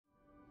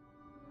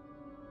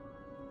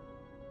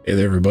Hey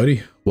there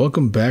everybody,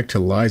 welcome back to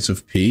Lies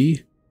of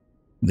P,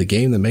 the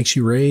game that makes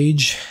you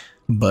rage,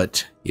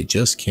 but you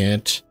just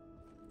can't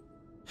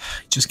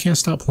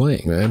stop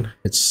playing, man.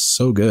 It's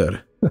so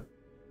good.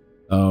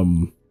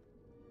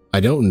 I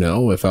don't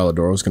know if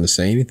Alidoro's going to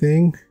say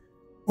anything,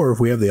 or if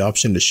we have the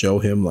option to show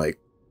him like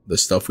the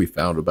stuff we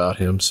found about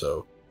him,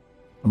 so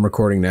I'm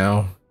recording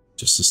now,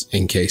 just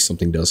in case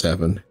something does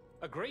happen.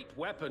 A great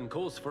weapon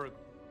calls for a...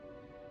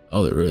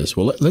 Oh, there is.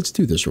 Well, let's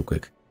do this real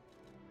quick.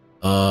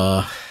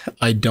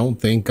 I don't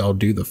think I'll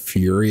do the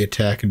Fury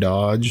attack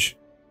dodge.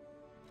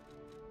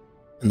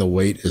 And the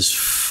weight is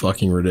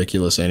fucking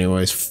ridiculous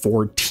anyways.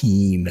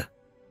 14.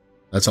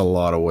 That's a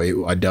lot of weight.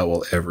 I doubt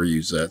we'll ever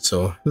use that.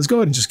 So let's go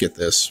ahead and just get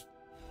this.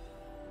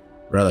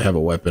 Rather have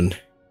a weapon.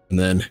 And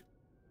then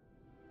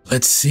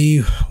let's see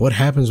what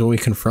happens when we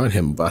confront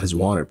him about his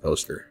wanted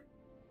poster.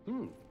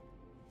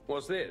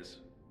 What's this?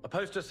 A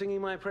poster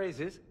singing my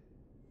praises?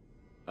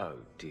 Oh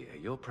dear,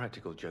 your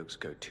practical jokes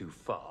go too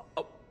far.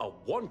 Oh, a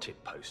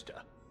wanted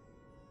poster?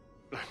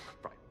 Right,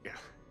 yeah.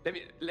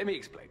 Let me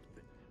explain.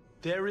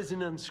 There is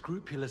an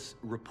unscrupulous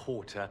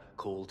reporter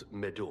called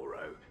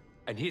Medoro,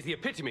 and he's the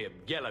epitome of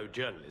yellow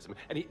journalism,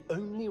 and he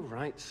only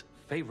writes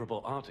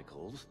favorable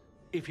articles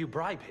if you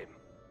bribe him.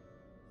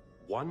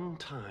 One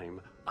time,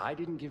 I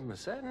didn't give him a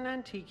certain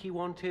antique he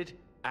wanted,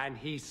 and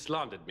he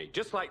slandered me,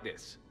 just like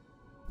this.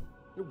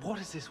 What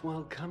has this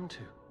world come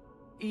to?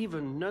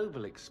 Even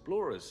noble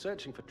explorers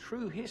searching for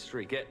true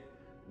history get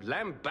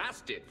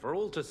lambasted for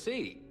all to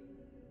see.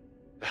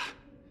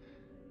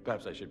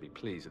 Perhaps I should be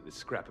pleased that this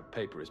scrap of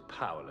paper is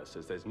powerless,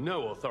 as there's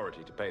no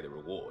authority to pay the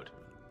reward.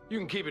 You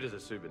can keep it as a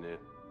souvenir.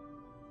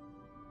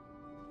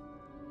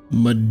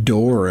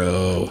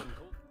 Medoro.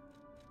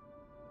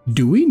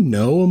 Do we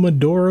know a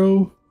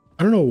Medoro?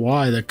 I don't know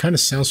why. That kind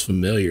of sounds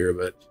familiar,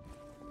 but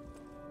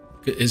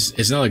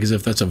it's not like as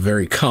if that's a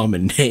very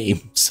common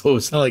name. So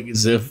it's not like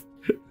as if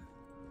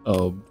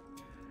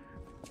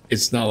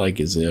it's not like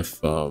as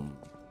if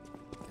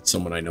it's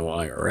someone I know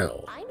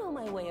IRL. I know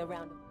my way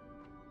around.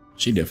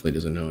 She definitely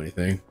doesn't know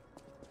anything.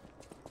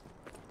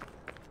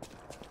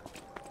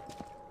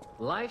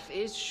 Life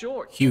is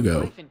short.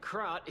 Hugo. Life in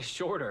Krat is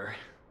shorter.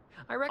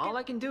 I reckon all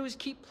I can do is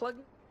keep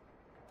plugging.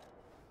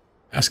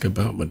 Ask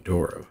about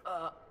Medoro.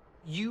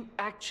 You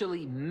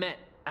actually met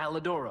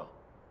Alidoro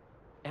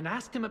and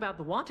asked him about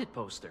the wanted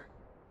poster.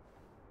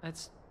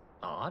 That's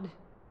odd.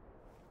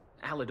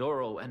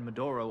 Alidoro and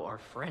Medoro are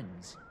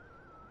friends.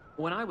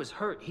 When I was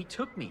hurt, he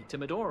took me to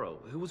Medoro,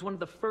 who was one of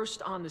the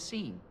first on the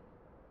scene.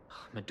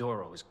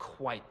 Medoro is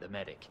quite the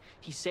medic.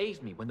 He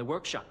saved me when the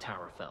workshop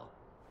tower fell.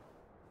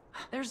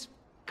 There's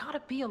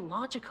gotta be a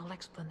logical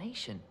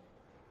explanation.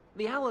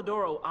 The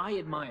Alidoro I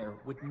admire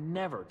would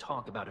never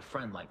talk about a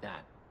friend like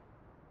that.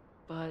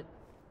 But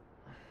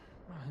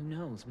who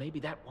knows, maybe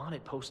that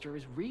wanted poster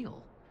is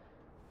real.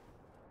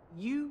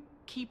 You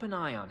keep an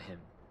eye on him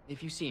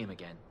if you see him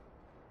again.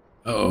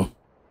 Uh-oh.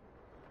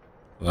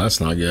 Well,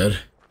 that's not good.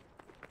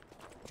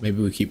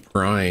 Maybe we keep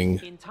prying.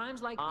 In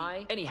times like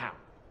anyhow,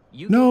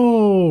 you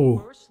No!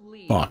 the first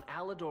lead Fuck.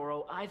 on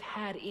Alidoro I've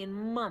had in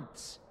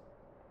months.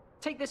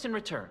 Take this in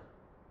return.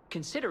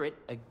 Consider it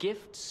a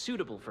gift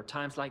suitable for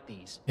times like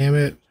these. Damn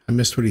it. I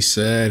missed what he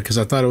said because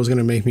I thought it was going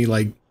to make me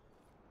like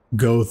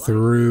go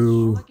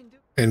through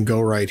and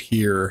go right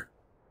here.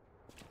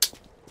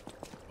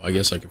 I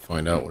guess I can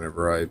find out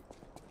whenever I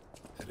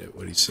edit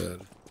what he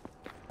said.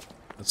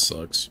 That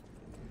sucks.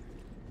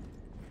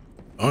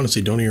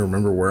 Honestly, don't even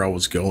remember where I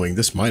was going.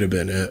 This might have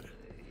been it.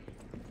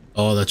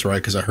 Oh, that's right,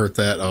 because I heard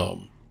that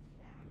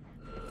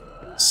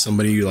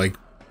somebody like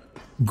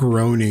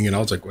groaning, and I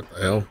was like, what the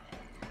hell?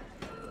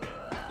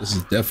 This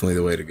is definitely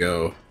the way to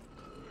go.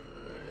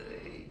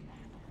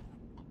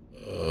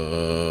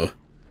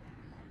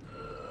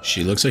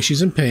 She looks like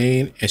she's in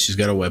pain, and she's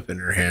got a weapon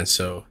in her hand,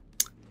 so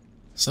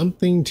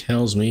something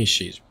tells me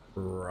she's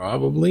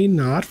probably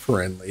not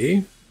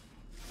friendly.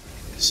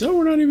 So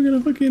we're not even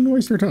gonna fucking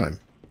waste our time.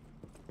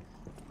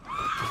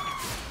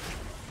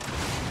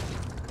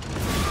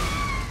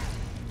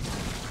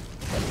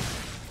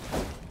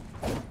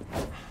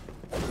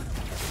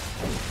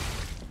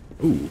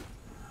 Ooh.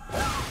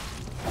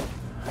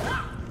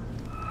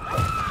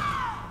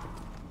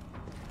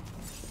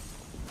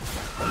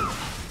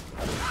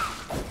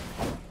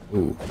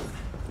 Ooh.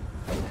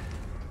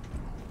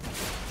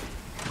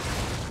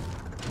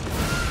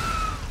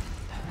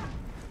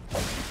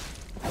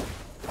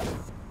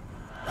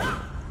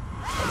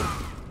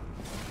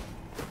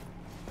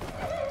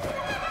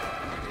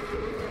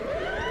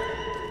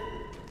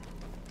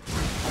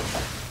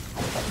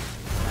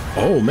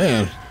 Oh,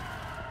 man.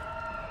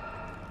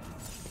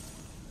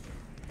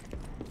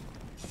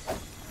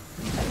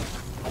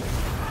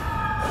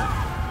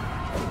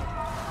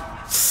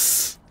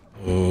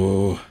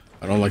 Oh,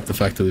 I don't like the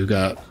fact that we've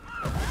got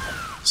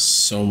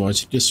so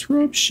much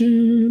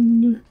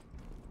disruption.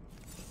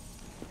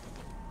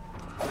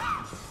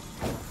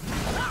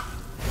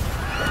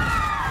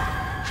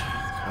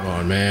 Come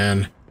on,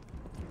 man.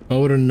 I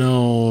would have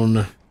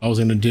known I was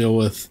going to deal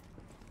with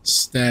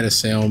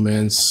status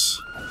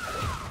ailments.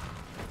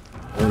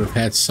 I would have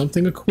had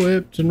something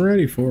equipped and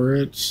ready for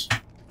it.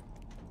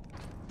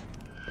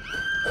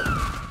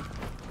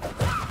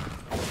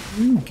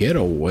 Get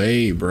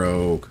away,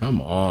 bro.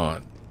 Come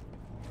on.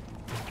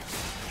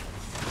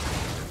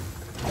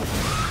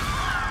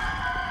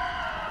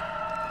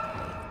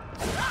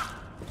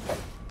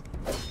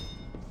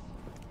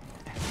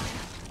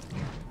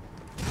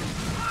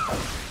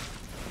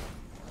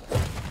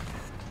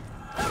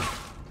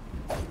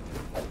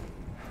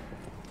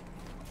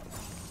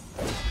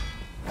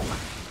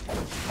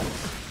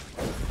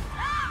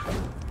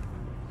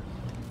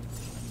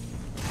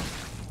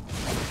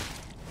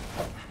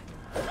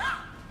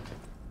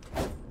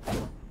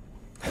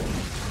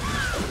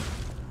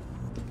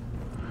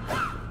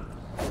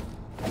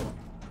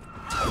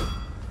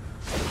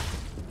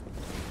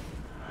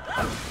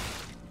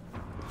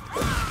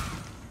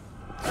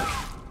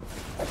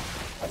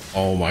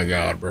 Oh my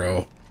god,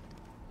 bro.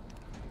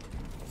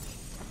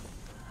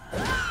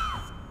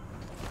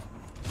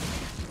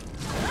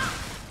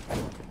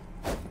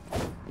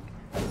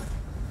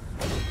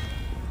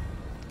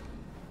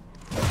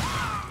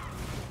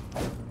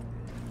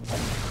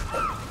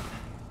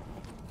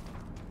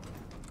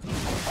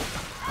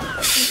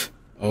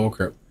 Oh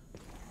crap.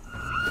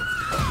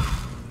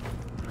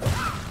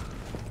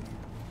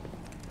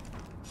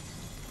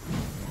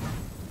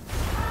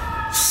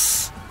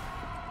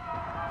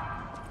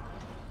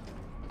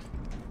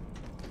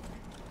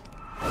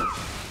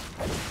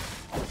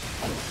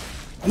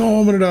 No,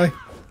 I'm gonna die.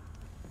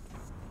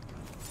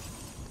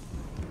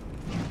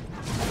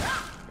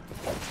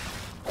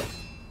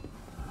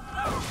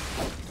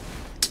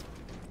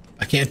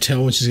 I can't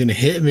tell when she's gonna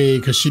hit me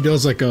because she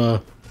does like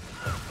a...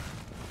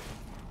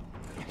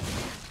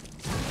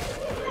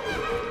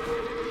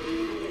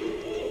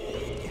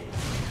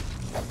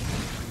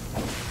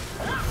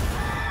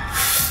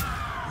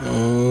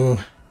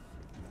 Oh,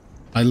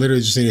 I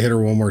literally just need to hit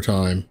her one more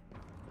time.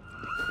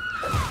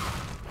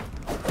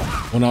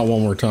 Well, not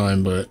one more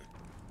time, but...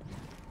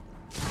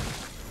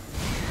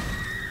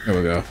 There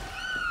we go.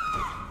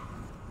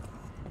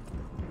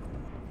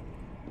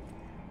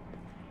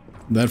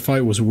 That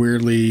fight was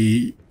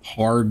weirdly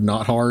hard,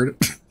 not hard.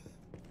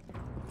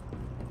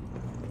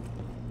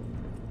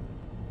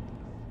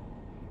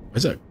 Why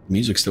is that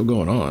music still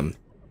going on?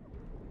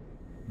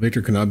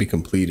 Victor cannot be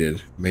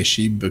completed. May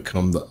she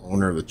become the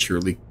owner of the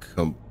truly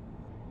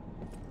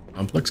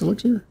complex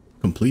elixir?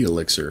 Complete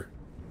elixir.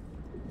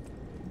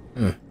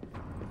 Huh.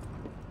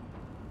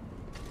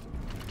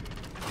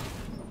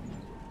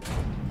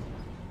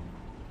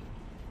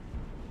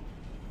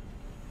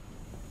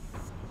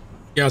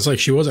 Yeah, it's like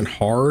she wasn't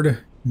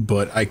hard,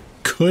 but I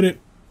couldn't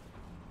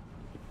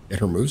get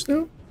her moves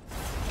down?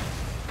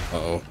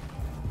 Uh-oh.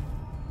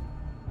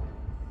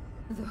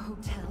 The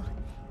hotel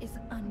is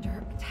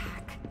under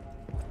attack.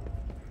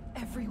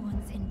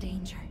 Everyone's in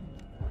danger.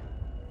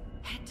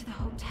 Head to the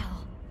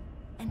hotel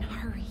and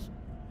hurry.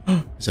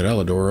 Is it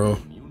Alidoro?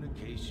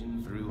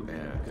 Communication through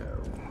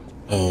ergo.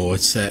 Oh,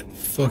 it's that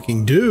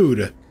fucking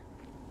dude.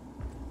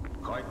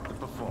 Quite the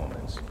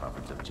performance,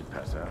 Puppet of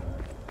Geppetto.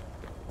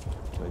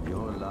 But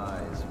your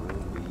lies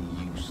will be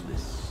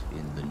useless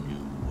in the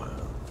new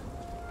world.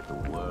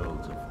 The world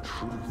of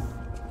truth.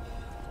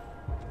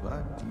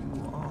 But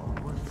you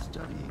are worth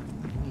studying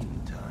in the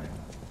meantime.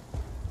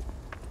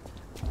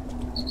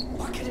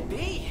 What could it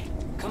be?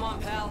 Come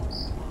on, pal.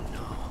 Oh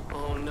no.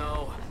 Oh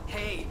no.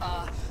 Hey,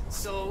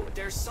 so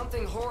there's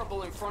something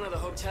horrible in front of the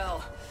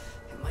hotel.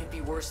 It might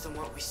be worse than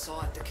what we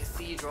saw at the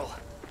cathedral.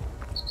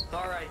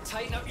 Alright,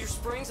 tighten up your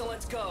springs and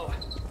let's go.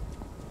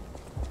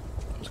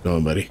 What's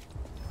going, buddy?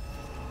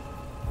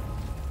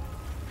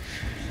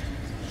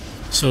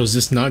 So is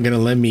this not gonna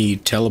let me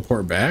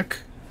teleport back?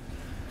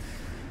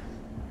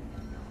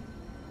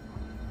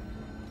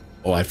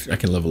 Oh, I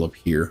can level up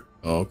here.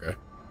 Oh, okay.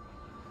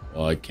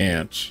 Well, I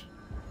can't.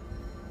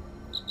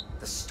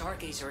 The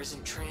Stargazer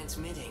isn't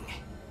transmitting,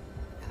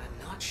 and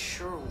I'm not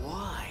sure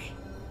why.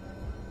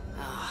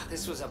 Ah,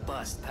 this was a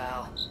bust,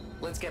 pal.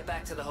 Let's get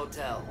back to the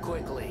hotel,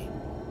 quickly.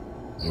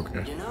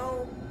 Okay. You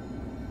know,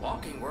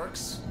 walking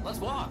works. Let's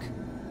walk.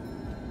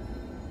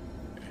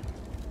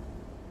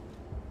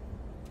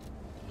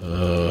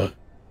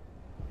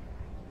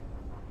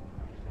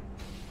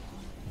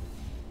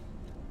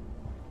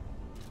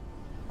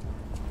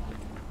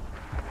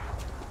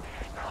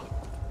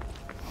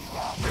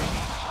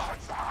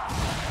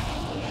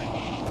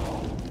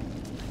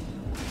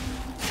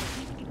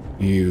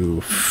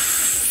 You...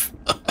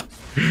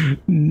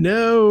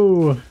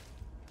 No!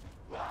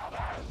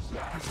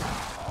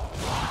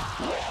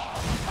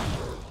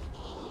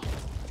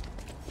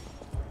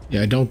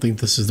 Yeah, I don't think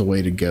this is the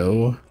way to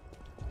go.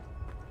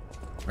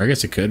 Or I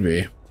guess it could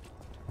be.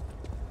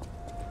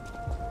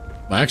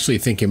 I actually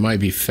think it might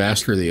be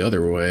faster the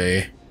other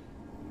way.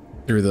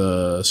 Through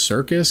the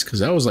circus, because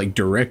that was like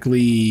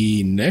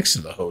directly next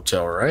to the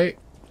hotel, right?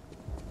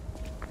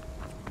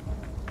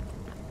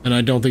 And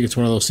I don't think it's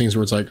one of those things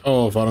where it's like,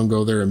 oh, if I don't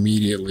go there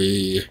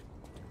immediately...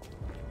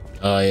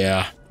 Oh,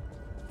 yeah.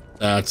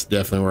 That's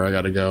definitely where I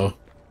gotta go.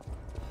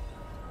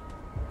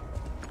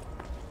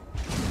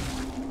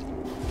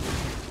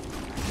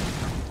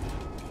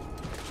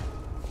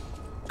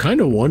 kind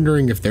of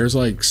wondering if there's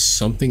like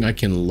something I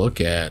can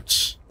look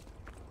at.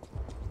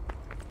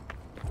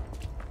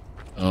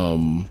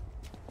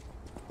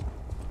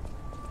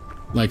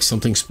 Like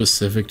something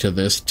specific to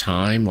this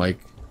time, like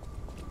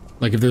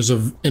if there's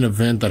an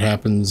event that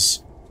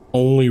happens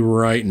only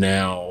right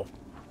now.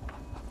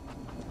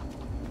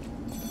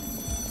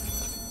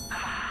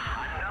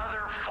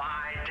 Another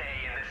fine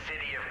day in the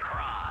city of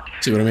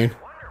Krat. See what I mean?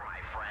 Wonder, my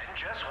friend,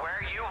 just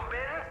where you've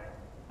been?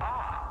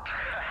 Oh.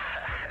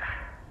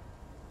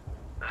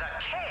 The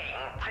king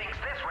thinks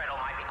this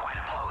riddle might be quite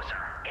a poser.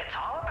 It's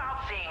all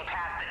about seeing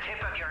past the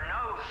tip of your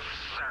nose,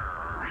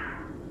 sir.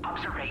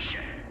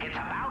 Observation. It's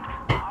about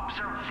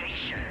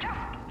observation.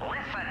 Just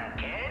listen,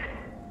 kid.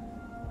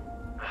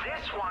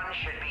 This one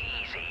should be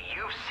easy.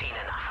 You've seen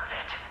enough of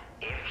it.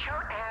 If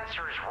your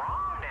answer's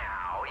wrong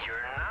now,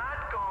 you're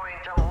not going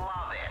to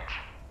love it.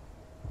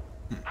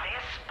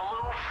 This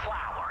blue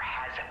flower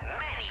has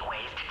many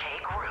ways to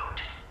take root,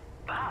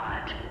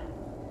 but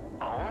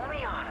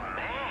only on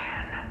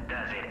man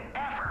does it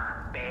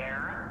ever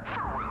bear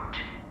fruit.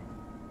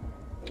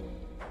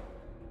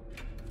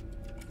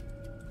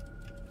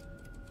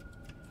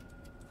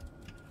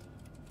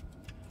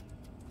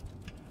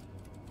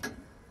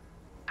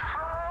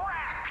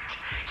 Correct!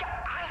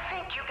 Yeah, I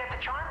think you get the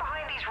charm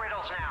behind these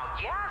riddles now.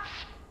 Yes?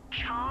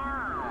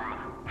 Charm.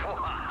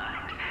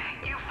 What?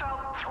 You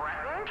felt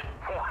threatened?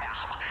 Well,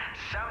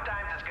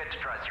 sometimes it's good to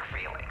trust your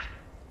feelings.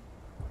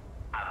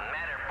 A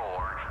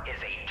metaphor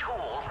is a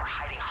tool for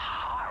hiding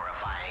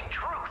horrifying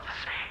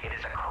truths. It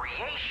is a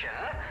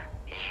creation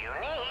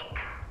unique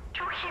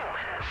to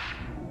humans.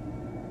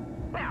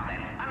 Now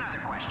then, another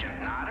question.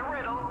 Not a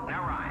riddle,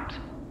 no rhymes.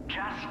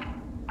 Just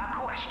a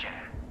question.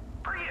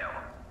 For you.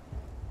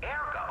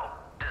 Ergo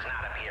does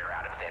not appear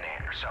out of thin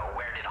air, so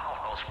where did all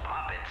those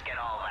puppets get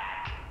all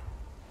that?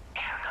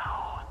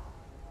 Ergo.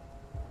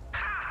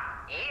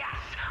 Ha! Yes!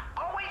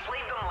 Always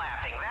leave them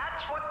laughing.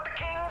 That's what the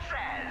king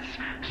says.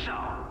 So,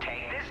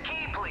 take this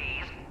key,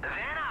 please.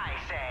 Then I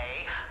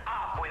say,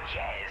 off with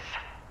yes.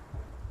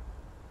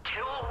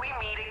 Till we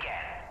meet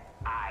again.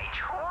 I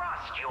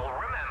trust you'll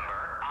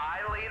remember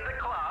I lead the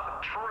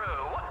club,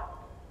 true,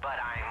 but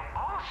I'm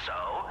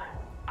also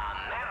a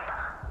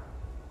member.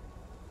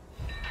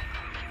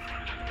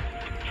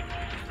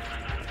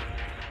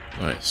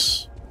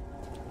 Nice.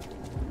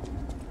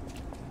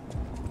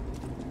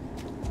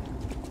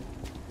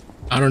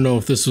 I don't know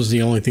if this was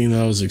the only thing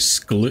that was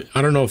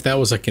I don't know if that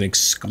was like an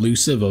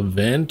exclusive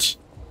event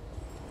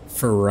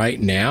for right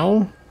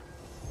now,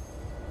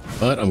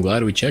 but I'm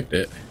glad we checked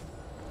it.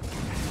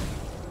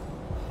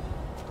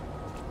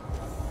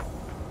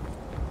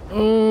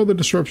 Oh, the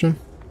disruption.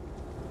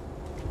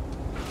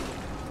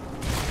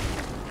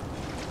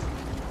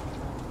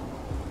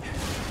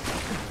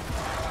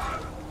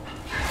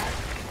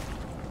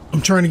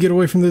 I'm trying to get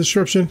away from the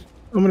disruption.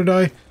 I'm gonna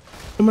die.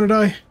 I'm gonna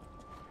die.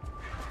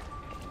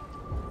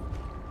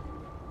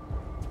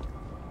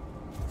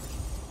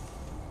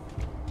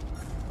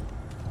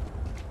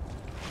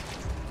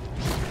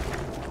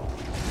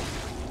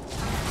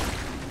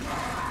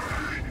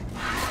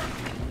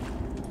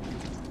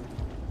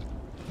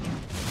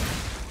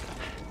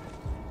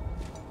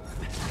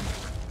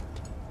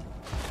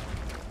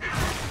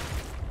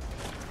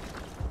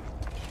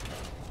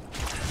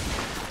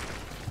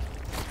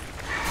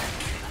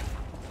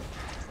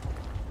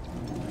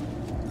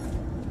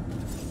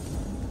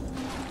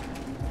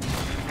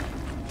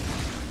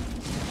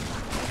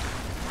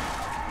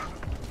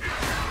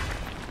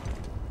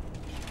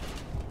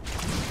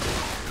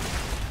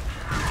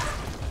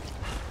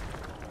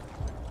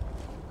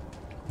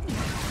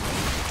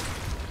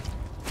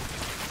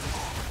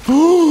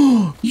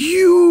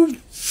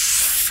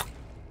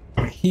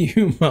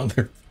 You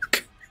motherfucker.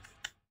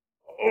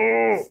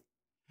 Oh.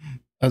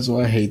 That's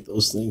why I hate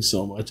those things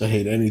so much. I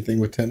hate anything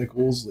with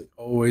tentacles. They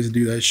always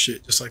do that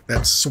shit, just like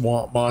that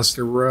swamp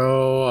monster,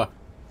 bro.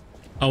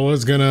 I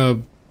was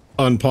gonna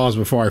unpause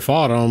before I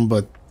fought him,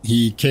 but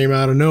he came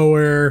out of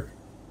nowhere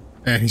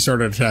and he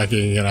started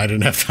attacking and I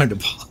didn't have time to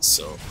pause,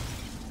 so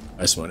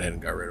I just went in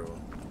and got rid of him.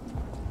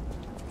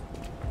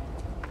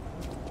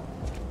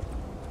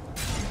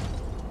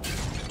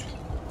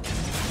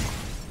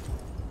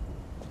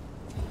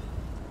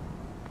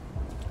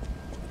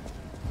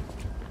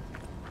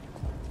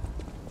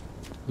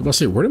 I was about to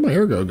say, where did my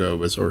ergo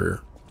go? It's over here.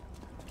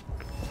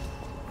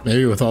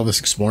 Maybe with all this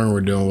exploring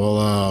we're doing,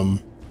 we'll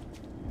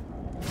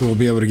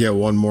be able to get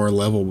one more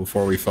level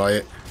before we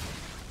fight.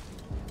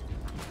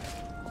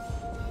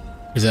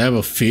 Because I have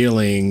a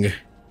feeling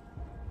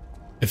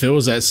if it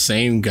was that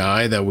same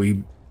guy that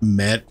we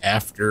met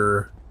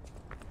after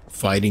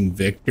fighting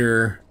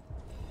Victor,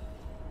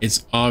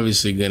 it's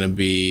obviously gonna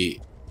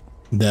be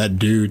that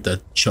dude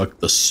that chucked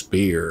the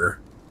spear.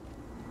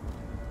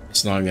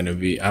 It's not gonna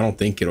be, I don't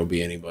think it'll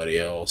be anybody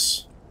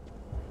else.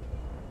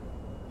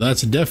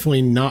 That's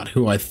definitely not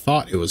who I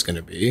thought it was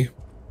gonna be.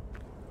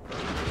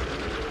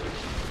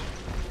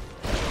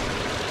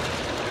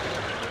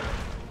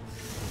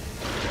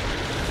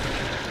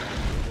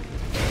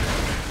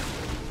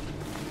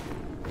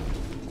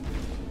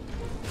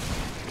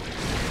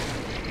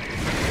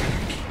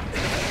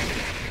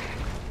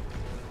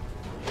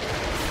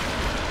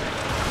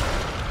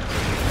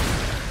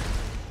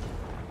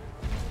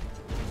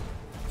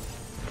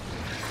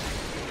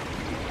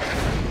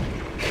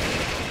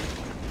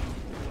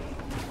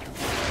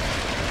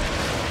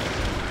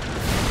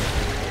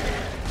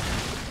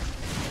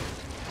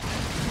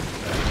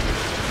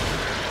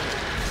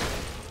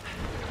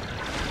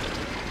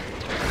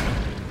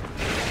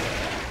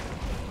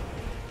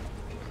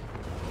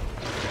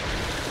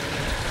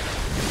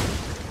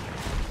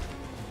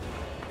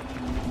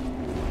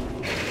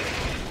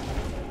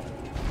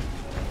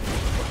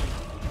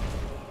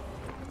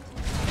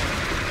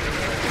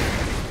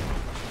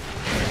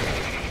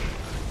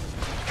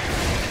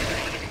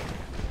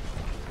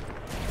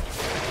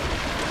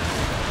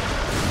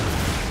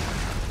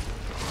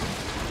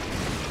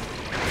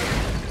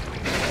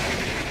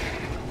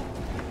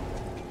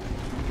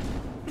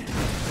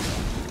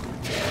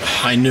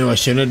 I knew I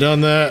shouldn't have done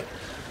that.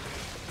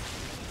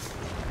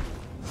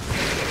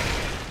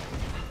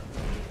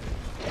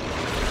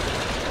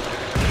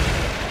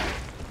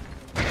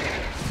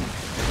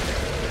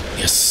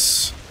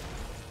 Yes.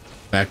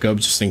 Back up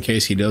just in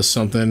case he does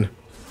something.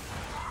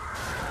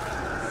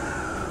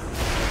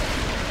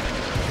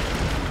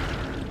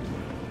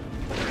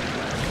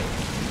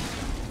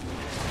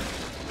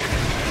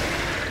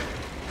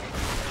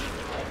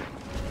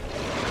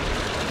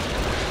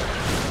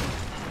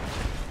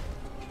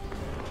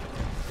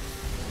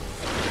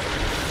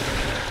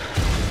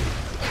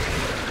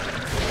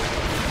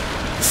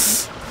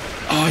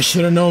 I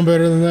should have known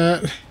better than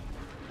that.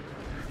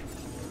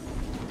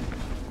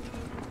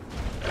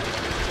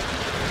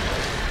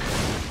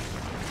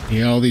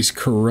 Yeah, all these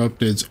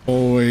corrupteds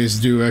always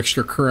do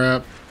extra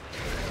crap.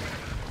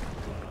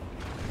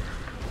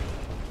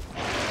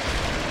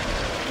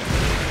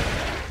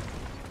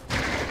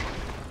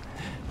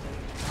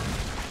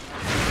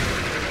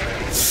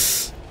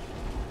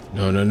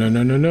 No, no, no,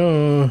 no, no,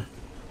 no.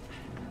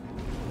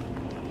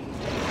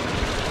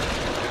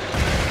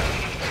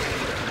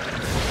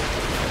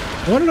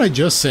 What did I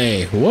just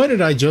say? What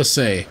did I just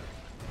say?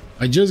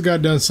 I just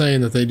got done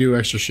saying that they do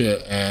extra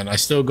shit, and I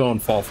still go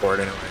and fall for it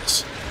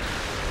anyways.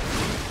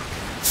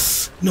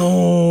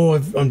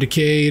 No, I'm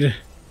decayed.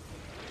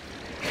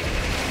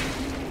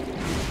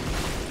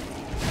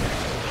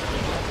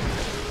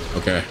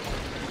 Okay.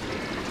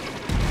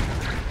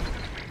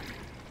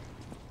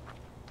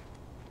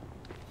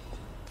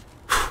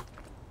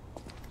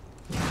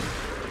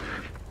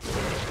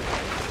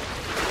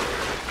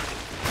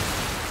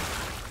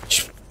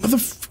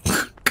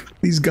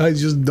 These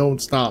guys just don't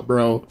stop,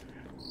 bro.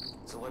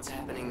 So what's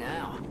happening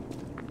now?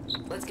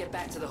 Let's get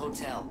back to the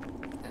hotel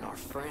and our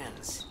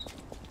friends.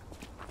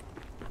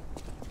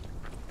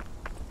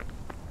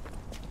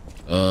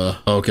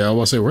 Okay, I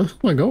was say, where the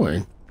fuck am I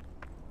going?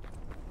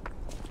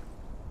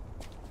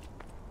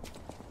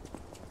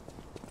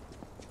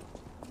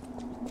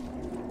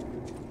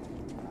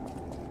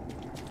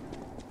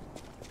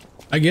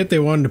 I get they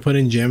wanted to put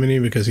in Gemini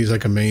because he's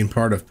like a main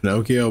part of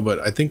Pinocchio, but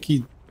I think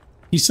he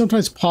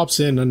sometimes pops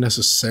in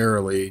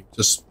unnecessarily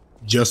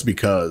just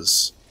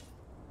because.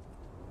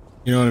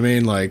 You know what I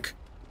mean? Like,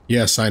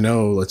 yes, I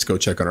know, let's go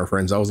check on our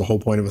friends. That was the whole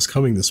point of us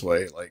coming this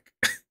way. Like,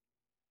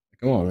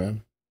 come on,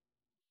 man.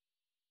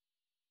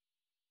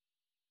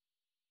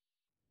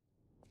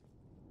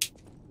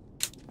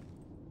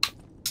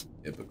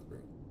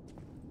 Hypocrite.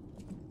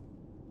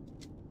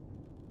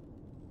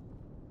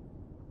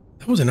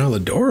 That wasn't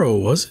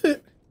Alidoro, was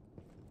it?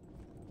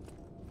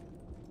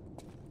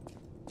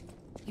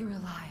 You're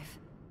alive.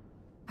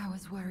 I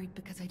was worried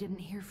because I didn't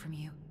hear from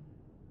you.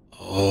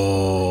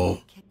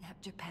 Oh.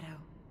 Kidnapped Geppetto.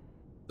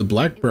 The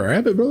Black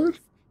Rabbit Brotherhood?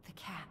 The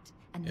cat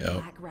and the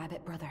Black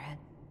Rabbit Brotherhood.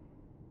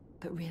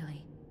 But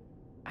really,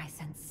 I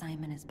sense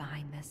Simon is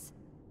behind this.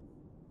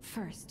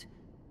 First,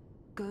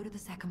 go to the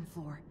second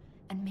floor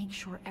and make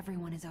sure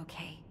everyone is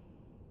okay.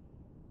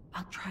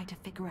 I'll try to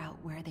figure out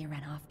where they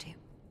ran off to.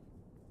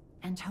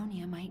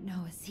 Antonia might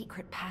know a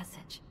secret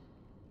passage.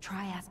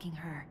 Try asking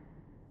her.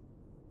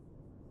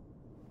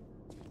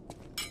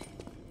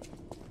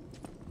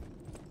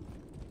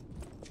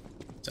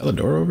 Is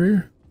Alidoro over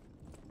here?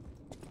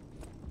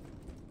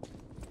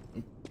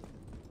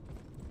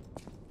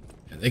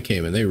 Yeah, they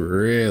came and they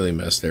really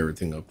messed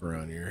everything up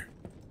around here.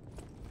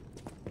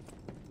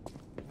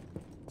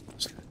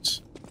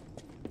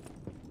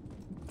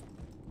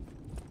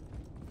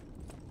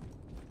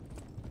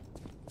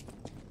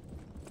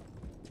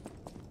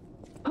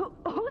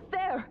 Who's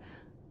there?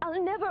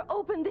 I'll never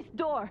open this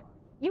door.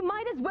 You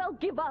might as well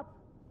give up.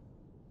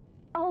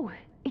 Oh,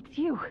 it's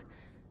you.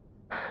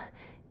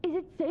 Is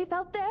it safe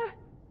out there?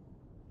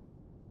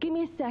 Give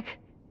me a sec.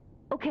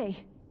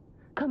 Okay,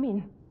 come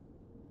in.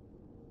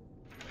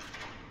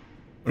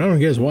 What I don't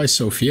get is why is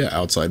Sophia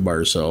outside by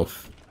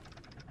herself?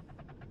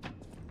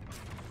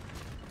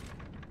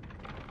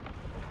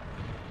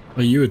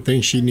 Well, you would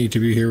think she'd need to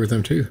be here with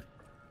them too.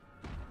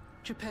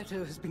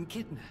 Geppetto has been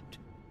kidnapped.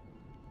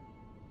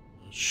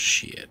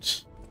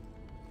 Shit.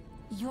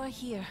 You're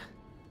here.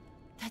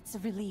 That's a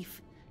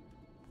relief.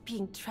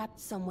 Being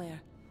trapped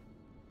somewhere.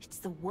 It's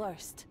the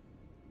worst.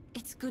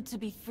 It's good to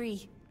be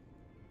free.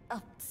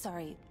 Oh,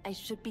 sorry. I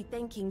should be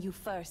thanking you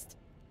first.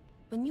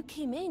 When you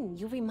came in,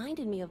 you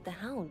reminded me of the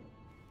Hound.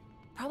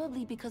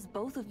 Probably because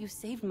both of you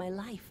saved my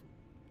life.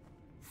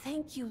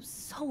 Thank you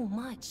so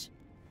much.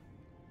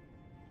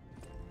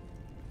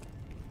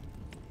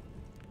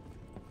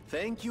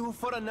 Thank you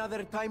for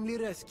another timely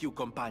rescue,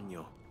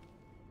 compagno.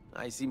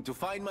 I seem to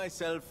find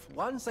myself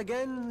once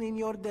again in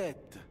your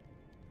debt.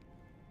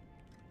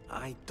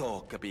 I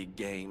talk a big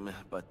game,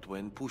 but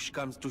when push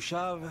comes to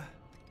shove,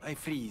 I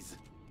freeze.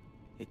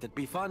 It'd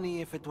be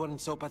funny if it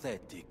weren't so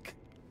pathetic.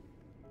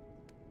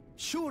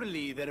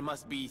 Surely there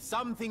must be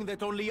something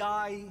that only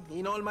I,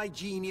 in all my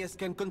genius,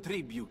 can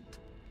contribute.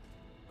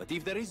 But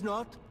if there is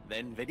not,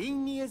 then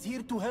Vedini is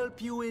here to help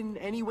you in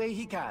any way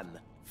he can.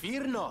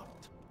 Fear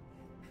not.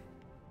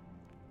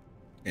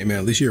 Hey man,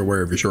 at least you're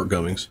aware of your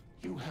shortcomings.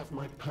 You have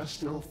my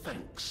personal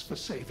thanks for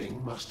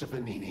saving Master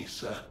Vanini,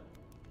 sir.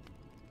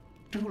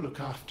 Do look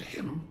after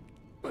him,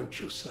 won't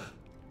you, sir?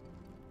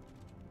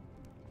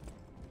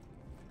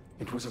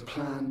 It was a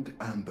planned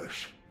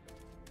ambush.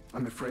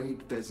 I'm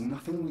afraid there's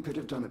nothing we could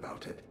have done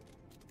about it.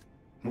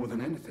 More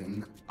than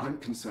anything, I'm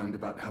concerned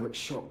about how it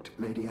shocked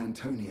Lady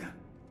Antonia.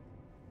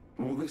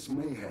 All this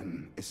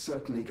mayhem is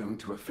certainly going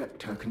to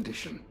affect her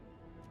condition.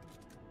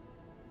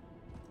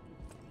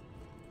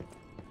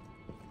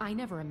 I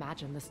never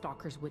imagined the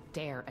stalkers would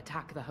dare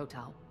attack the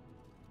hotel.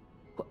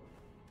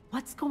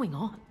 What's going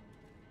on?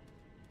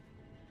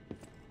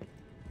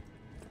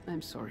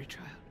 I'm sorry,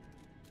 child.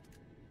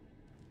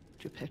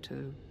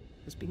 Geppetto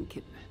has been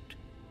kidnapped.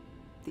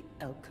 The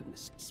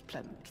alchemists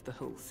planned the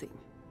whole thing.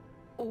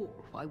 All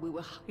while we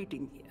were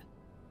hiding here.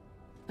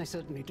 I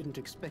certainly didn't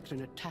expect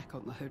an attack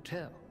on the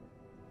hotel.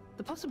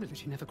 The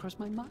possibility never crossed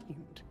my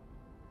mind.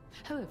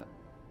 However,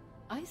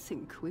 I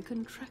think we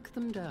can track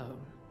them down.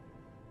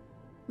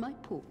 My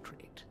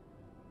portrait.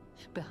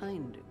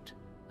 Behind it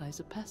lies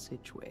a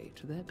passageway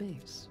to their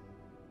base.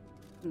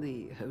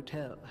 The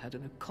hotel had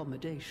an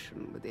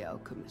accommodation with the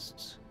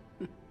alchemists.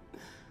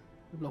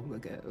 Long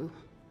ago.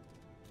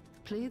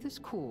 Play this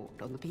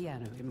chord on the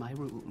piano in my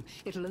room.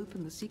 It'll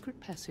open the secret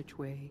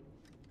passageway,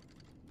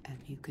 and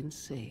you can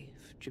save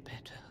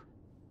Geppetto.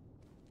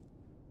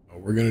 Oh,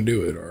 we're gonna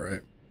do it,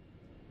 alright.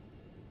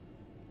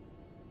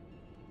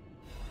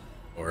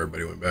 Oh,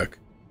 everybody went back.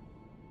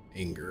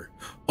 Anger.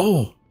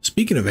 Oh,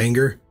 speaking of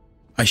anger,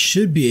 I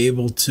should be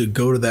able to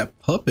go to that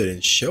puppet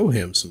and show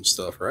him some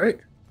stuff, right?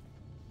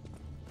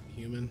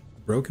 Human.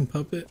 Broken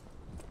puppet?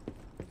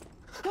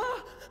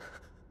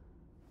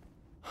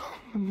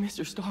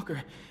 Mr.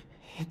 Stalker,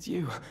 it's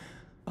you.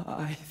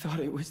 I thought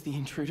it was the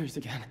intruders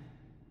again.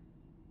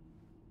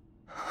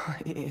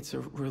 It's a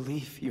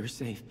relief you're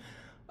safe.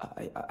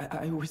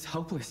 I was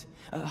helpless,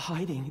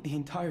 hiding the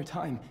entire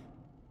time.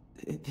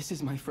 This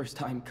is my first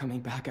time coming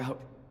back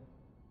out.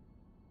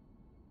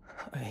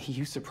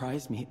 You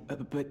surprised me,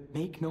 but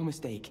make no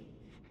mistake.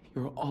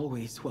 You're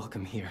always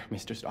welcome here,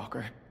 Mr.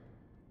 Stalker.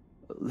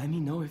 Let me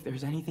know if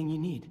there's anything you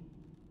need.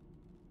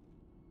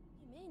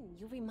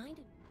 You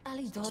reminded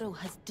Alidoro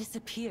has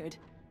disappeared.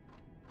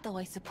 Though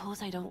I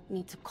suppose I don't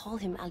need to call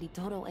him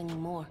Alidoro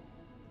anymore.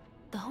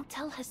 The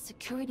hotel has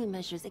security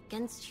measures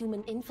against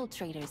human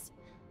infiltrators.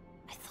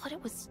 I thought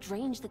it was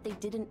strange that they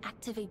didn't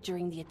activate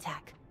during the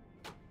attack.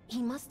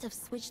 He must have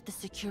switched the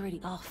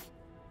security off.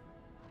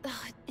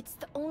 Ugh, it's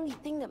the only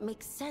thing that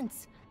makes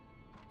sense.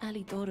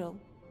 Alidoro.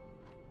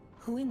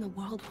 Who in the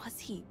world was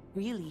he,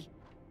 really?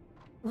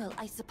 Well,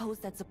 I suppose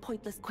that's a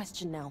pointless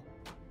question now.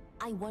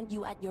 I want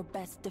you at your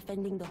best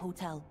defending the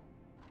hotel.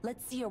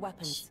 Let's see your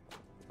weapons.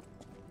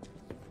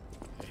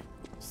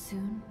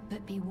 Soon,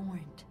 but be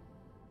warned.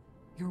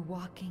 You're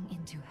walking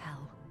into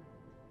hell.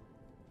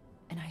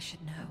 And I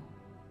should know.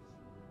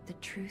 The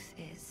truth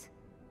is,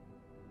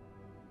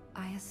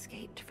 I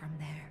escaped from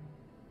there.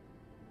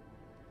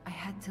 I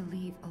had to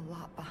leave a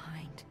lot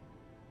behind.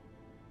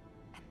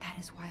 And that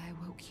is why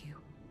I woke you.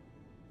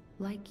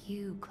 Like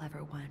you,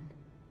 clever one.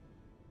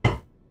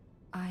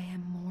 I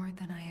am more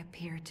than I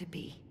appear to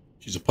be.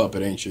 She's a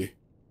puppet, ain't she?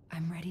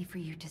 I'm ready for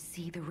you to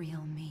see the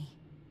real me.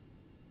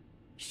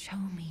 Show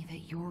me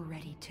that you're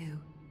ready too.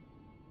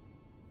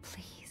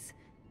 Please.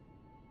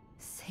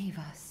 Save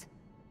us.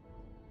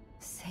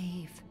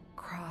 Save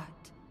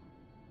Krat.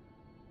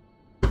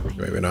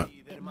 Maybe not.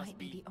 It might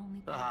be the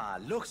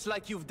only Looks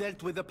like you've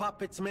dealt with the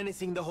puppets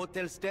menacing the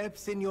hotel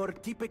steps in your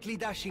typically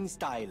dashing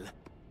style.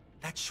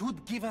 That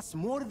should give us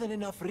more than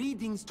enough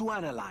readings to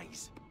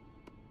analyze.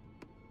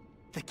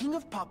 The King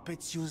of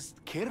Puppets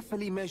used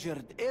carefully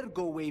measured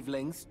ergo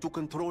wavelengths to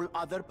control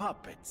other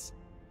puppets.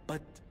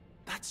 But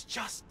that's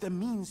just the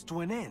means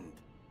to an end.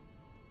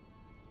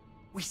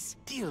 We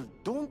still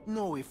don't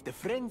know if the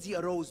frenzy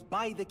arose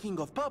by the King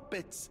of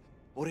Puppets,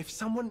 or if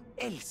someone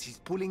else is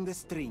pulling the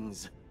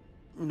strings.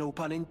 No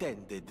pun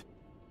intended.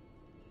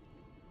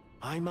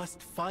 I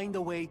must find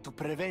a way to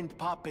prevent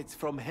puppets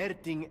from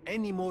hurting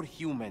any more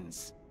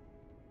humans.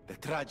 The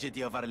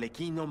tragedy of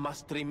Arlecchino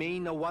must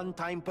remain a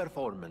one-time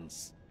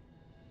performance.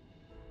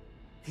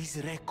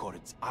 These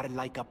records are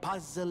like a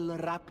puzzle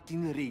wrapped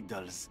in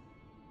riddles.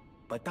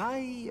 But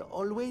I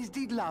always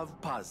did love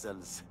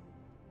puzzles.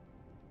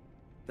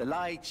 The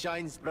light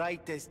shines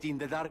brightest in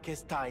the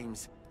darkest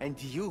times, and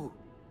you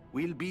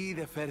will be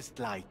the first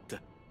light.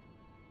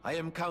 I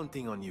am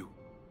counting on you.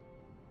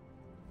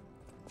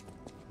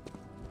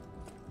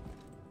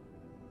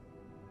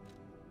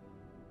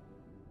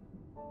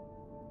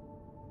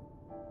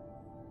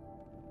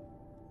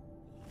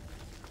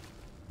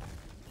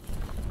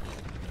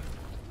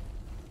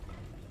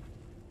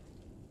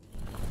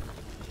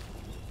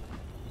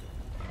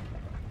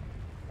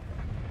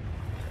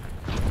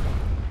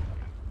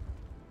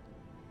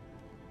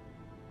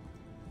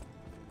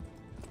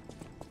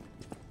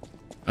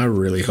 I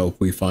really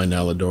hope we find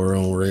Alidoro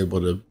and we're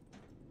able to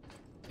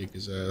kick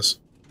his ass.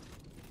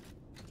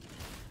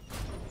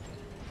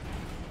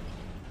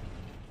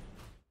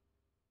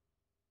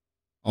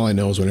 All I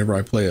know is whenever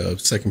I play a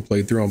second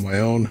playthrough on my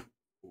own,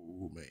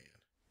 oh man,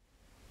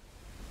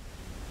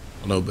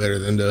 I'll know better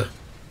than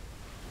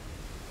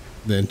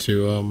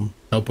to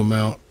help him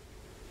out.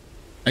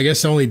 I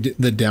guess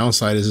the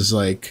downside is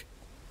like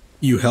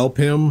you help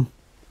him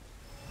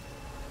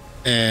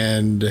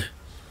and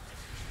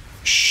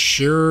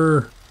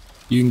sure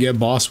you can get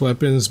boss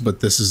weapons,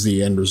 but this is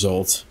the end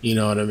result. You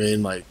know what I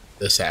mean? Like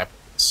this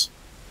happens.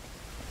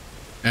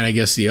 And I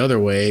guess the other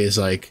way is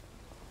like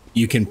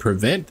you can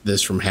prevent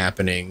this from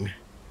happening,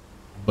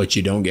 but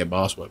you don't get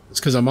boss weapons.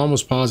 Because I'm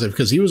almost positive,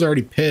 because he was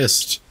already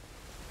pissed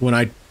when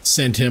I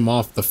sent him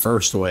off the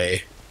first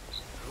way.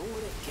 Who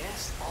would have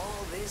guessed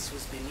all this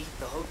was beneath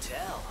the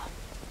hotel?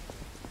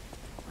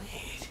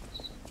 Wait,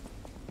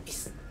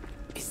 is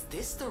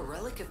this the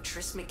relic of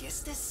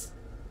Trismegistus?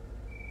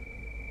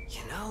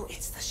 You know,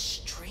 it's the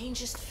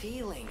strangest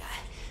feeling.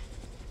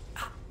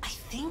 I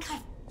think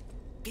I've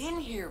been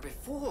here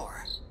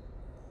before.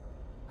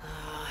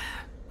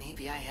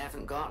 Maybe I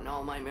haven't gotten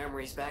all my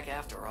memories back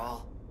after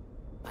all.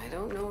 I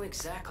don't know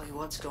exactly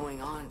what's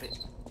going on, but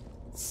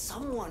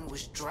someone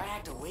was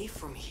dragged away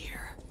from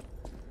here.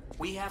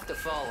 We have to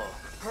follow.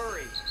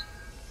 Hurry!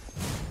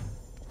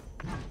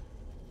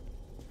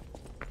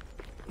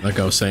 Like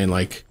I was saying,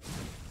 like,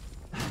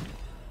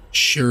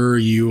 sure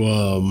you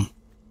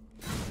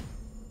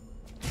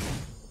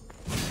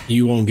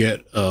won't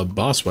get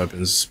boss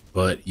weapons,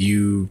 but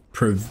you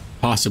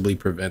possibly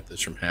prevent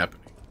this from happening.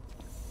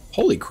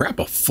 Holy crap,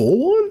 a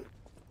full one?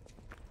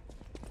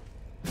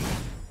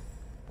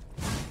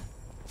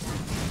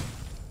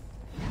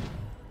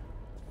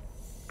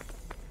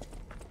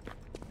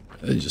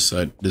 I just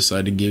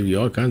decided to give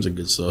you all kinds of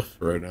good stuff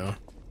right now.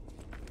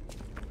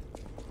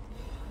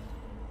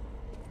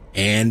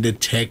 And a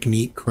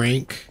technique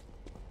crank.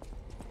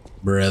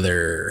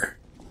 Brother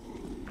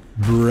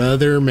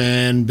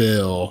man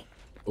Bill.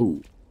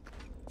 Oh.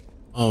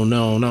 Oh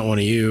no, not one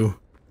of you.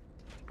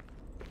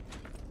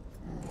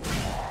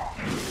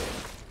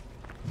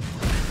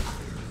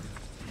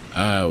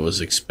 I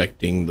was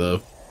expecting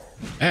the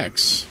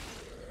X.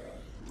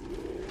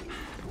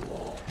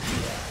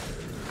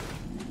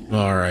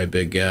 All right,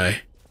 big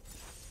guy.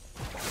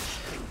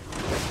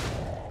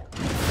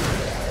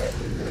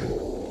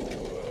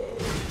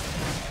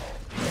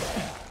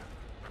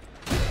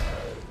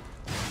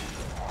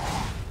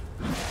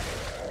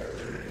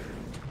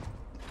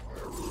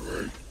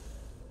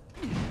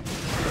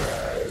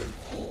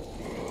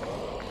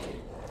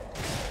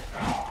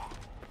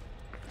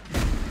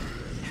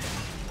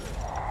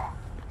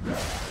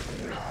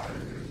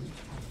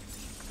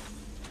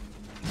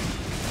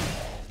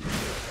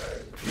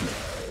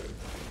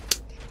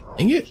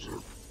 Dang it.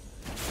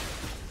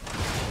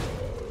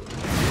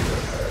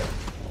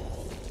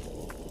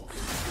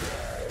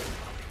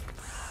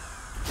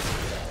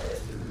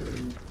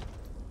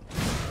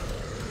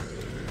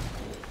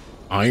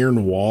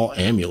 Iron Wall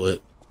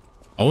Amulet.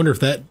 I wonder if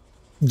that,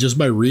 just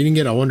by reading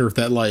it, I wonder if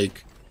that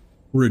like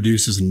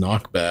reduces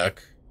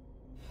knockback.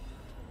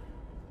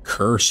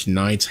 Cursed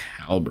Knight's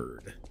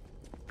Halberd.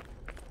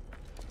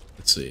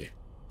 Let's see.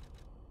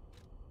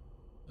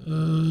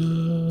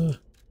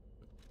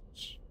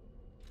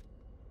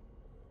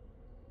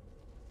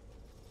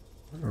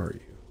 Where are you?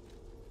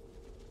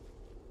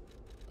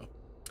 Oh.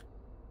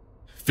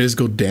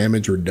 Physical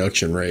damage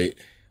reduction rate.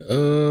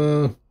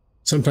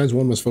 Sometimes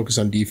one must focus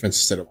on defense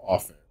instead of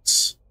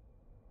offense.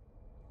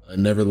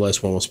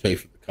 Nevertheless, one must pay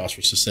for the cost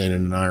for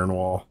sustaining an iron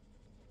wall.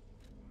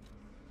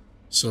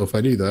 So if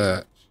I do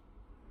that,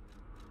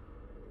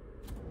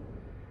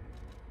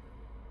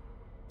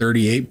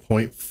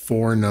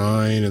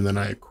 38.49, and then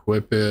I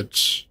equip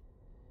it,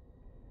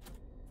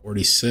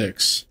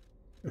 46.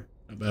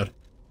 Not bad.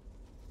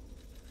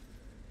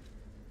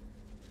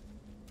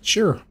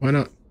 Sure, why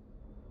not?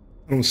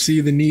 I don't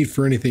see the need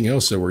for anything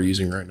else that we're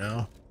using right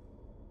now.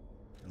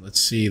 And let's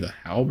see, the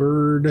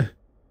halberd.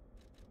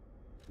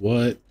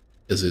 What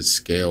does it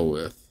scale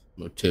with?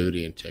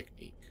 Motility and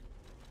technique.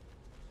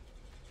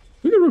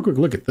 We got a real quick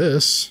look at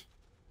this.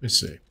 Let me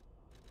see.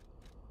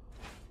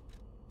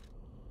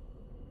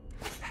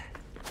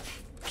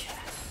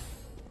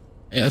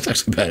 Yeah, that's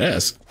actually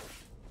badass.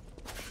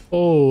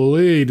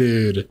 Holy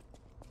dude.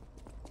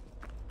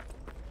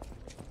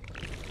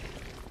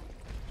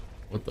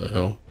 What the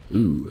hell?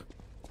 Ooh.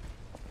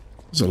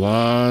 There's a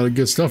lot of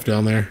good stuff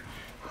down there.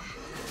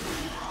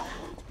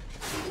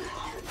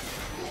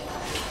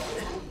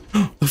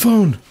 The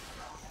phone!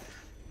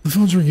 The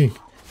phone's ringing.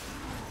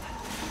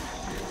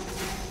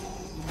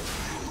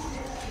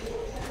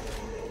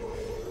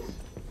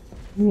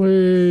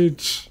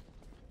 Wait.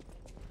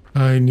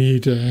 I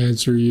need to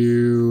answer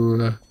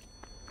you.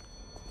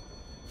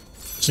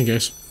 Just in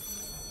case.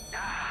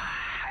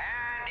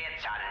 And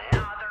it's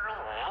another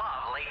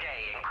lovely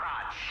day in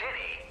Krat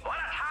City. What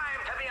a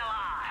time to be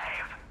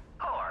alive!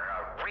 Or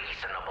a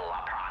reasonable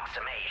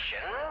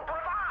approximation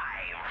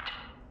revived.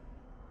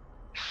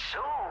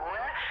 Soon,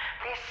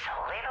 this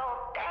little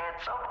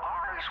dance of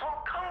ours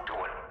will come to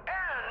an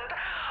end.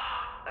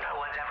 No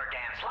one's ever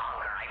danced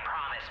longer, I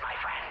promise, my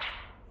friend.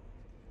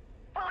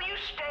 Will you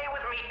stay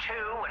with me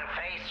too and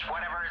face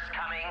whatever is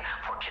coming?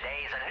 For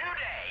today's a new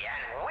day,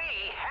 and we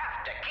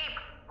have to keep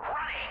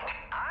running.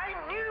 I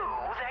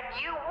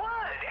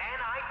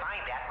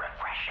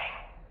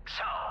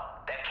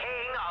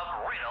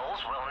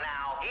will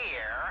now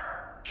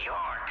hear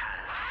your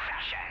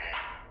confession.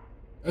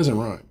 Doesn't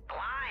rhyme.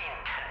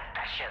 Blind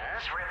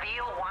confessions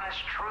reveal one's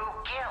true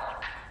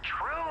guilt.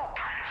 True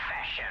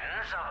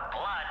confessions of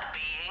blood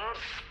being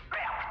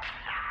spilt.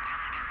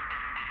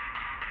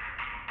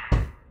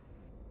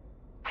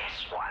 This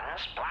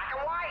one's black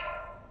and white.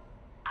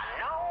 A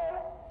no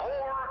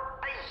or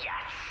a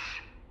yes.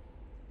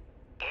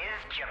 Is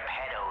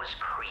Geppetto's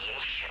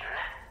creation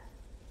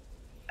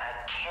a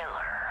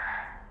killer?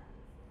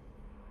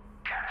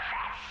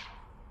 Confess.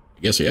 I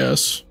guess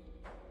yes.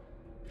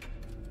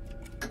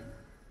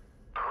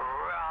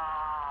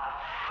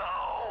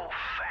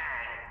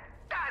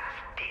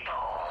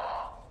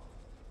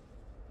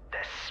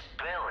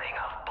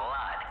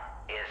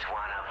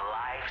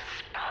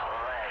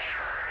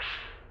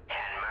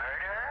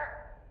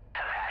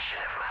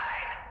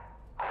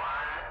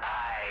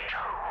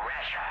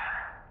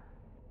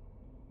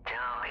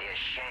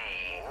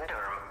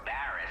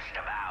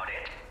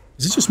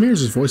 Is it just me or is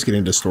his voice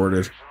getting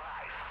distorted?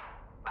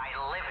 By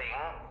living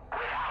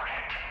without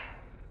it.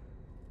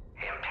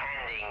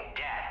 Impending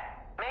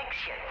death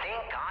makes you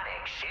think on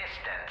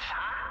existence,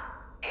 huh?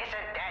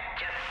 Isn't that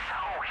just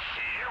so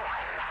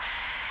human?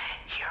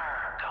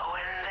 You're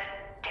going the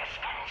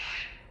distance.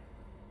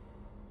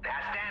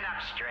 Now stand up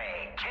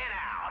straight, chin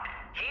out.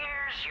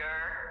 Here's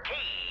your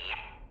key.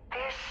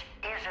 This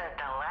isn't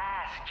the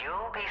last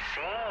you'll be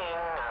seeing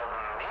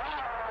of me.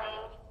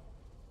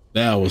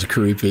 That was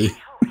creepy.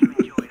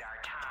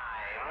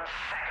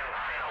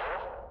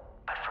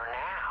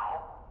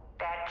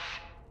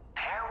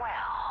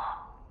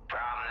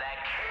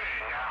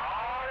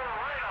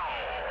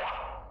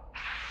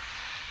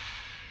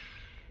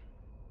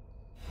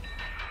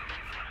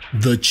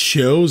 The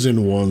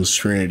Chosen One's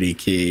Trinity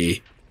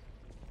Key.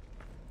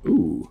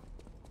 Ooh.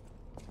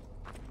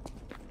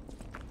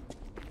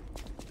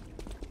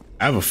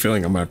 I have a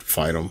feeling I'm gonna have to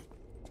fight him.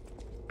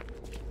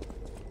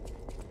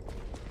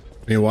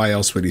 I mean, why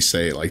else would he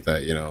say it like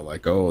that, you know?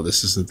 Like, oh,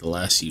 this isn't the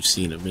last you've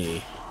seen of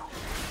me.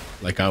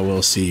 Like, I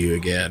will see you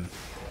again.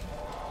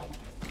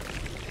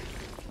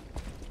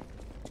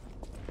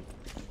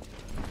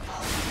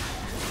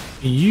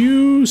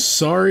 You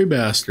sorry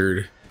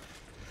bastard.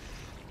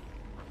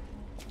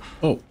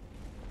 Oh,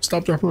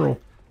 stop, drop, and roll.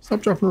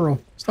 Stop, drop, and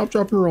roll. Stop,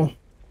 drop, and roll.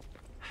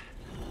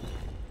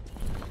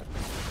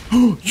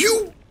 Oh,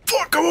 you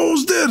fuck, I'm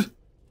almost dead.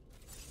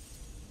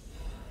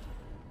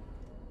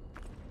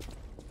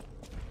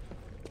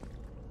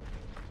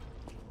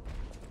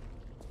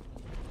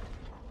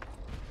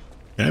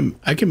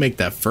 I can make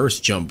that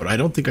first jump, but I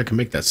don't think I can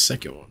make that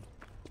second one.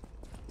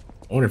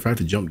 I wonder if I have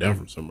to jump down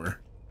from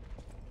somewhere.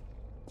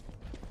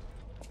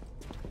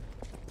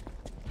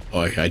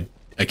 Oh, I can.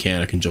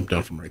 I can jump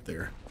down from right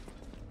there.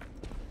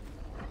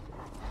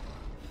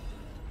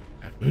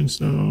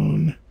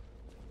 Moonstone.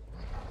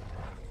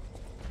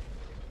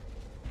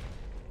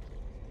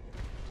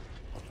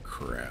 Oh,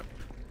 crap.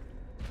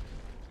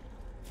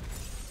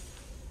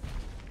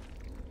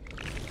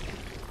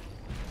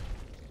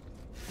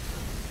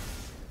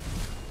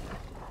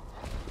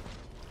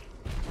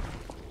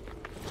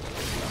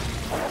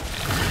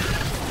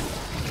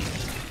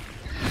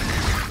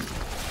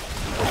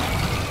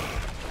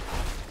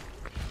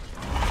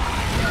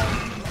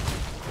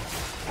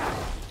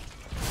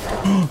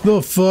 The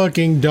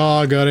fucking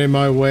dog got in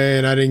my way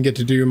and I didn't get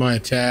to do my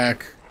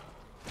attack.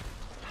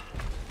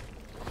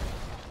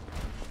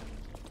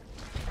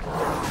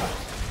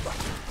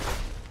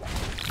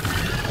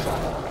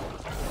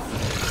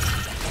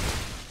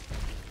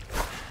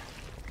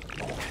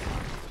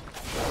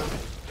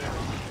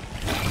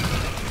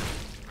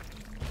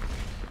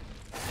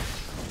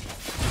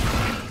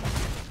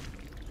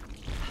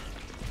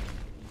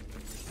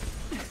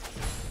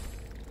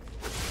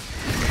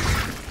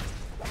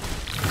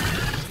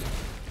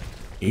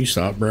 Can you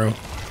stop, bro?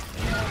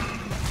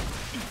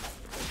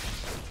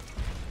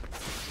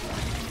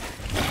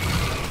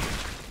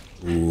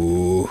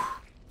 Ooh.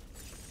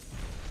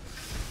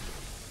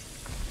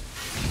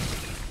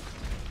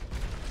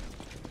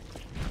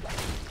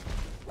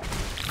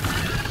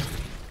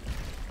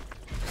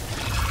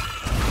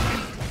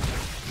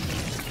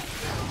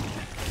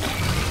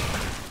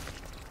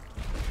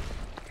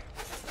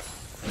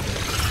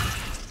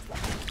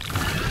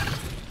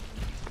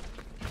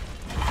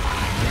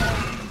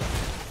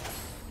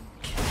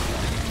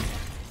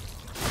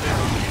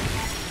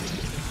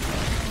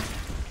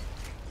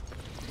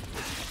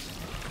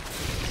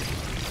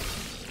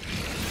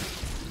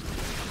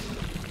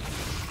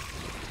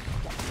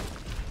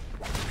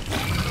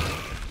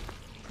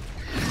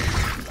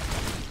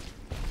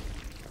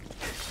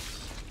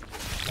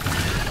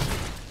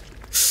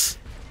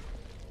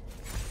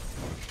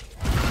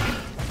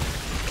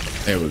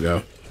 There we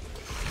go.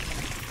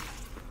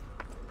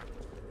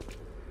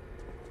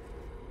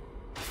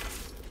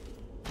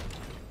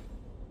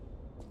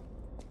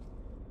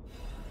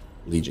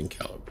 Legion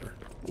caliber.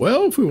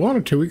 Well, if we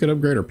wanted to, we could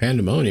upgrade our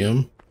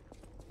pandemonium.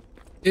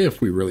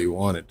 If we really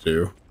wanted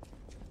to.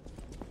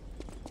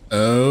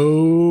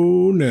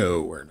 Oh,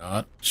 no, we're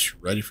not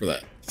ready for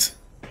that.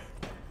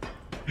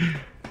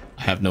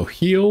 I have no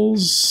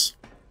heals.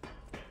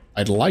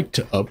 I'd like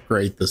to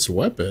upgrade this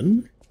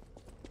weapon.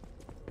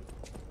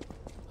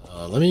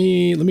 Let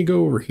me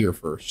go over here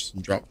first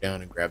and drop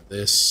down and grab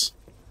this,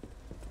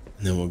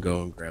 and then we'll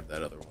go and grab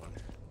that other one.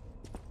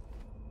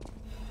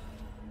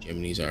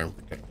 Jiminy's iron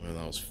protect. Well,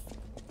 that was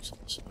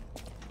useless. I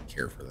don't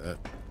care for that.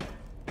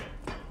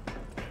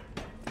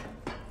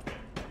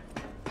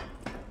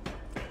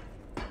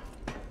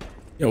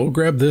 Yeah, we'll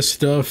grab this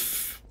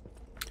stuff.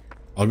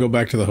 I'll go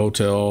back to the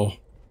hotel,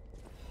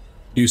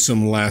 do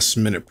some last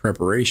minute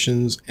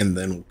preparations, and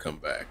then we'll come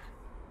back.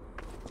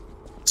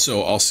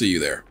 So I'll see you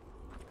there.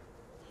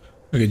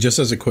 Okay, just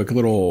as a quick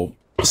little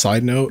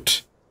side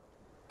note,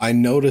 I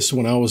noticed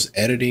when I was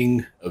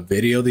editing a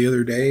video the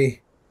other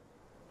day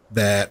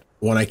that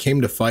when I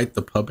came to fight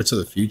the puppets of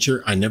the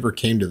future, I never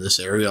came to this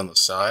area on the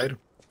side.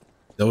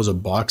 There was a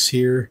box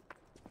here,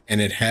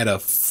 and it had a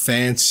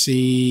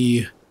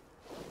fancy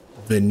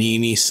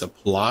Venini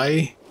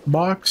supply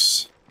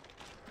box.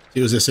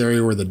 It was this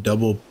area where the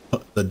double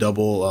puppets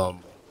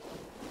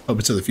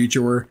of the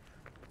future were.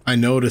 I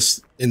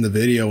noticed in the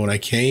video when I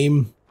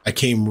came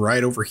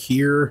right over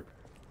here.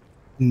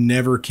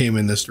 Never came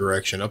in this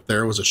direction. Up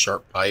there was a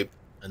sharp pipe,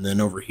 and then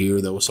over here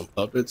there was some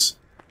puppets.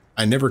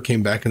 I never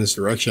came back in this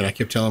direction. I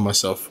kept telling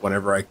myself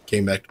whenever I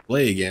came back to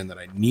play again that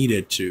I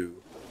needed to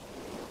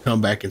come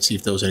back and see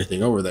if there was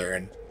anything over there,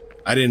 and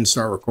I didn't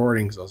start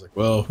recording because I was like,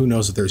 well, who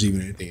knows if there's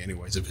even anything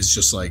anyways. If it's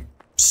just like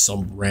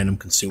some random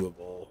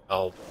consumable,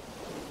 I'll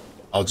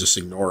just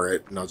ignore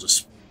it and I'll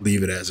just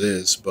leave it as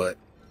is. But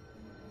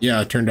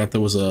yeah, it turned out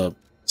there was a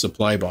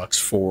supply box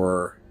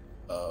for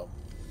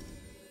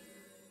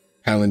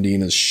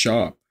Palandina's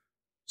shop,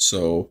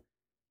 so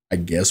I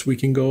guess we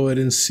can go ahead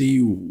and see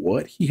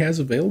what he has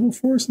available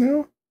for us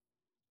now.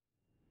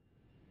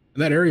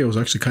 And that area was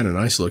actually kind of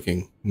nice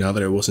looking now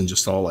that it wasn't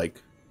just all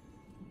like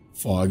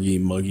foggy,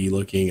 muggy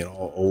looking and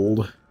all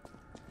old.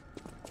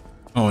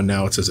 Oh, and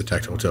now it says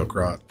Attacked Hotel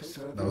Krat.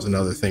 That was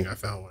another thing I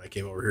found when I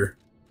came over here.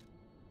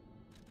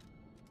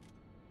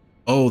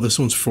 Oh, this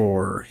one's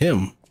for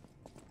him.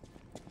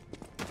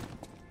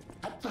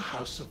 At the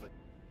house of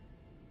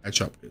at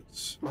Shop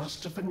Goods.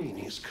 Master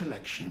Venini's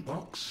collection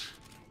box.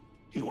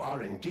 You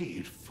are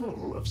indeed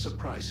full of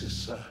surprises,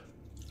 sir.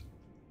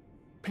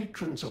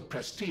 Patrons of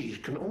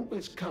prestige can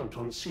always count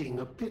on seeing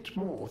a bit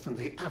more than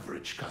the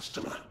average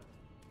customer.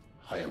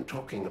 I am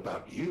talking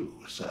about you,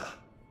 sir.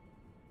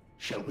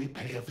 Shall we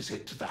pay a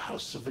visit to the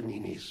House of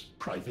Venini's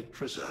private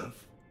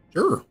reserve?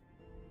 Sure.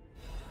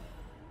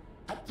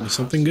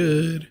 Something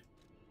good.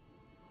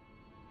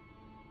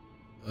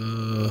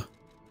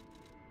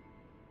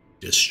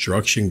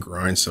 Destruction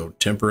grindstone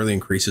temporarily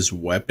increases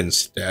weapon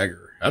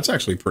stagger. That's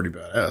actually pretty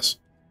badass.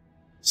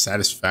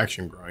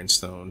 Satisfaction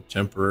grindstone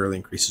temporarily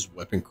increases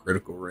weapon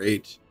critical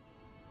rate.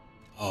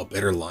 Oh,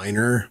 better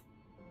liner.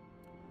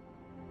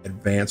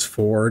 Advance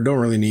 4. Don't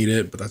really need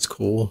it, but that's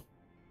cool.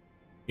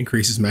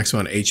 Increases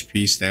maximum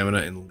HP, stamina,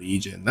 and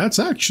legion. That's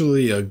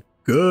actually a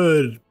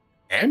good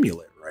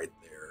amulet right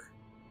there.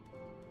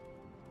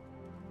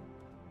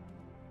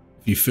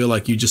 If you feel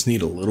like you just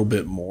need a little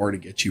bit more to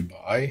get you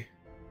by.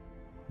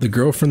 The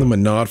girl from the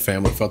Menard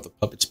family felt the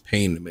puppet's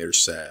pain and made her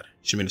sad.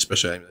 She made a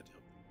special amulet to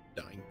help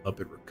the dying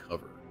puppet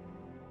recover.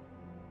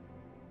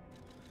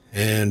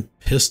 And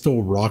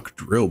pistol rock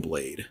drill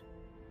blade.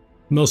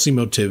 Mostly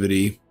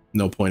motivity.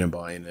 No point in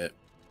buying it.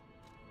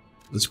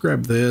 Let's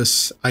grab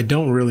this. I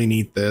don't really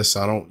need this.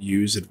 I don't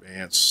use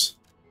advance.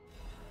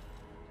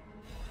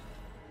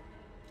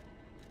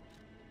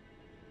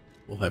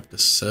 We'll have to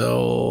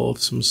sell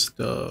some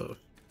stuff.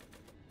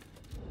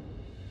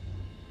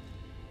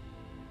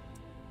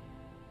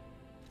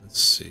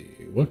 Let's see.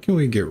 What can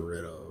we get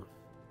rid of?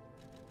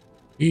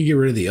 We can get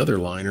rid of the other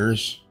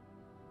liners.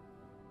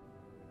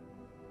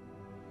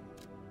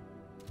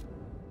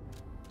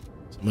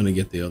 So I'm going to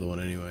get the other one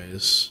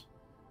anyways.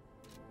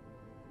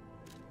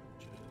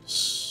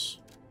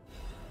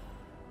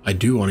 I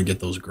do want to get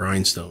those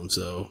grindstones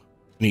though.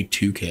 I need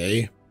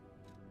 2K.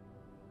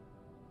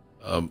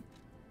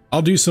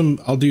 I'll do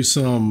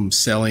some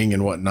selling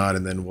and whatnot,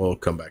 and then we'll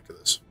come back to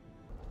this.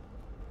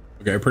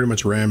 Okay, I pretty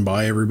much ran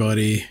by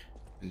everybody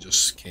and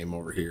just came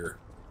over here.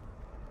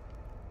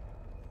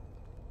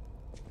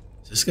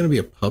 Is this gonna be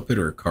a puppet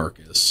or a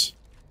carcass?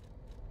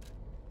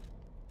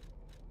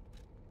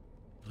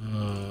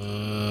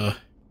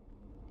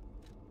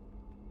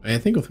 I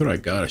think with what I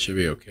got, I should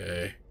be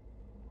okay.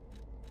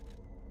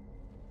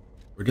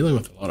 We're dealing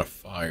with a lot of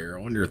fire.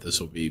 I wonder if this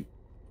will be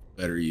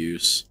better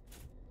use.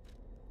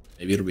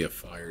 Maybe it'll be a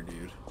fire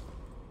dude.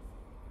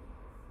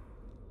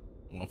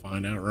 We'll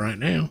find out right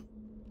now.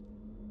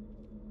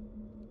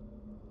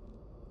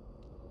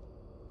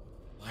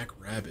 Black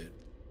rabbit.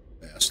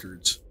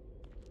 Bastards.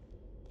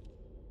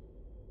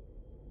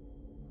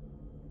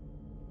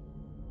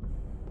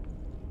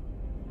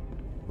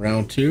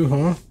 Round 2,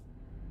 huh?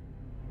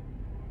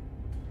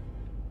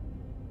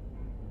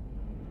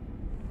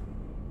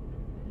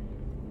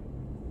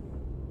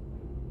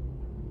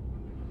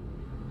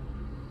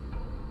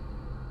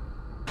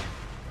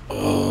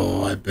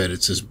 Oh, I bet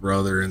it's his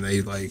brother, and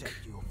they like...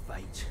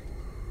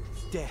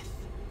 death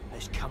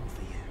has come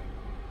for you.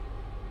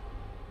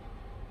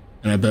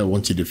 And I bet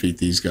once you defeat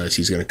these guys,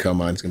 he's gonna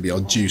come on. He's gonna be all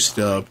juiced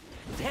up.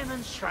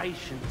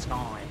 Demonstration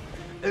time.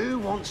 Who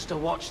wants to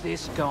watch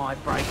this guy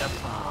break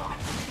apart?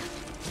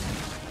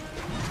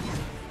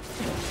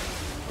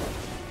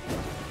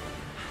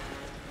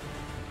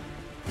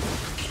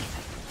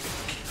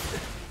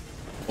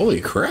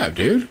 Holy crap,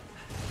 dude.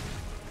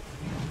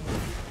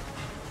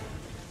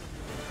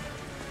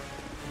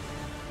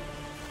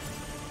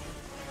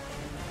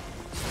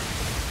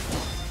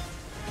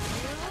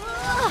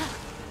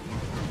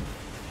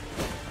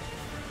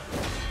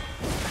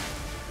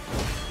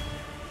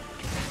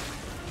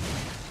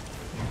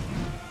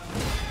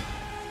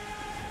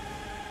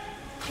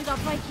 Should I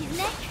break his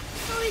neck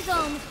or his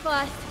arms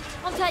first?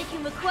 I'm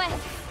taking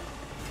requests.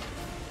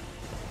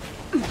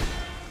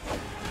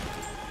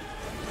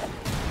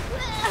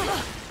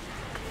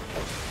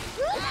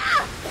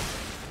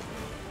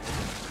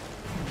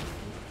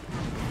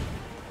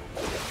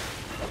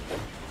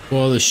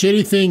 Well, the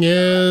shitty thing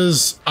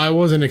is, I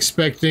wasn't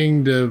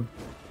expecting to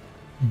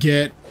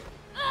get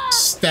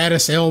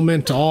status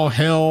ailment to all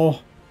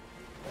hell.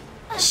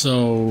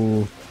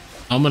 So,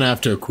 I'm gonna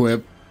have to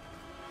equip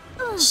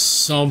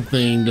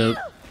something to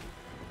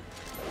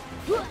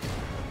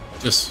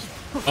just...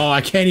 Oh,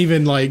 I can't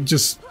even, like,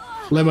 just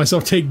let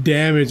myself take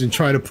damage and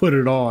try to put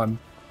it on.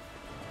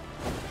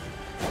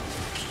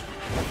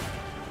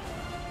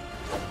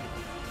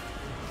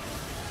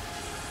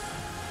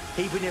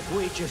 Even if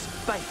we're just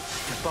bait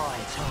to buy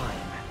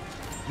time,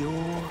 you're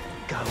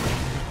going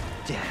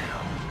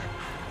down.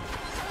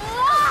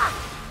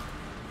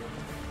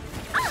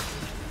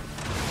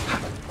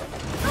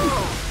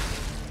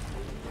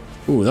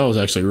 Ooh, that was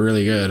actually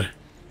really good.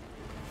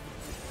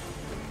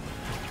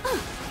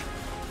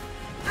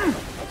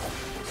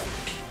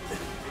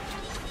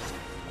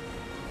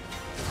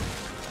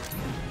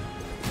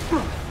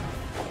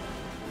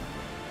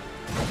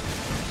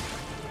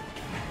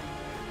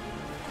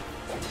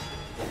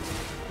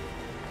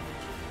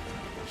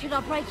 Should I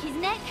break his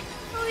neck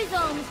or his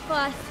arms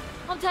first?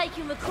 I'm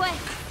taking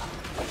requests.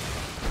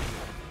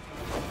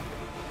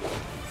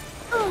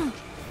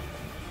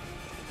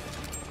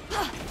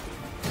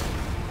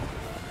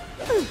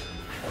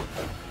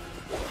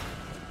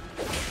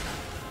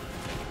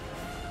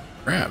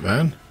 Crap,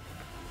 man.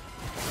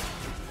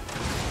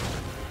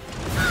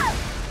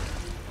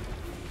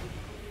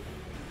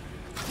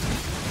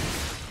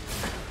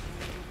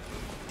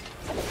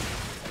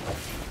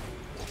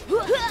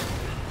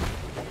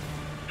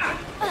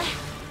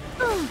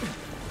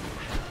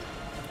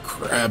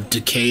 Crap,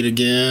 decayed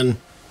again.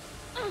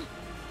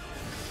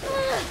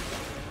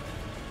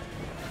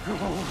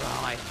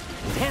 Alright,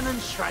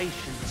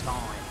 demonstration time.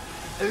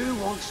 Who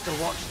wants to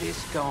watch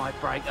this guy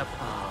break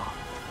apart?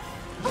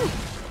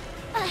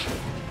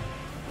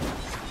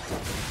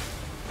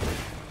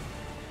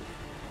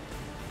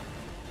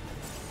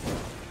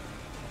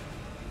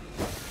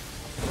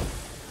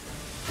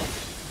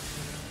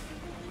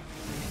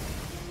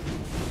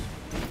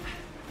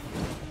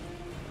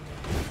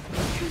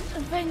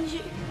 Avenge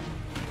you.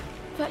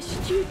 That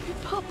stupid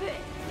puppet.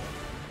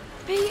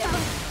 Peter.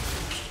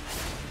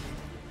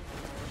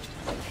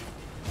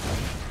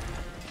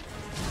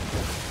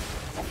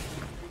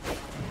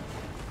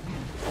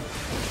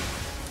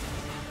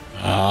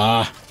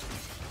 Ah.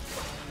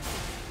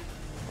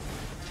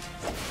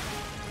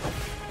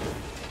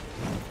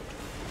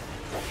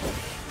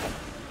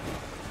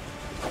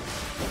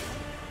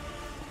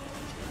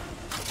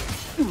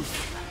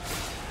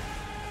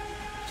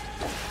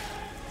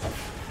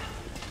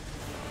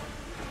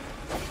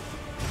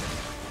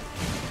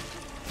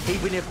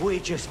 Even if we're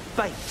just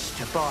bait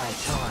to buy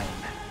time,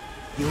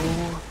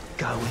 you're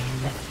going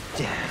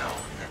down.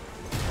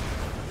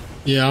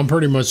 Yeah, I'm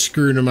pretty much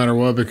screwed no matter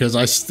what because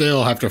I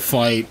still have to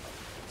fight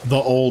the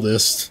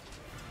oldest.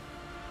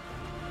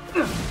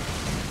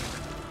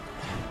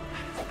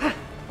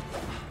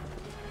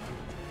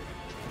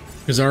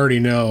 Because I already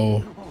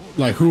know,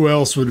 like, who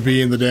else would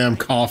be in the damn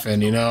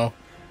coffin, you know?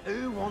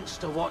 Who wants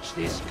to watch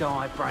this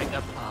guy break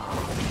apart?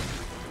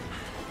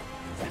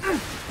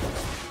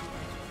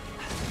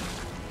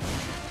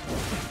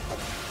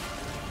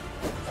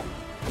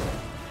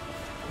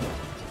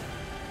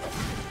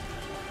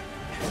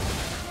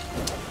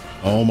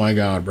 Oh my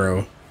god,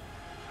 bro.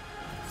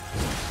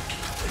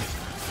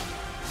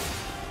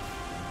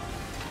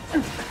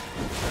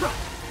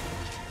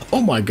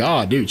 Oh my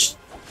god, dude.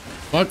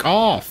 Fuck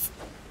off.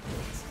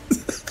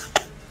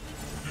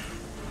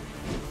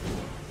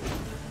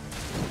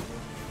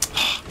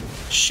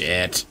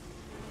 Shit.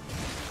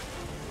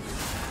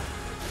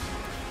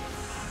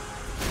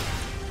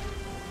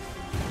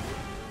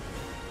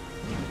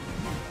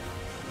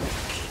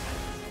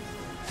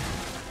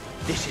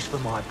 This is for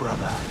my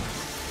brother.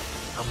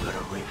 I'm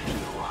gonna rip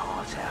your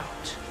heart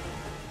out.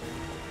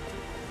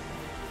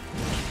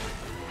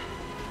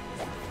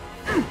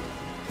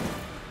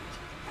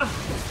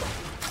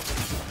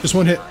 Just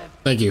one hit.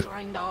 Thank you.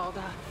 Trained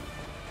harder,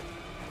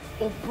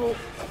 or brought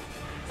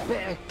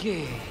better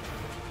gear.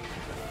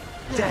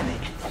 Damn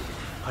it.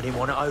 I didn't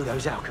want to owe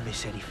those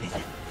alchemists anything.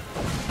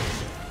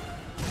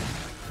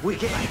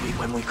 Maybe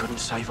when we couldn't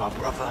save our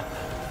brother,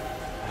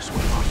 that's when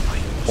our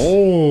fate was.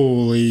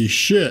 Holy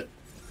shit.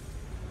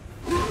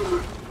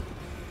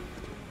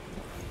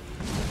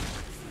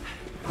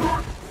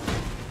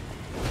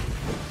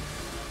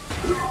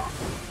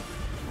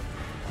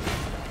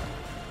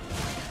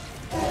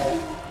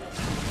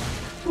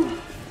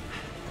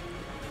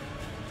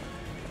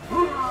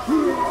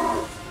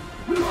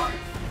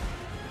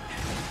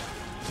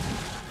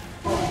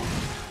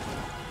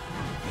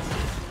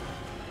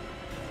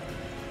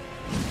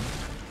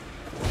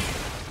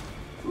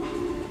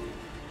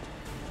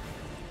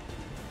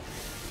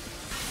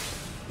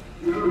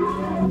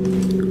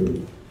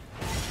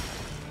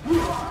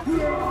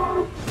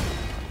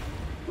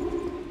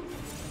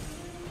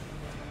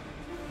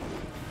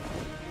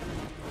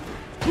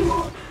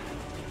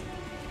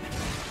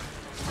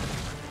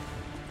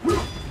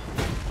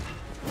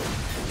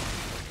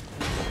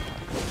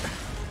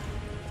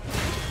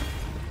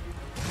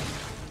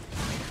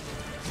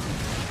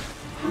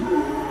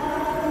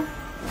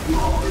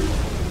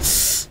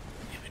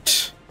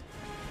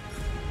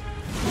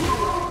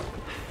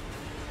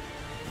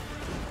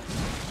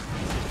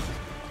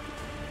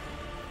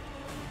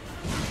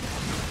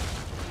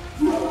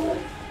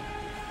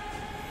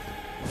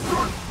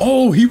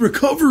 Oh, he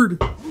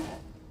recovered.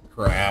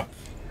 Crap.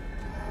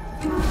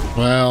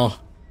 Well,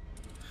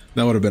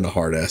 that would have been a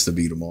hard ass to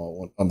beat them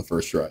all on the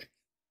first try.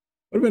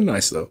 Would have been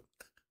nice though.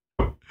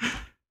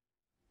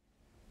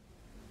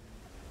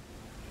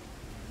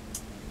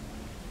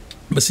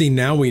 But see,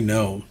 now we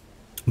know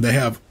they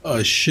have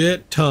a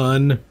shit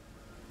ton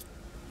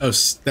of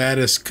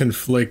status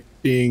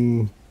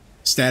afflicting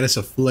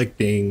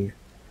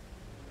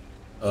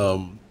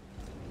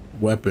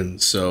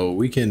weapons, so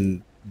we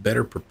can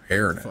better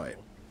prepare now.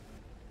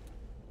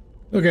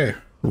 Okay,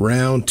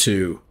 round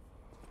 2.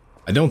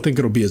 I don't think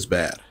it'll be as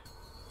bad.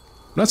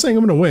 I'm not saying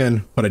I'm gonna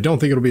win, but I don't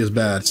think it'll be as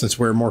bad since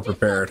we're more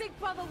prepared. Big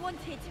brother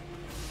wanted.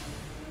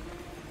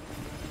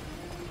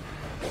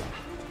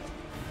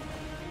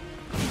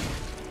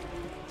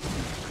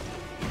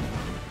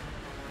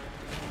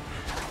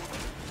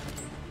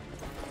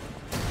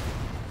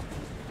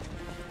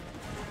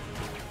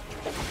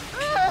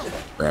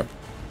 Crap.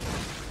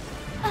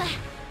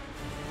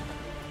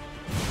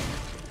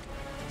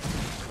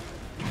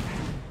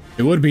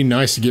 It would be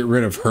nice to get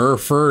rid of her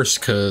first,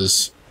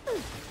 because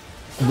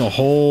the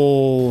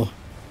whole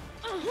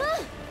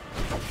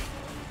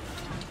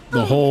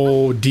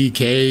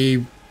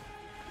DK,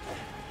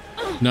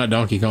 not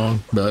Donkey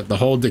Kong, but the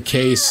whole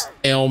decay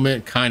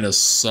ailment kind of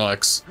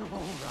sucks.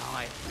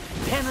 Alright,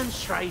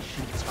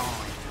 demonstration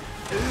time.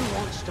 Who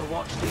wants to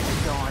watch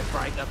this guy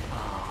break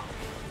apart?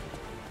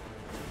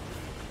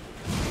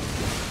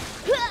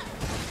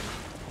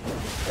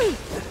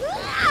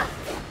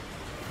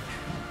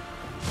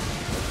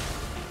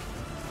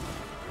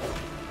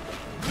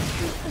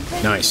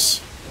 Nice.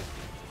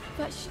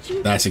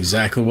 That's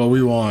exactly what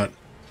we want.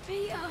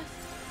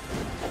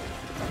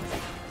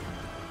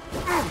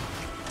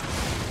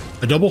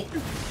 A double?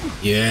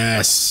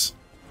 Yes.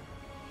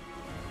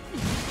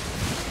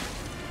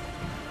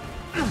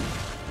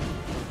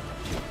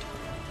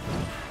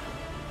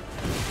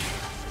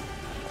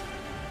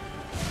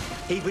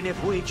 Even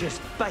if we're just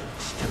bait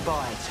to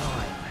buy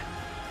time,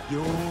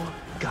 you're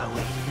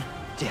going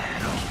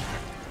down.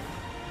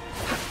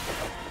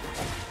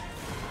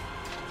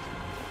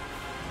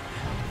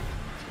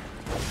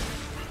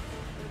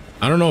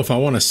 I don't know if I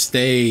want to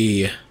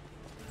stay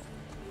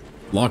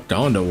locked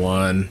onto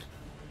one.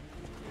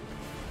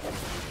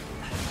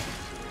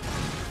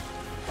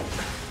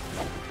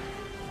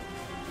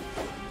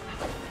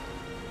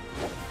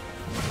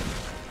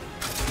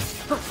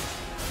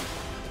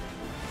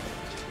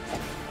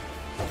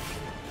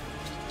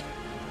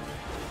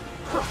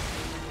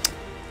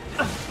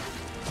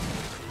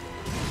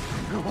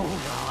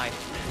 Alright,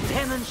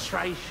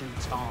 demonstration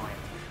time.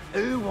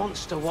 Who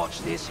wants to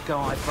watch this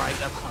guy break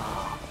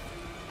apart?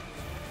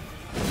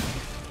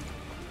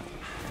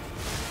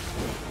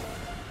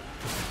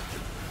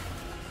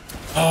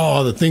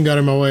 Oh, the thing got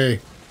in my way.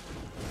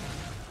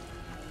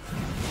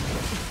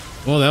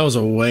 Well, that was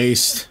a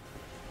waste.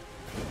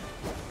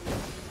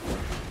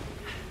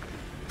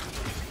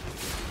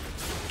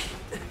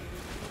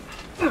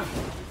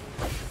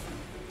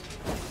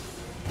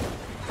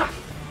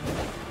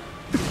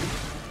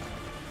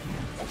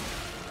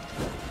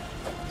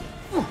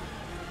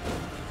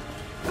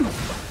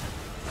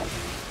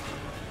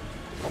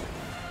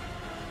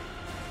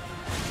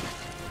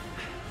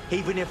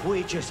 Even if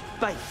we're just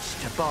bait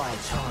to buy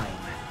time,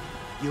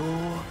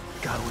 you're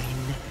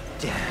going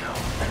down.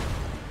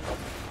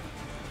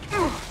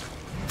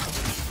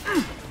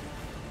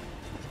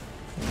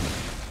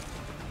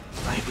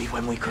 Maybe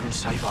when we couldn't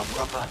save our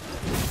brother,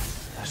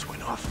 that's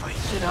when our fate.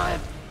 Should I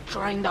have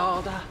trained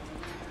harder?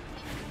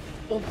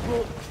 Or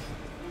brought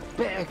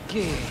better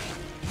gear?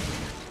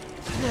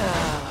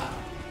 No.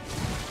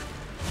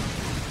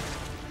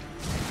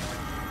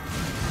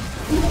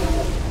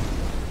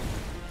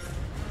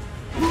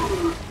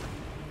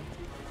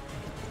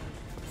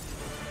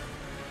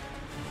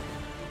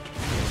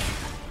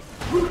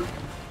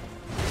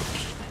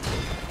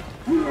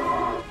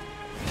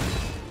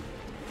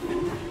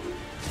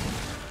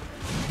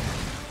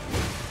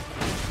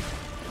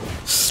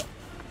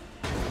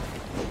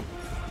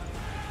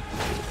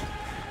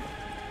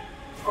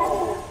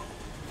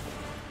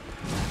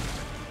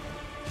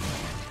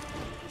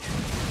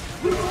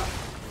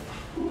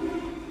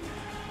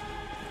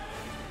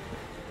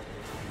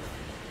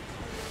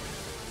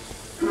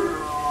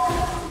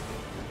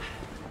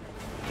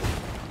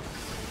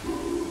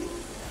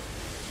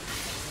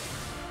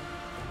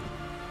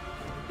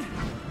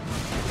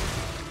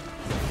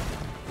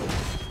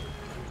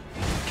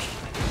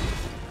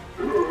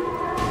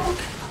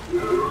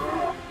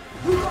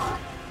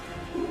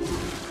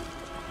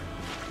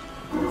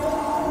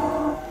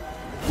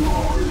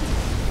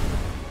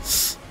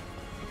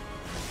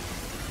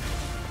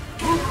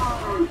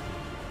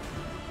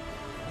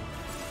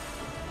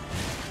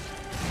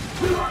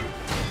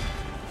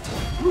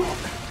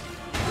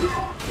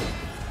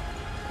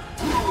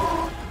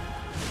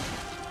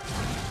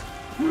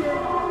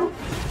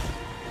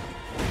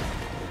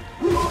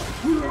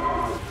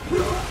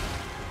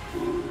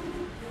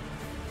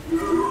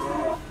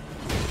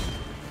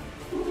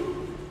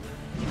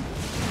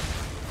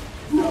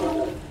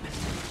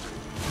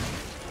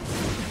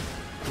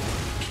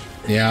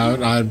 Yeah,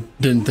 I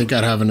didn't think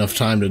I'd have enough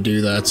time to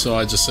do that, so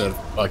I just said,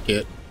 fuck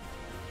it.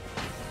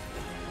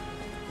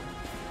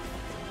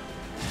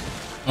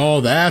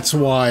 Oh, that's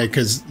why,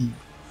 because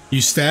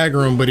you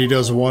stagger him, but he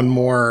does one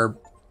more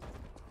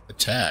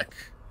attack.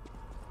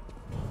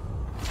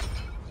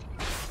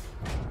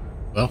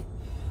 Well,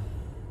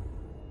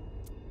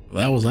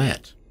 that was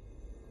that.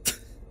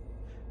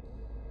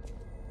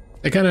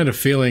 I kind of had a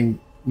feeling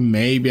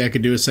maybe I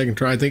could do a second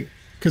try. I think,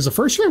 because the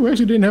first try we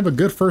actually didn't have a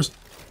good first...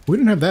 We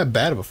didn't have that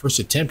bad of a first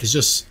attempt. It's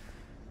just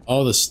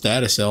all the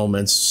status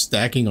elements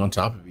stacking on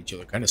top of each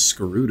other kind of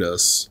screwed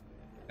us.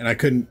 And I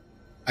couldn't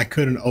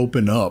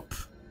open up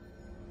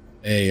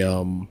a,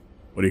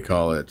 what do you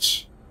call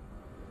it?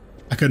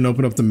 I couldn't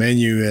open up the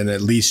menu and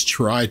at least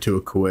try to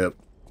equip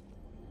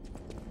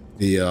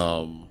the,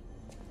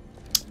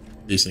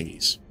 these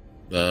thingies.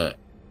 The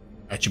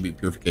attribute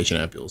purification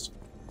ampules.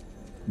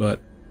 But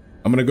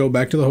I'm going to go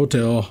back to the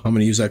hotel. I'm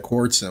going to use that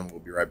quartz and we'll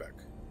be right back.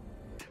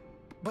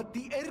 But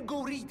the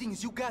ergo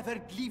readings you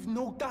gathered leave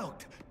no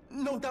doubt.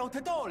 No doubt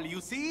at all,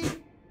 you see?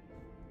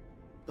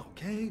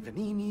 Okay,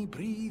 Vanini,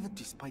 breathe.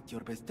 Despite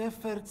your best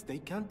efforts, they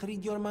can't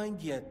read your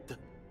mind yet.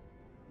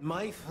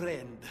 My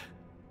friend,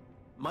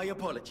 my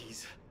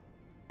apologies.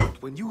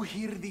 But when you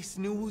hear this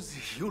news,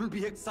 you'll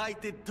be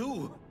excited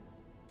too.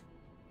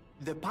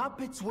 The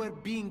puppets were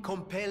being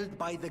compelled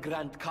by the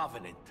Grand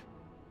Covenant.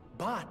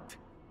 But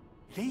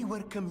they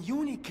were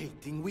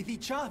communicating with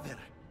each other,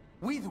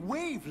 with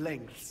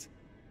wavelengths.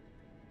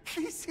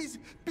 This is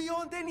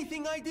beyond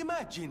anything I'd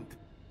imagined.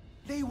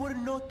 They were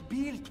not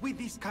built with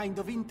this kind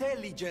of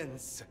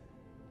intelligence.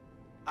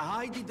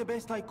 I did the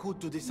best I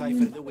could to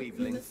decipher the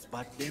wavelengths,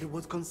 but there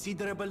was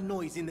considerable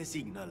noise in the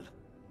signal.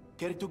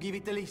 Care to give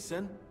it a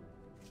listen?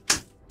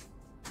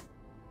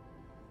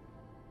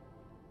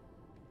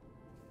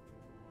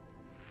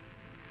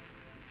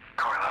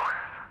 Carlo,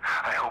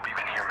 I hope you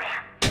can hear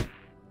me.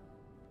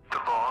 The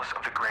laws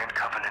of the Grand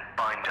Covenant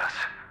bind us.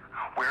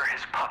 We're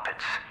his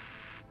puppets.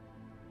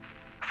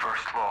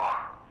 First law,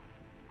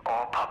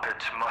 all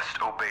puppets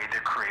must obey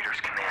their creator's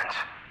commands.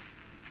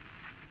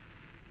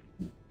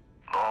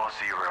 Law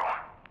 0,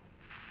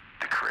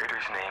 the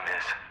creator's name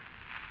is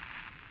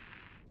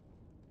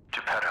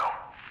Geppetto.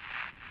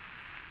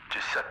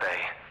 Giuseppe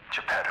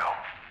Geppetto.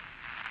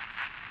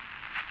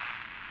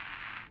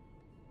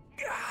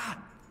 Ah,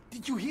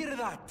 did you hear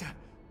that?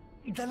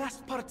 The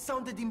last part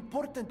sounded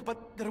important,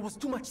 but there was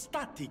too much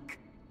static.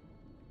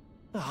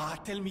 Ah,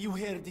 tell me you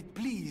heard it,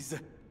 please.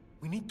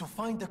 We need to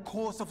find the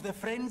cause of the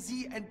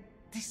frenzy, and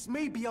this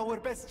may be our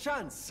best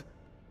chance.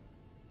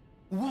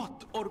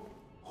 What or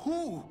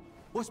who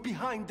was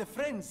behind the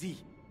frenzy?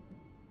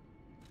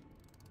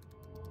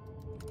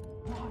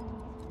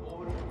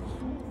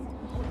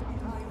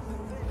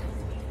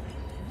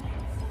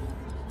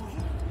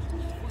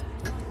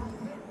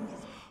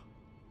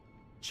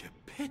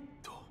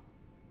 Geppetto.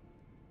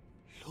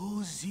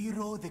 Law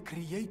 0, the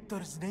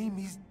creator's name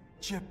is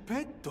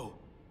Geppetto.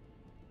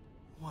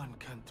 One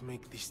can't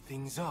make these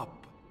things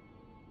up.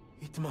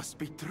 It must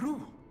be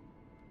true.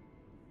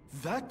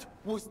 That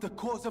was the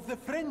cause of the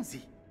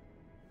frenzy.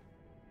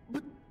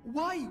 But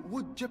why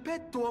would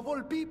Geppetto of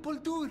all people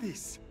do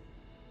this?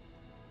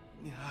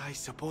 I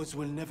suppose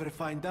we'll never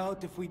find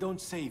out if we don't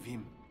save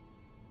him.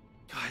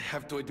 I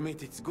have to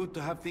admit it's good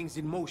to have things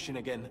in motion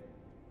again.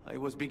 I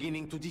was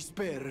beginning to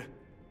despair.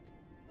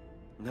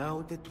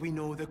 Now that we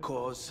know the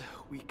cause,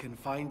 we can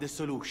find a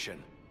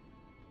solution.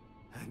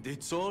 And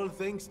it's all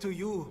thanks to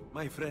you,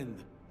 my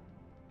friend.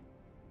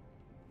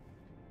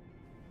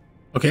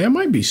 Okay, I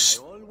might be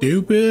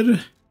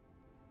stupid.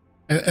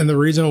 And the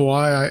reason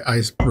why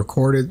I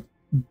recorded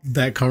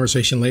that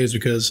conversation late is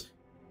because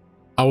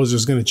I was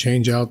just going to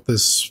change out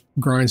this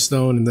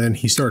grindstone, and then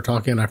he started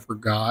talking and I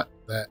forgot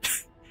that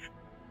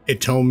it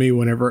told me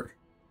whenever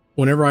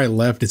I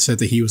left, it said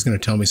that he was going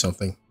to tell me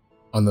something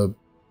on the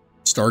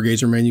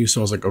Stargazer menu.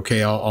 So I was like,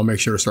 okay, I'll make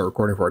sure to start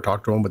recording before I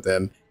talk to him. But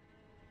then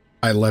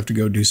I left to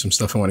go do some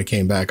stuff, and when I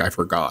came back, I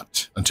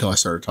forgot until I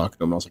started talking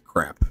to him. I was like,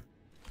 crap.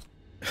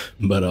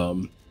 But,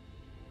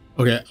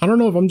 okay, I don't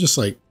know if I'm just,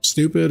 like,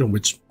 stupid,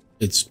 which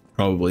it's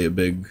probably a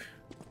big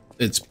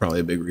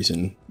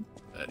reason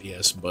that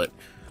yes, but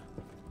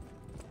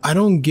I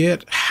don't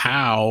get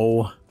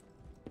how,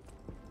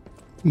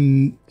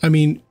 I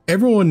mean,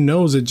 everyone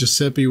knows that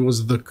Giuseppe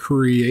was the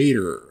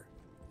creator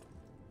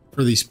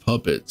for these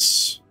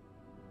puppets.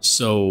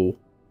 So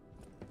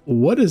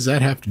what does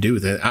that have to do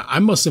with it? I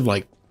must have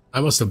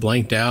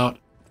blanked out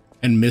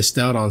and missed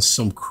out on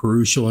some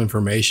crucial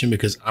information,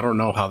 because I don't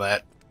know how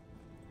that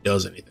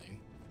does anything.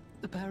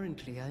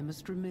 Apparently, I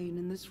must remain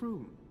in this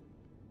room.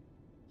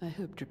 I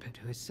hope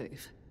Geppetto is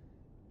safe.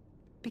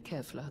 Be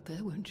careful out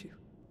there, won't you?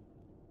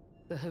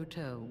 The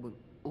hotel will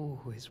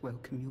always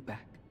welcome you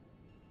back.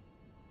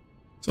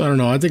 So I don't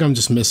know. I think I'm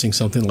just missing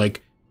something,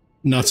 like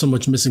not so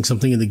much missing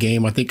something in the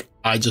game. I think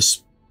I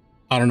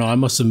don't know. I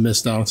must have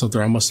missed out on something.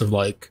 I must have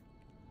like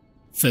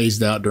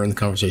phased out during the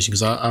conversation,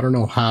 because I don't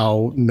know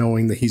how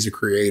knowing that he's a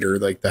creator,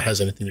 like that has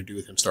anything to do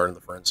with him starting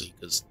the frenzy,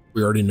 because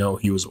we already know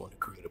he was the one who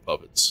created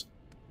puppets.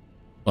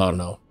 I don't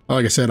know.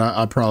 Like I said,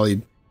 I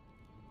probably,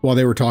 while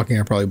they were talking,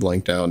 I probably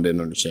blanked out and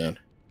didn't understand.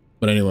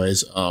 But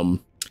anyways,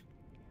 I'm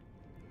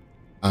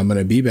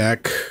gonna be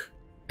back,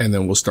 and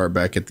then we'll start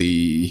back at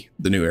the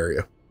new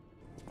area.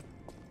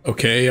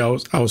 Okay, I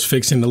was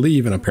fixing to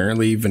leave, and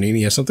apparently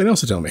Vanini has something else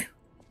to tell me.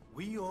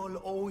 We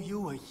all owe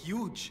you a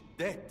huge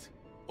debt,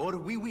 or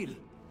we will,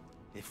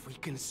 if we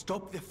can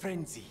stop the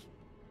frenzy.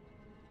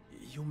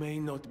 You may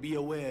not be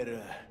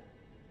aware,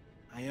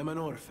 I am an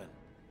orphan.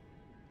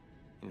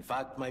 In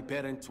fact, my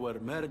parents were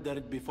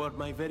murdered before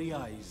my very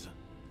eyes.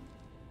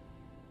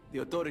 The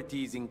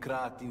authorities in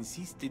Krat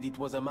insisted it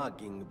was a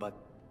mugging, but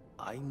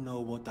I know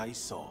what I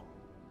saw.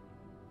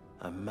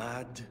 A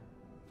mad,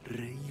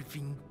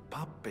 raving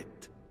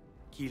puppet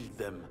killed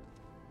them.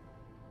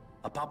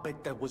 A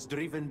puppet that was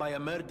driven by a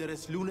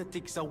murderous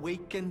lunatic's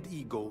awakened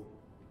ego.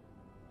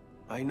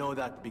 I know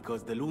that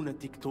because the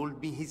lunatic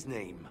told me his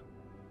name.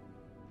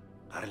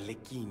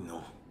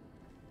 Arlecchino.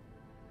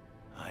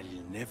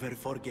 I'll never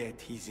forget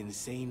his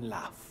insane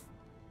laugh.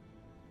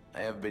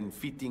 I have been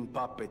fitting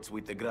puppets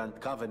with the Grand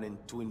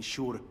Covenant to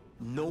ensure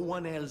no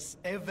one else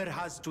ever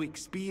has to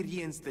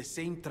experience the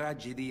same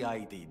tragedy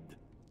I did.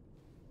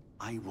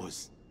 I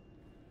was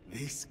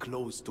this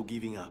close to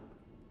giving up.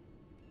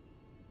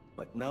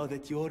 But now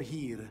that you're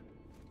here,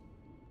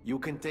 you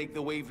can take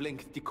the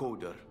wavelength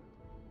decoder.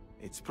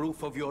 It's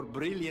proof of your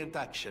brilliant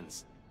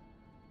actions.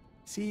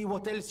 See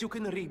what else you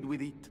can read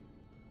with it.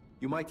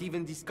 You might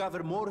even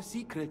discover more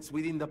secrets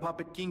within the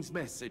Puppet King's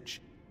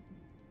message.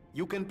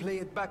 You can play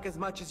it back as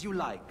much as you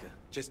like.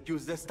 Just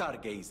use the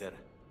Stargazer.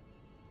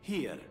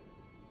 Here.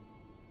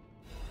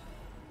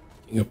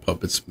 King of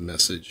Puppets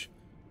message.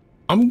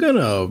 I'm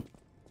gonna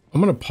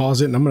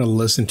pause it and I'm gonna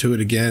listen to it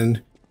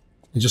again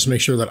and just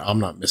make sure that I'm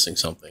not missing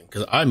something,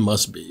 because I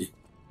must be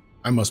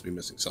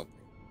missing something.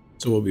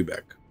 So we'll be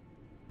back.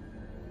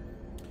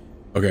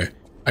 Okay.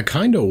 I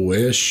kind of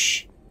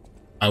wish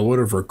I would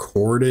have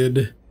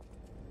recorded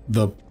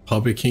the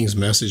Puppet King's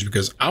message,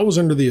 because I was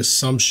under the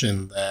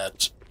assumption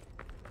that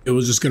it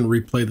was just going to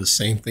replay the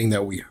same thing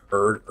that we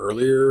heard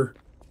earlier,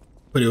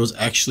 but it was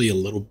actually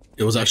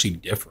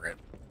different.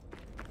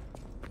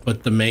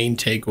 But the main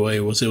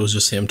takeaway was it was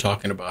just him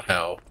talking about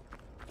how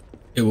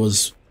it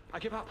was. I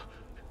give up.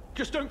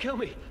 Just don't kill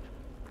me.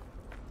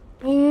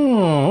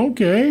 Oh,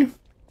 okay.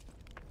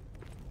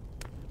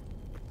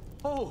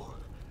 Oh,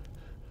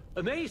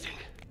 amazing.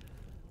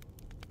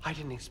 I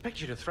didn't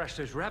expect you to thrash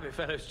those rabbit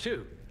fellows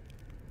too.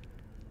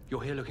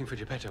 You're here looking for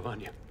Geppetto,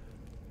 aren't you?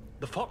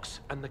 The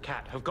fox and the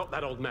cat have got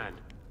that old man.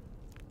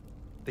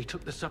 They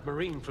took the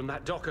submarine from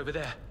that dock over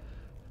there.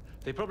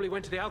 They probably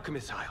went to the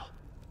alchemist's aisle.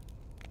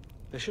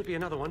 There should be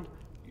another one.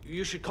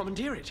 You should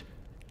commandeer it.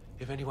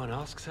 If anyone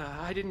asks,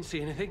 I didn't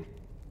see anything.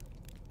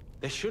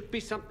 There should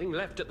be something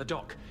left at the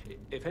dock.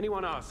 If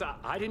anyone asks,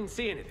 I didn't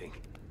see anything.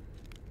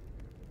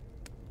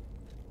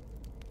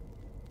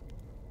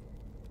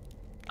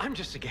 I'm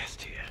just a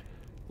guest here,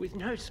 with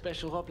no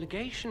special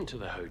obligation to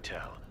the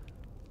hotel.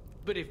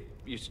 But if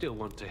you still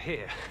want to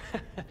hear,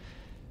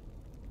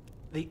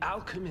 the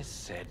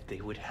alchemist said they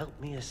would help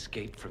me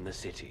escape from the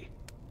city.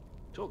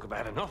 Talk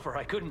about an offer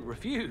I couldn't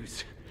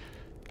refuse.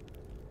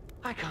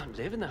 I can't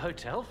live in the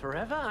hotel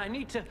forever. I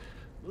need to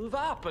move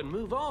up and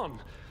move on.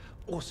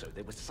 Also,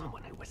 there was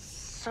someone who was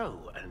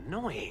so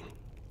annoying.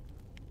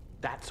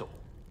 That's all.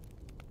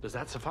 Does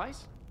that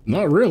suffice?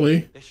 Not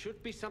really. There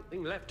should be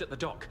something left at the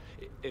dock.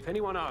 If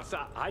anyone asks,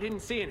 I didn't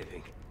see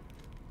anything.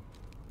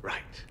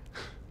 Right.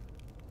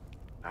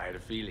 I had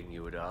a feeling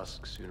you would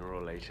ask sooner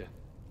or later.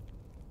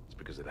 It's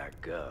because of that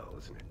girl,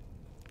 isn't it?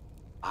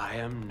 I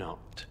am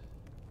not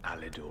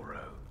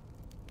Alidoro,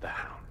 the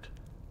Hound.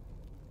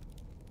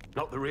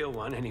 Not the real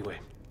one, anyway.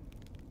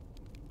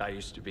 I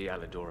used to be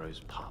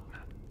Alidoro's partner.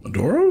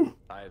 Adoro?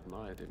 I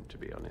admired him, to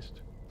be honest.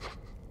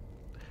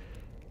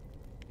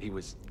 He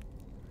was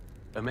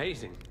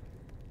amazing.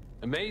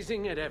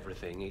 Amazing at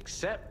everything,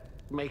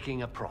 except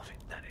making a profit,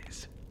 that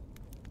is.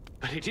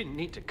 But he didn't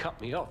need to cut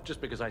me off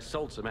just because I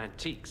sold some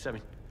antiques. I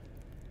mean,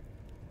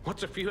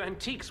 what's a few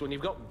antiques when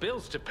you've got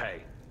bills to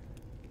pay?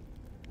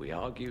 We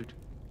argued.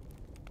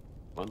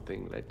 One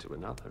thing led to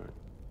another, and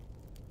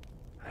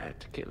I had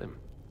to kill him.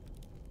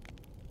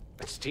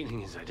 And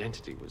stealing his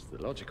identity was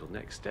the logical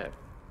next step.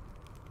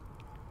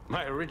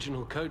 My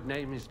original code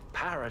name is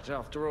Parrot,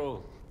 after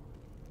all.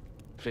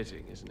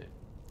 Fitting, isn't it?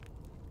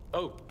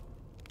 Oh,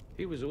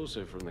 he was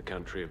also from the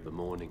country of the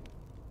morning.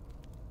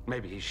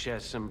 Maybe he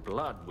shares some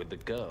blood with the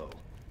girl.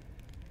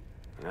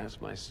 And that's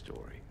my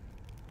story.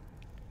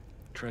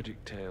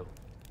 Tragic tale.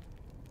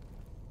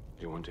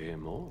 Do you want to hear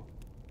more?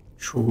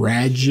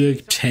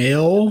 Tragic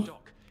tale?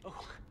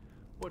 Oh,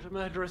 what a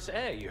murderous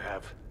air you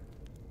have.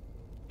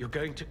 You're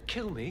going to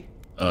kill me?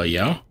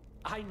 Yeah.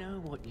 I know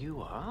what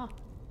you are.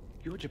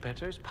 You're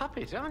Geppetto's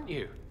puppet, aren't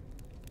you?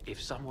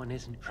 If someone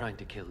isn't trying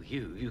to kill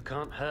you, you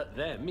can't hurt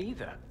them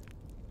either.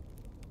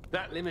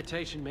 That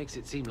limitation makes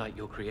it seem like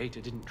your creator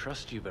didn't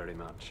trust you very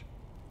much.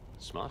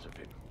 Smart of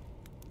him.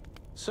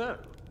 So,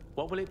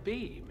 what will it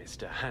be,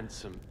 Mr.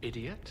 Handsome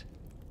Idiot?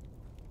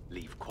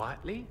 Leave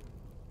quietly?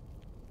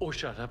 Or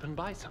shut up and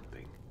buy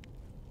something?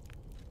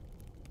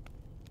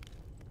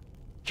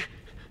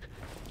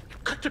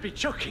 got to be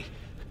joking.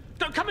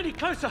 Don't come any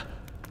closer.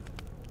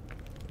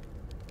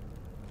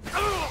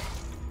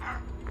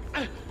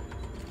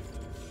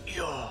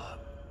 You're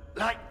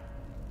like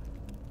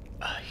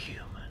a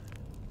human.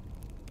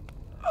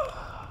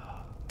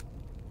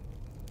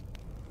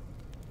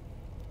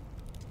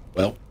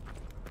 Well,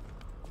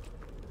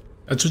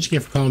 that's what you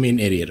get for calling me an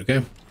idiot,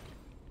 okay?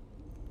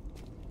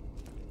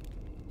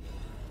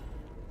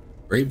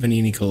 Great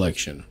Vanini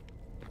collection.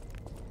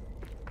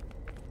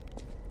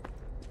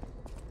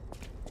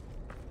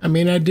 I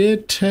mean, I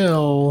did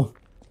tell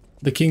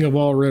the king of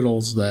all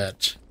riddles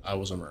that I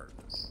was a murderer.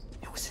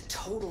 It was a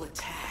total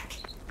attack.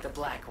 The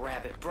Black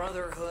Rabbit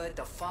Brotherhood,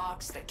 the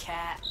Fox, the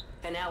Cat,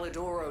 and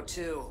Alidoro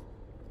too.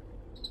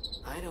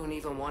 I don't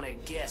even want to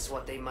guess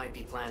what they might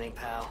be planning,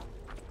 pal.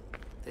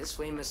 This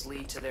way must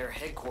lead to their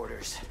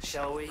headquarters,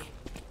 shall we?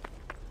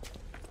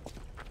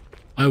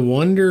 I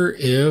wonder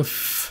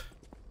if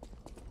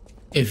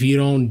you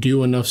don't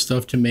do enough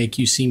stuff to make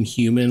you seem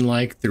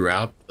human-like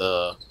throughout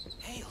the...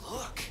 Hey,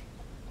 look!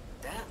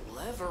 That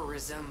lever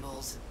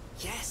resembles...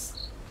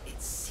 Yes!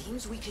 It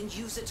seems we can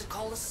use it to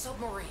call a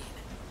submarine.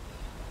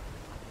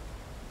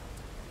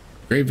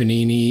 Great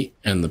Vanini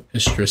and the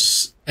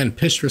Pistrus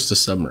the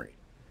submarine.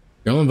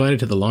 You're all invited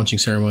to the launching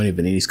ceremony of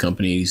Vanini's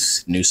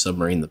company's new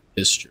submarine, the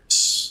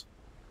Pistrus.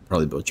 I'm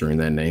probably butchering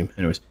that name.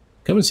 Anyways,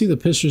 come and see the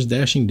Pistrus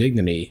dashing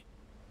dignity.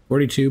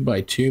 42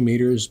 by 2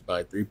 meters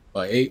by 3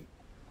 by 8.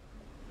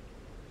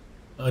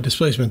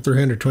 Displacement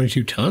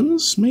 322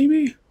 tons,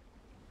 maybe?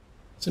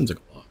 Seems like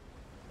a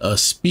lot.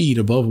 Speed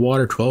above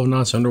water 12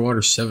 knots,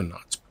 underwater 7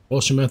 knots.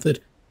 Propulsion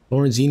method,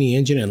 Lorenzini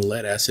engine and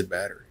lead acid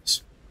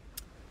batteries.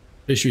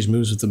 Fisheries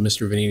moves with the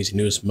Mr. Vanini's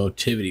newest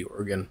motivity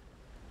organ.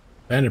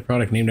 Banded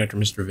product named after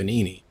Mr.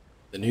 Vanini.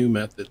 The new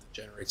method that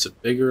generates a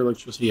bigger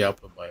electricity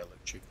output by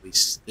electrically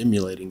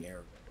stimulating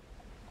air.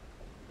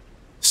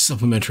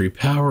 Supplementary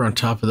power on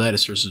top of that, it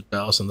serves as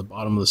ballast on the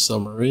bottom of the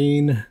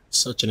submarine.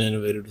 Such an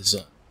innovative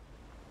design.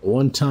 A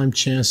one-time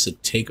chance to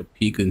take a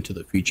peek into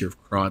the future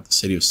of Krat, the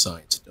city of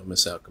science. Don't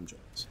miss out. Come join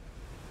us.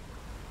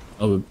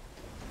 Oh,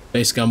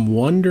 basically, I'm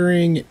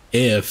wondering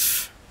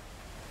if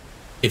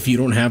you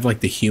don't have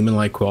like the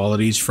human-like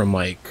qualities from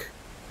like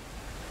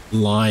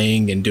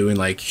lying and doing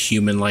like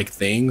human-like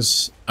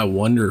things, I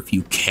wonder if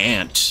you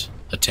can't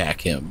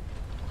attack him.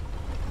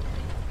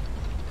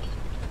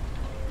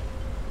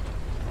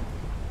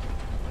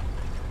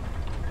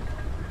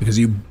 Because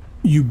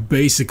you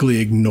basically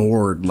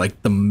ignored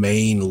like the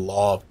main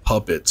law of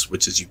puppets,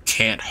 which is you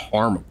can't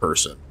harm a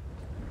person.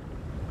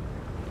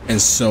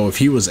 And so if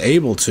he was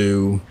able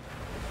to,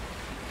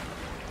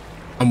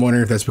 I'm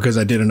wondering if that's because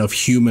I did enough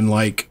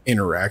human-like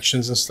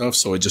interactions and stuff,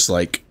 so it just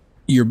like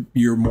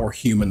you're more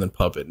human than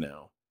puppet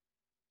now.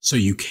 So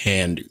you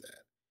can do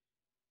that.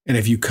 And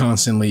if you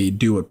constantly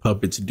do what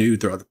puppets do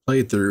throughout the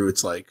playthrough,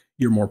 it's like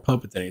you're more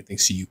puppet than anything,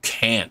 so you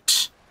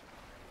can't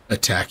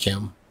attack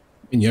him.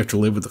 And you have to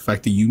live with the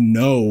fact that you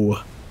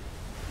know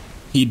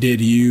he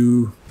did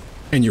you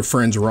and your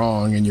friends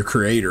wrong and your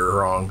creator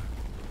wrong.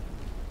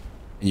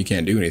 And you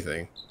can't do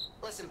anything.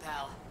 Listen,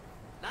 pal.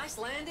 Nice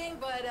landing,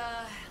 but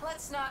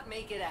let's not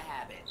make it a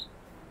habit.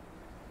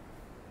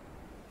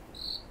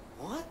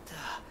 What the?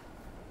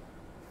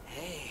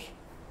 Hey,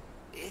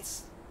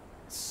 it's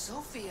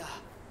Sophia.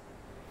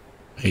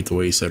 I hate the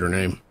way he said her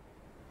name.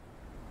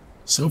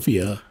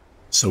 Sophia.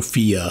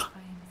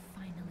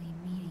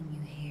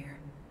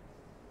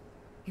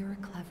 You're a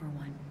clever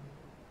one,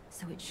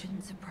 so it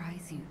shouldn't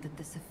surprise you that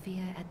the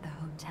Sophia at the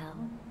hotel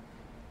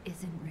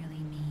isn't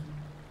really me.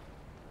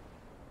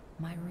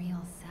 My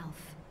real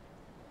self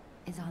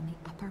is on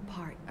the upper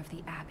part of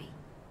the Abbey.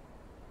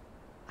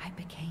 I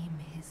became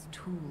his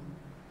tool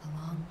a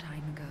long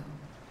time ago.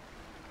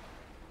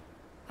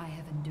 I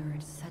have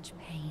endured such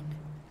pain.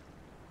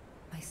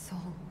 My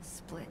soul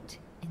split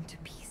into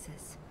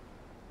pieces.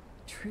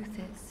 Truth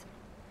is,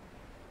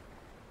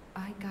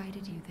 I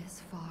guided you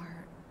this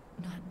far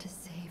not to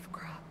save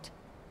Krat,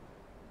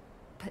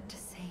 but to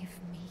save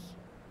me.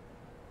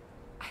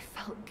 I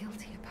felt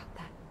guilty about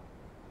that,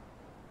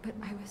 but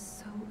I was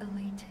so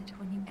elated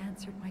when you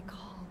answered my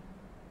call.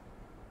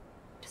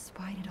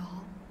 Despite it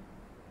all,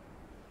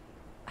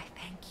 I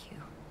thank you.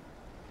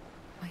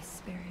 My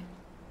spirit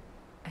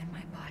and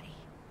my body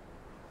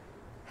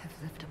have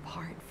lived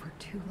apart for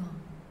too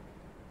long.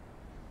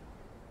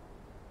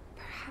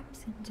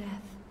 Perhaps in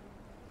death,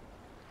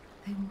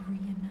 they will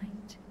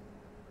reunite.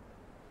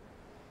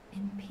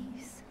 In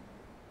peace,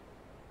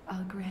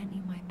 I'll grant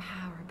you my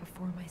power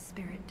before my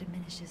spirit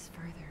diminishes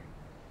further.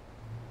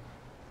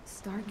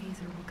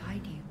 Stargazer will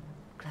guide you,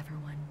 clever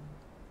one.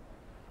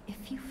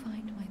 If you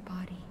find my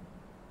body,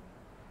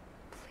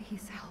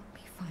 please help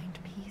me find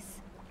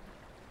peace.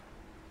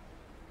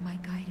 My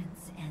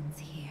guidance ends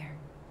here.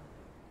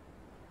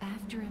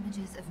 After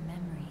images of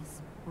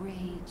memories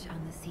rage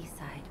on the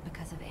seaside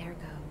because of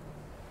Ergo,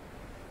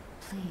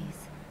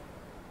 please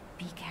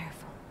be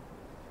careful.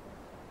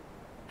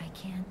 I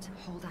can't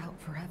hold out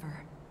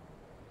forever,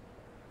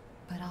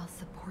 but I'll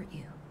support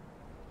you.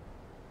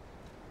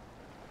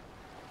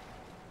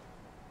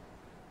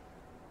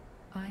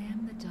 I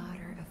am the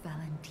daughter of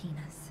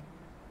Valentinus,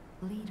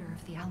 leader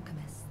of the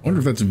alchemists. I wonder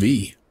if that's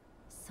V.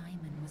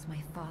 Simon was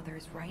my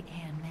father's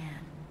right-hand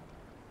man.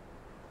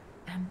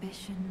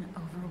 Ambition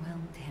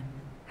overwhelmed him,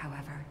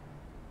 however,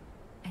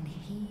 and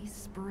he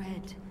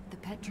spread the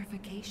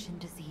petrification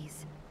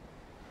disease,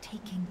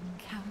 taking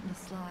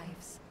countless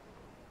lives.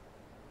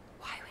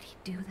 Why would he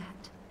do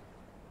that?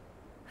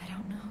 I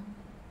don't know.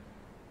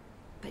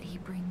 But he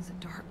brings a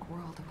dark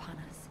world upon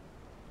us.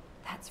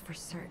 That's for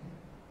certain.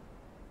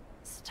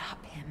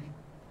 Stop him.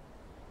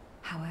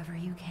 However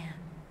you can.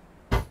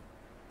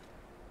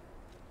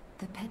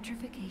 The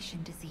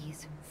petrification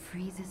disease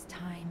freezes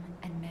time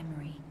and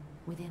memory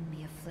within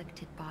the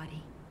afflicted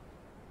body.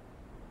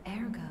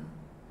 Ergo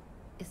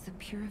is the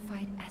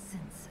purified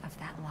essence of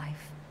that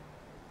life,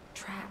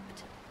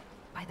 trapped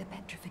by the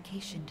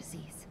petrification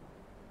disease.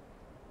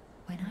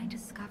 When I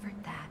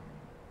discovered that,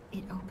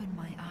 it opened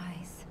my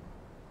eyes,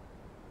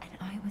 and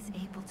I was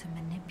able to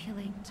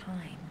manipulate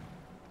time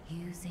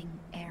using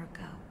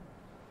Ergo.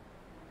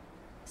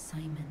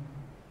 Simon,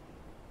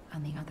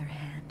 on the other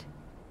hand,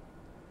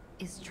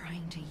 is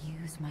trying to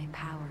use my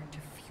power to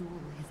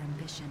fuel his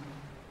ambition.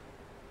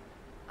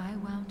 I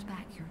wound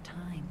back your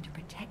time to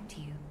protect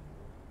you,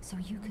 so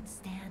you could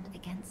stand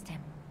against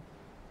him.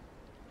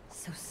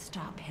 So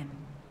stop him.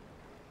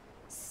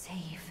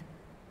 Save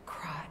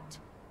Krat.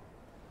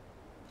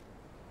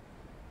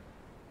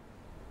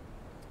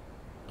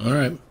 All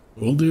right,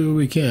 we'll do what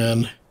we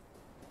can.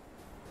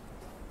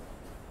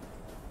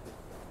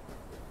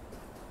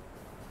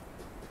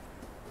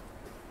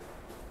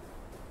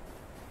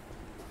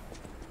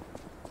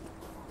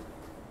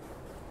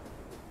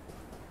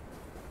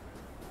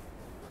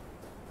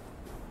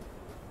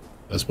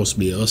 That's supposed to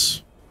be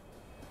us.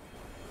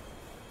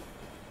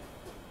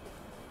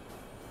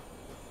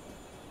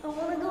 I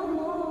want to go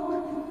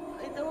home.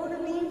 I don't want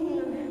to be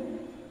here.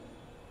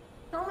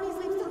 How many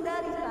sleeps till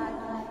Daddy's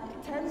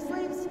back? 10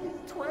 sleeps?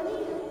 20?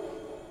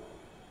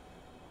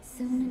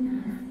 Soon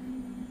enough.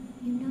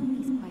 You know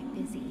he's quite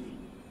busy.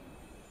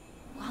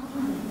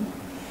 Welcome.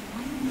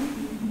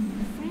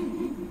 One friend.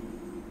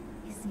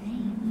 His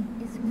name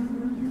is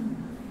Romeo.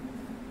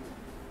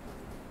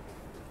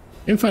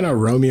 You find out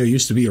Romeo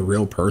used to be a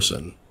real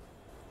person.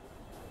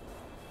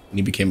 And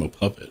he became a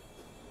puppet.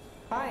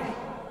 Hi.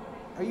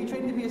 Are you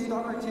trained to be a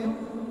stalker too?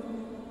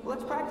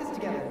 Let's practice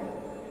together.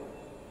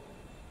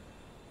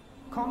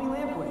 Call me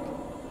Lampwick.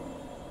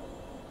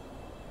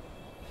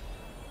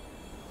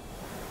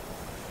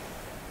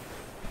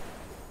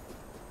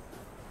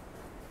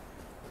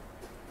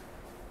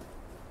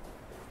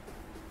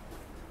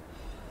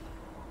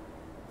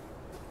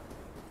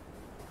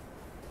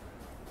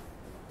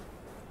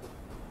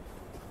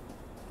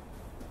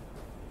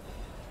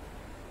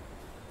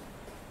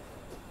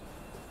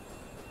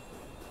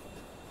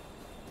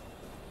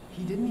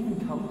 He didn't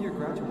even come to your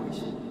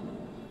graduation?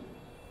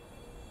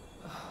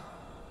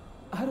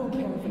 I don't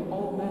care if an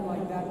old man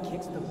like that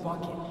kicks the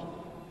bucket.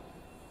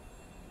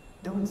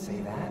 Don't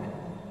say that.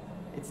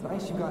 It's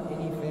nice you got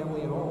any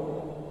family at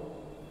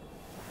all.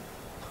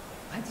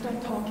 Let's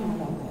start talking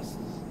about this.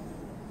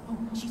 Oh,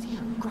 she's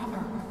here. Grab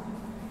her.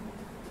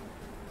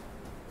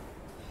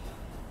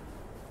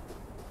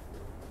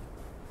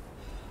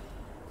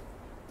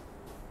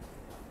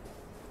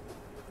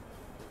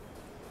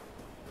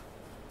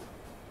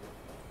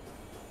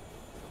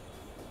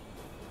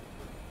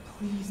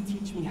 Please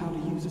teach me how to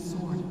use a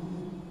sword.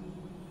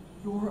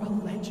 You're a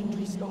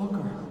legendary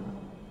stalker.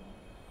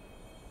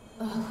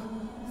 Ugh,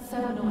 so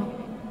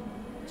annoying.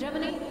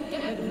 Gemini,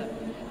 get rid of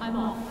him. I'm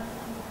off.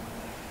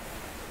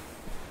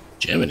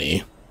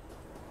 Gemini.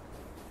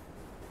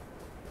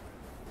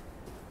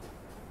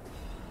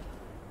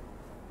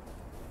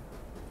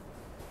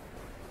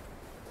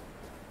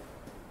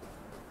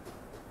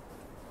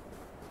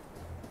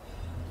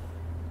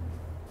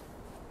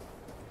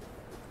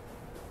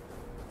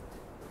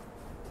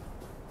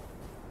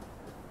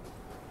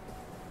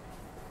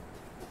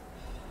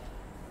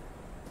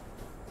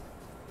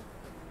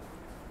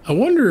 I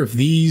wonder if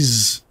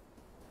these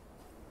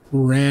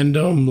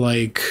random,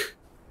 like,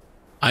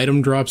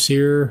 item drops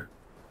here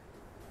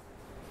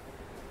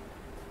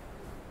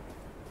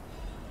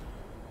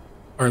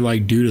are,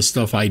 like, due to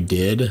stuff I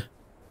did.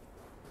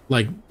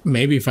 Like,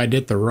 maybe if I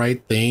did the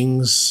right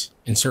things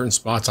in certain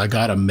spots, I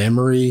got a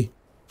memory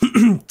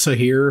to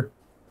here.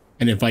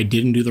 And if I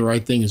didn't do the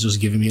right thing, it's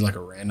just giving me, like,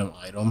 a random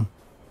item.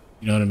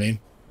 You know what I mean?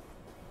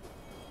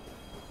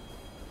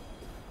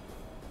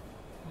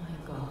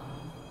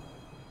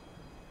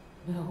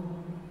 No.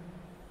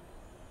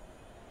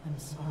 I'm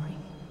sorry.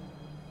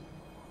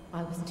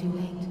 I was too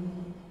late.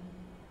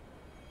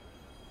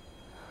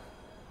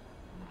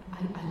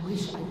 I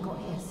wish I got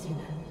here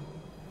sooner.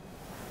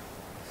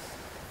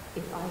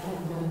 If I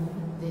had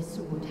known this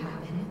would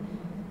happen.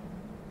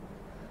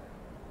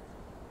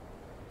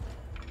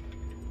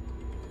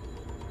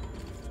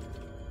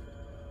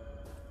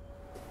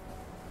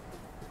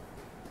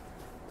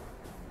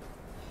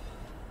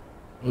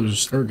 Oh,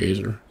 there's a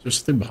stargazer. There's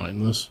something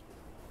behind this.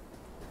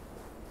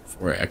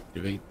 Before I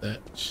activate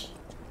that.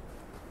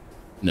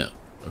 No.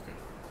 Okay.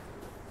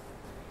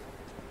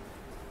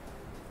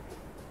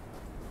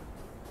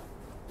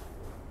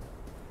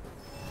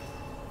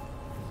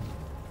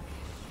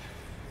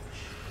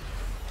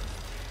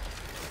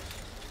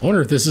 I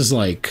wonder if this is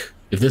like,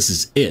 if this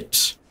is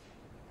it.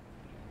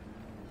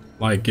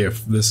 Like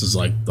if this is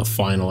like the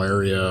final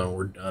area,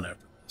 we're done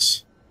after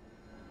this.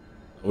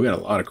 We got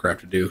a lot of crap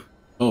to do.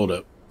 Hold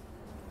up.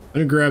 I'm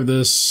gonna grab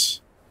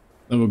this.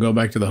 Then we'll go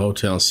back to the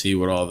hotel and see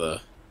what all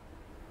the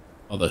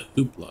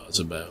hoopla is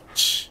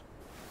about.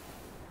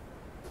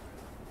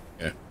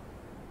 Okay.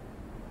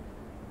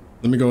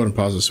 Let me go ahead and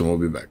pause this and we'll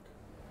be back.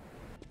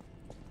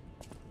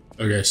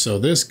 Okay, so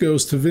this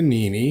goes to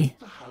Vanini,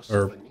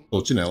 or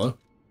Pulcinella.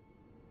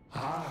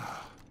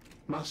 Ah,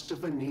 Master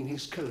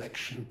Vanini's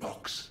collection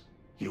box.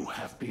 You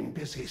have been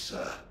busy,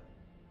 sir.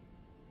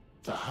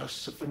 The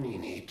House of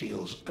Vanini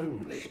deals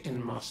only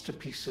in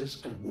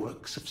masterpieces and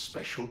works of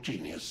special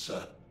genius,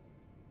 sir.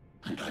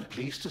 And I'm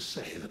pleased to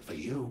say that for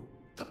you,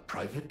 the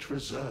private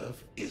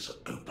reserve is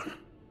open.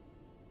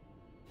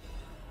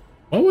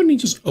 Why wouldn't he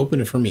just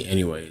open it for me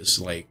anyways?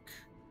 Like,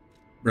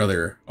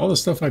 brother, all the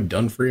stuff I've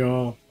done for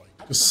y'all,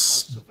 like,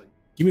 just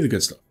give me the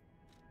good stuff.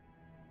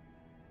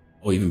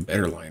 Oh, even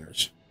better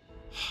liners.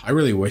 I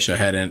really wish I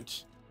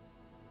hadn't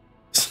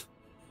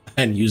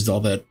used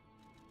all that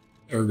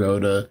ergo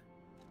to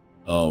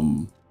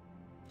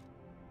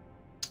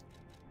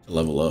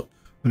level up.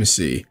 Let me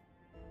see.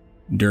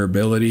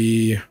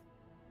 Durability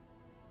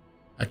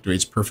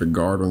activates perfect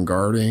guard when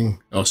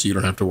guarding. Oh, so you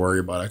don't have to worry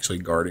about actually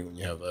guarding when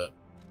you have that.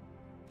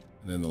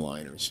 And then the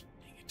liners.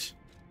 Dang it.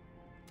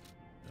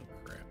 Oh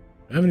crap.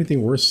 Do I have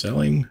anything worth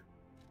selling?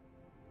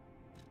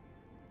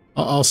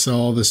 I'll sell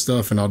all this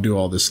stuff and I'll do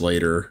all this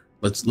later.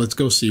 Let's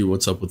go see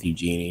what's up with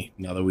Eugenie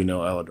now that we know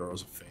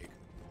Alidoro's a fake.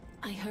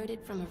 I heard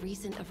it from a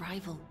recent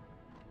arrival.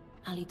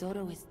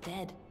 Alidoro is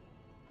dead.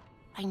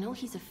 I know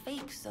he's a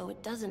fake, so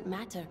it doesn't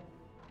matter.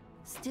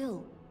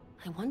 Still,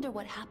 I wonder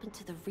what happened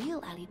to the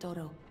real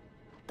Alidoro,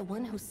 the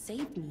one who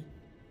saved me.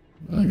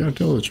 I gotta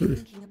tell the truth.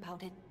 Thinking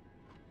about it,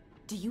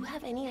 do you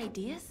have any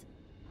ideas?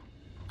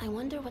 I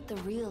wonder what the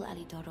real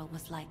Alidoro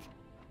was like.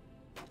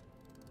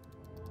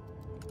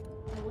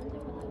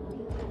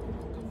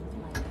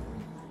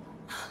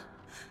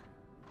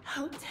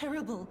 How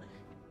terrible!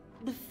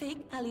 The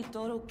fake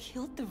Alidoro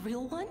killed the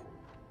real one?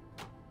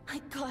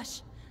 My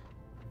gosh!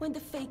 When the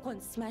fake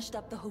one smashed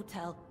up the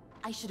hotel,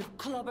 I should have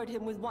clobbered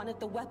him with one of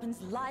the weapons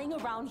lying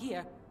around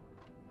here.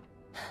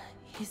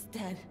 He's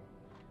dead.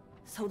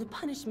 So the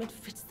punishment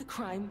fits the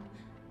crime.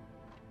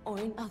 Or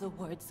in other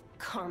words,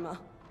 karma.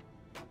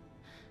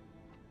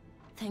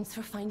 Thanks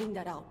for finding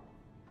that out.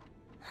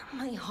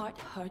 My heart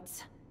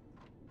hurts,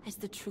 as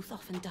the truth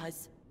often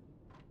does.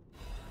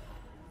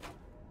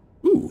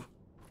 Ooh.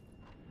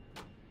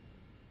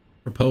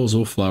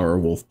 Proposal, Flower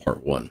Wolf,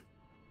 Part 1.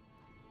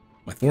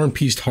 My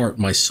thorn-pieced heart,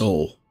 my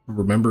soul,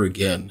 remember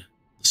again,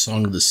 the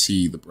song of the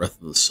sea, the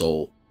breath of the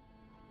soul.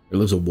 There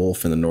lives a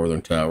wolf in the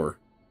northern tower.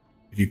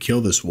 If you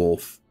kill this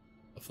wolf,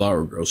 a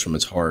flower grows from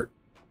its heart.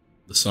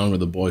 The song of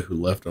the boy who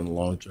left on a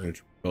long journey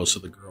to propose to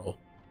the girl.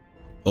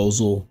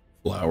 Proposal,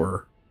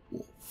 Flower,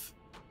 Wolf.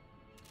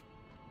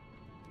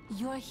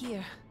 You're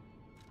here.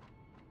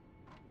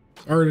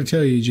 Sorry to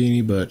tell you,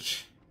 Eugenie,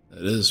 but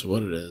that is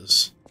what it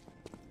is.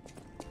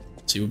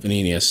 Let's see what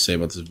Vanini has to say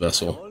about this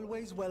vessel.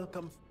 Always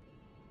welcome.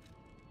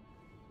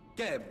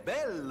 Que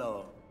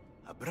bello!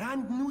 A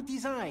brand new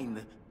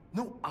design.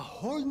 No, a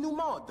whole new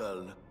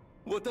model.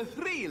 What a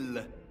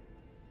thrill!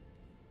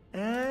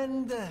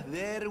 And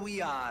there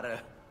we are.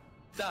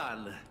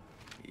 Done.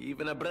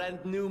 Even a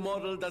brand new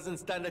model doesn't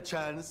stand a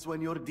chance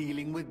when you're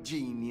dealing with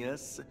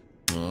genius.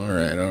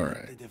 Alright,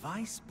 alright. The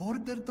device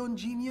bordered on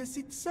genius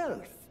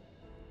itself.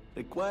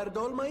 Required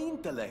all my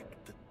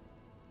intellect.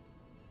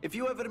 If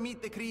you ever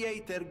meet the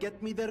creator,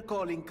 get me their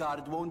calling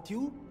card, won't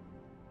you?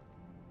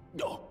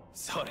 Oh,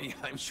 sorry,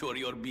 I'm sure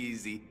you're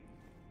busy.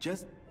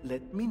 Just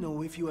let me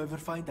know if you ever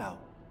find out.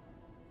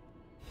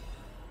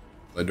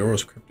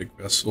 Alidoro's cryptic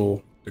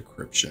vessel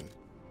decryption.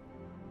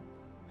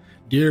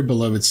 Dear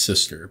beloved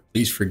sister,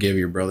 please forgive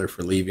your brother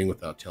for leaving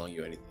without telling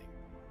you anything.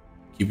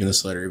 I'm keeping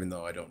this letter even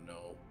though I don't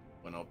know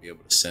when I'll be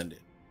able to send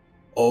it.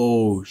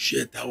 Oh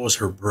shit, that was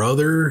her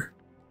brother?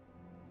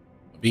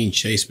 I'm being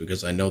chased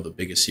because I know the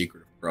biggest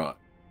secret of Krat.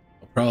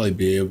 I'll probably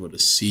be able to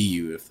see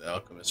you if the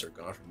alchemists are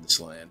gone from this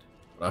land,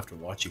 but I have to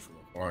watch you from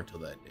afar until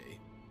that day.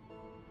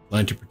 I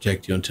plan to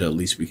protect you until at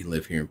least we can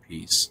live here in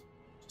peace,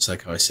 just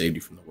like how I saved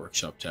you from the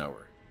workshop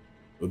tower.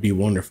 It would be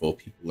wonderful if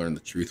people learned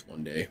the truth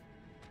one day.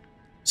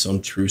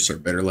 Some truths are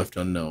better left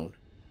unknown.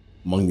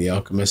 Among the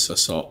alchemists, I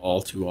saw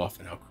all too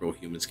often how cruel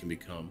humans can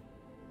become.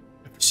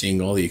 After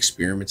seeing all the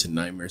experiments and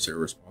nightmares they were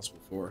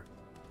responsible for,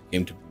 I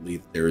came to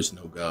believe that there is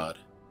no God.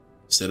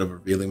 Instead of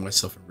revealing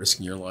myself and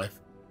risking your life,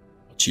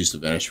 I'll choose to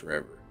vanish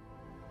forever.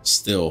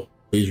 Still,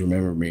 please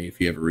remember me if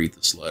you ever read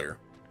this letter.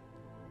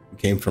 We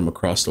came from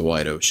across the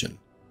wide ocean.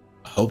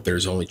 I hope there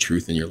is only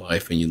truth in your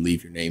life and you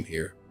leave your name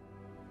here.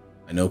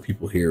 I know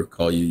people here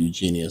call you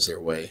Eugenie as their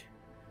way,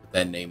 but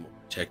that name will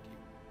protect you.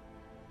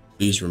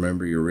 Please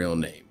remember your real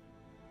name.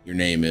 Your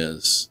name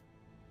is...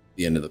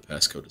 The end of the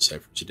passcode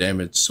deciphers your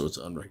damage, so it's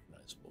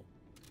unrecognizable.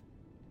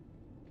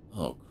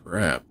 Oh,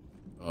 crap.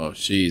 Oh,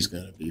 she's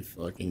gonna be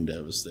fucking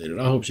devastated.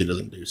 I hope she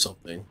doesn't do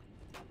something.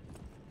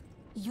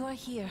 You're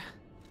here.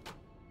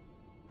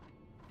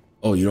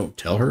 Oh, you don't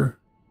tell her?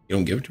 You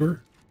don't give it to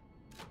her?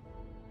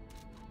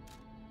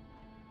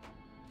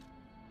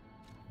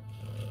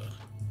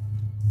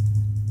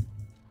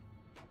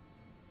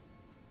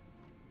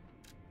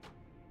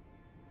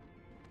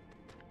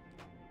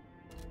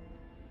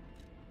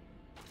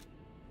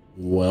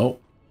 Well.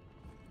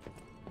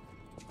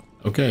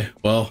 Okay,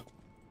 well,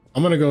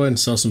 I'm gonna go ahead and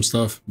sell some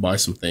stuff, buy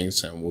some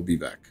things, and we'll be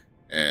back.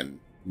 And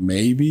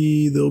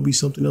maybe there'll be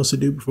something else to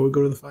do before we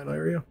go to the final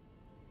area.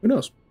 Who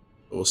knows?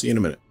 But we'll see in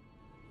a minute.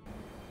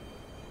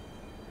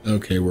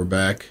 Okay, we're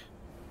back.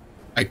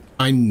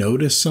 I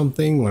noticed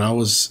something when I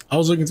was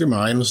looking through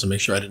my items to make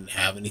sure I didn't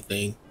have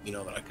anything, you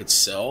know, that I could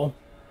sell.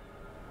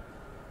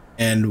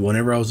 And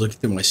whenever I was looking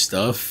through my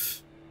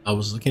stuff, I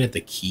was looking at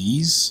the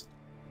keys.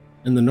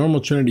 And the normal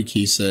Trinity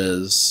key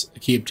says, a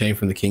key obtained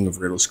from the King of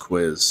Riddles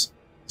quiz.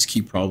 This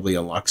key probably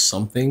unlocks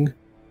something.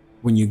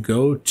 When you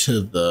go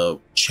to the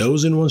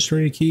chosen one's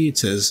Trinity key, it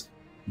says,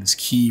 this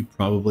key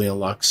probably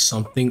unlocks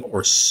something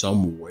or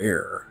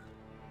somewhere.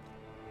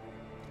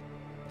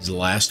 His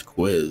last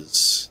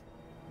quiz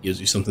gives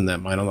you something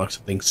that might unlock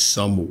something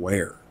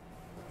somewhere.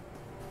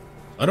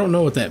 I don't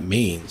know what that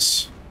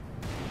means.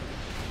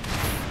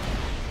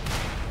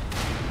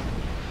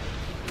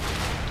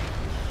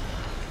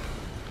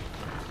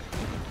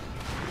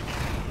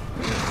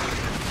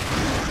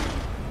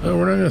 Oh,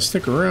 we're not gonna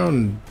stick around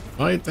and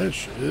fight that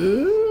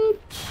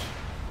shit.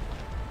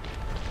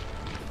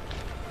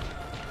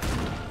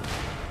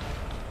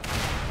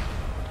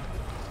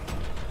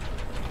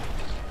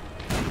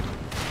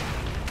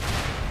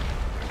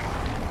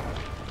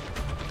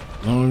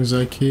 As long as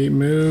I keep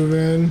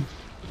moving,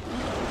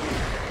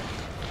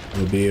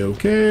 we'll be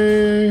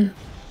okay.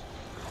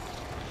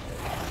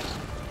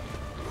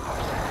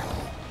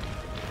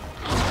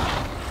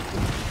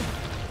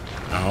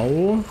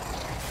 Ow.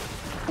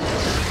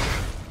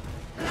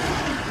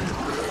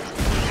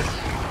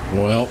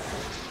 Well,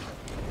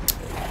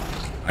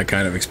 I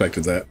kind of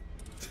expected that.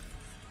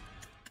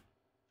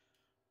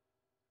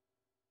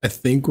 I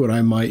think what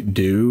I might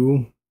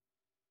do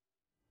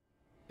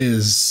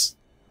is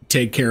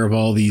take care of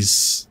all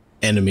these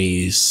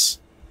enemies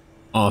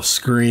off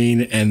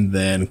screen and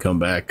then come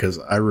back, because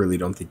I really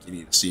don't think you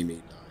need to see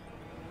me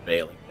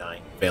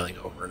failing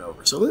over and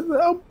over.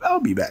 So I'll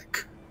be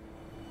back.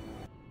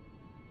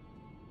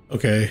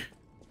 Okay,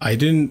 I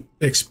didn't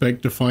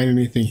expect to find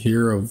anything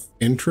here of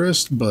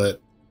interest,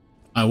 but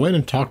I went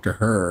and talked to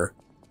her,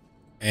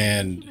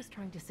 and he was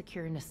trying to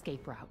secure an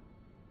escape route.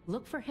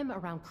 Look for him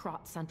around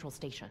Krat Central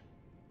Station.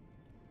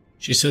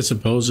 She said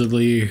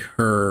supposedly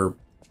her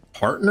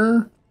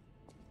partner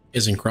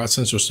is in Krat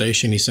Central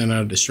Station. He sent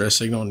out a distress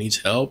signal and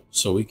needs help,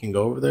 so we can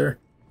go over there.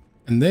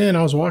 And then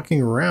I was walking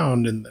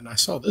around, and then I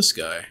saw this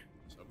guy.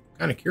 So I'm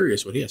kind of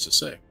curious what he has to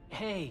say.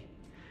 Hey,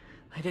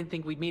 I didn't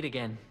think we'd meet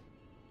again.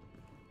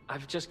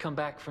 I've just come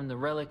back from the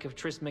relic of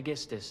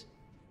Trismegistus,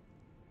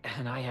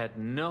 and I had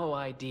no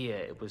idea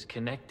it was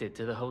connected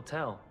to the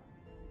hotel.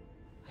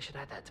 I should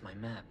add that to my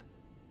map.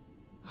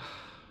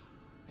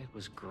 It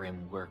was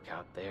grim work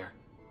out there.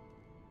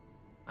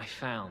 I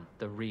found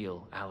the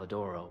real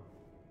Alidoro.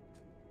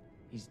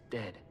 He's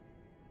dead.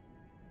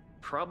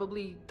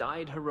 Probably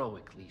died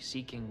heroically,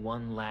 seeking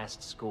one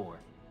last score.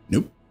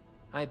 Nope.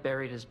 I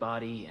buried his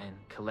body and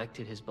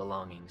collected his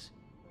belongings.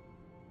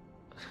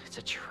 It's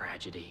a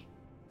tragedy.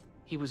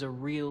 He was a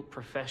real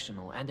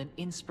professional and an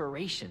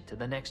inspiration to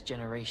the next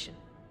generation.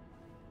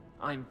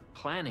 I'm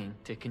planning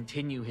to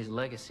continue his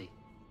legacy.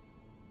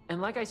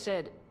 And like I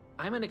said,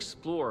 I'm an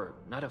explorer,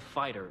 not a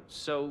fighter,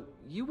 so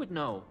you would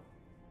know.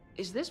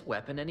 Is this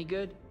weapon any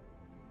good?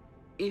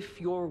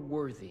 If you're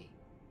worthy,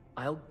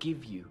 I'll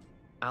give you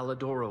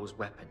Alidoro's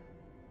weapon.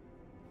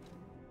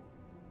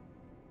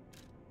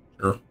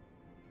 Sure.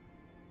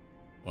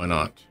 Why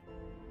not?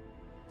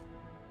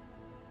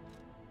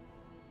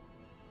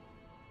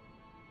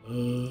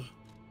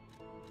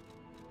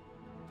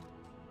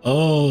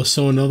 Oh,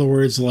 so in other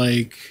words,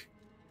 like,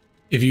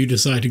 if you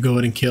decide to go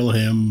ahead and kill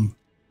him,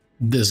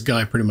 this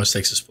guy pretty much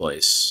takes his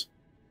place.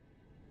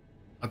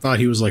 I thought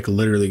he was like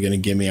literally going to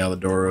give me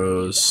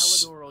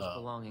Alidoro's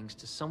belongings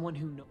to someone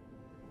who knows.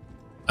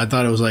 I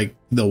thought it was like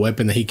the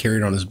weapon that he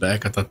carried on his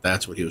back. I thought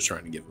that's what he was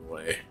trying to give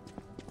away.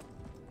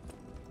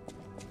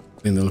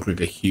 I think they look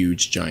like a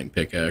huge giant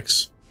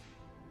pickaxe.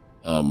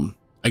 I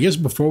guess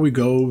before we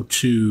go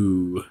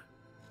to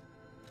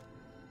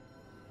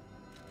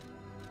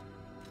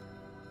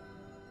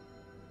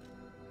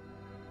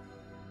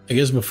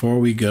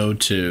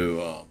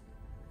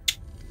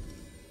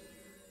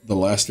the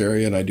last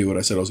area and I do what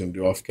I said I was going to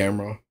do off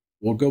camera,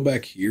 we'll go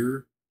back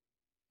here.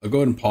 I'll go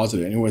ahead and pause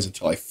it anyways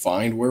until I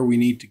find where we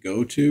need to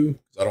go to,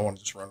 because I don't want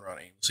to just run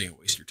around aimlessly and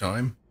waste your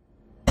time.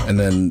 And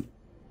then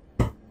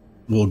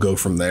we'll go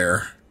from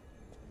there.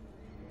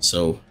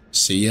 So,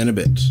 see you in a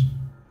bit.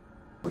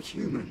 A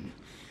human.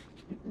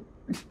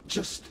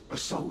 Just a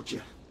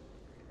soldier.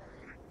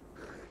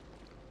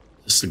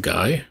 Is this the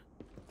guy?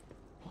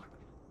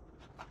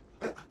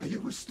 Are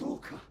you a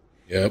stalker?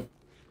 Yep.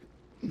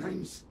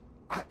 Name's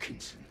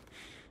Atkinson.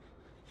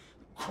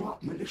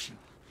 Krat militia.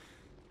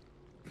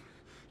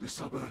 The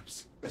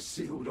suburbs are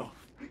sealed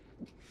off.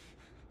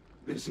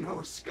 There's no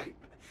escape.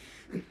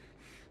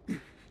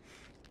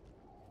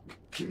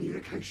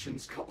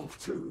 Communications cut off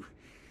too.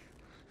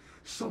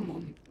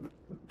 Someone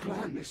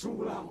planned this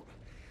all out.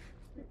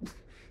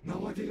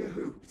 No idea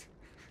who.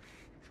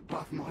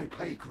 Above my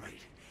pay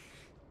grade.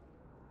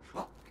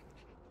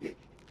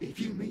 If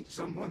you meet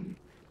someone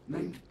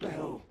named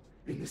Belle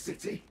in the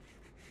city,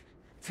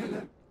 tell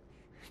her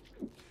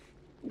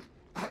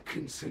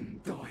Atkinson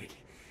died.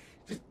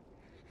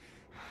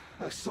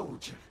 A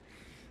soldier.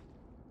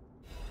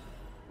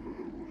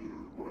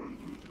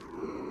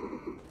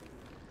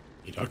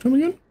 You talk to him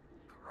again?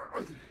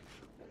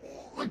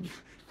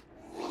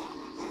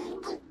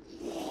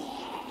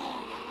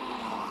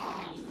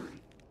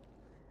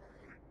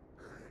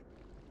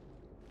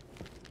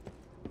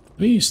 Let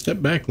me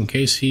step back in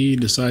case he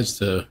decides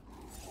to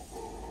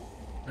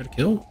try to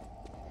kill.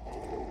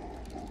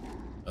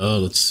 Oh,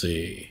 let's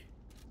see.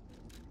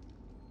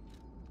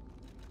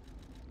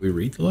 We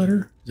read the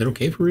letter? Is it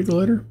okay if we read the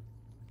letter?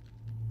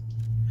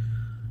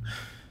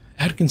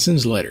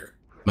 Atkinson's letter.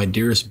 My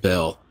dearest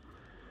Belle,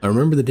 I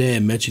remember the day I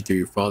met you through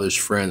your father's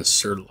friend,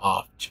 Sir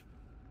Loft.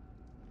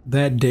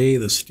 That day,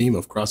 the steam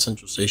of Cross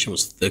Central Station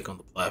was thick on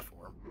the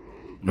platform,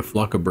 and a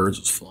flock of birds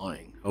was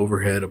flying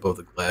overhead above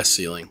the glass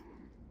ceiling.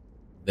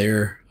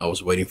 There, I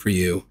was waiting for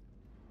you.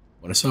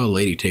 When I saw a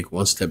lady take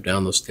one step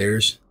down those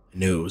stairs, I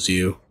knew it was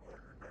you.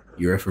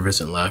 Your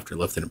effervescent laughter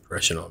left an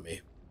impression on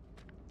me.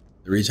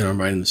 The reason I'm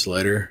writing this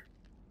letter,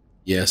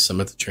 yes, I'm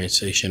at the train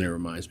station. It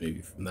reminds me of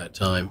you from that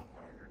time.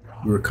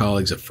 We were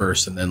colleagues at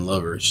first and then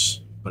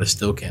lovers, but I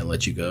still can't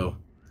let you go.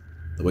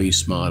 The way you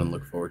smiled and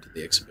look forward to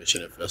the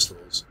exhibition at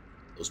festivals,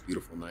 those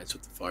beautiful nights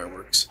with the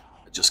fireworks,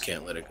 I just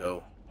can't let it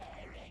go.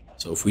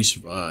 So if we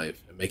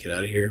survive and make it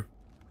out of here,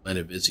 I plan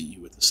to visit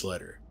you with this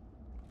letter.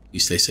 You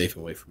stay safe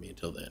and wait for me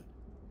until then.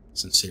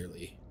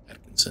 Sincerely,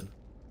 Atkinson.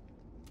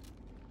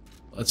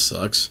 Well, that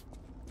sucks.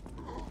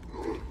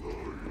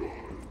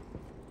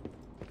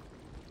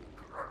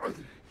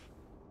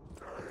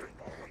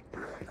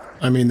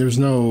 I mean, there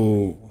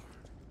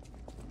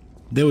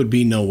would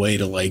be no way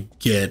to, like,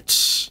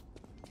 get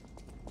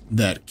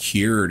that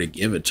cure to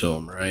give it to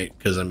him, right?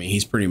 Because, I mean,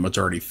 he's pretty much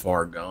already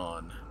far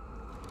gone.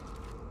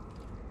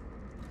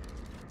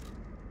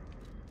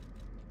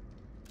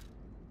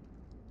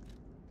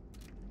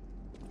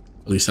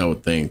 At least I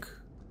would think.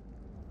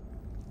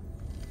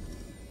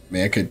 I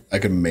mean, I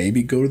could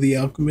maybe go to the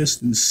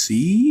alchemist and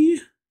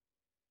see.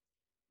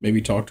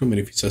 Maybe talk to him, and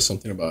if he says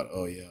something about,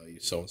 oh yeah,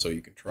 so-and-so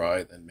you can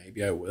try, then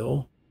maybe I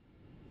will.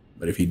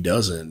 But if he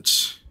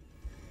doesn't,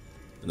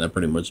 then that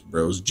pretty much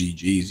bros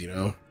GG's, you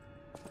know?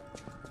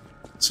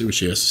 Let's see what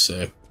she has to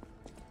say.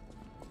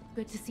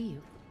 Good to see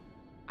you.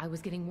 I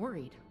was getting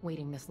worried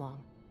waiting this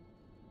long.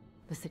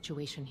 The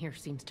situation here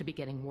seems to be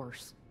getting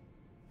worse.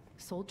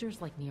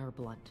 Soldiers like me are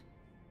blunt.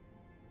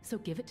 So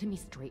give it to me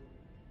straight.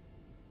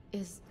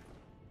 Is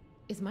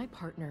my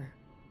partner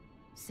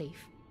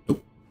safe?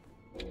 Nope.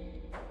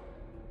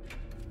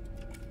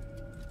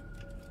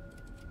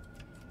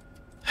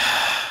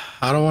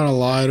 I don't want to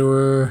lie to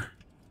her,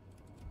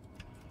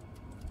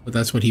 but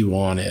that's what he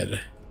wanted.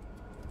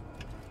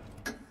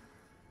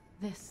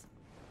 This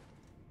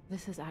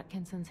is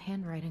Atkinson's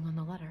handwriting on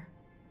the letter.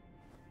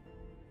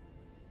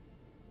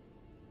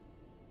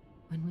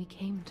 When we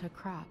came to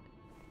Krat,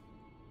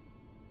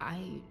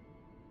 I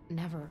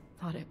never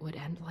thought it would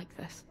end like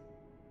this.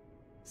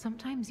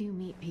 Sometimes you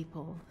meet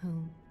people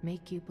who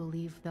make you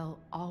believe they'll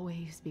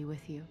always be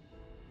with you,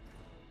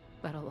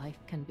 but a life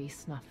can be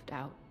snuffed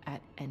out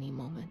at any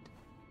moment.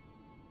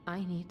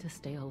 I need to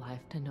stay alive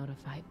to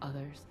notify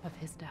others of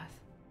his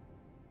death.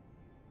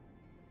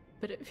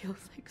 But it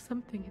feels like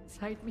something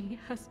inside me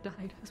has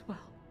died as well.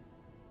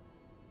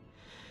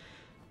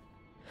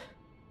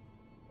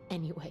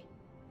 Anyway,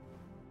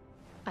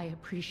 I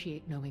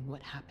appreciate knowing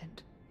what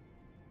happened.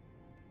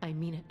 I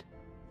mean it.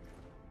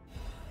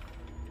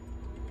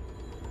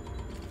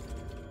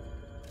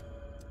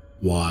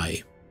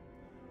 Why?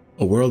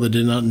 A world I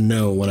did not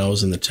know when I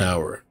was in the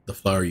tower. The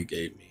flower you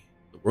gave me.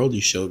 The world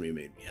you showed me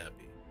made me happy.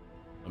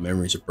 My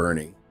memories are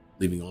burning,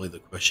 leaving only the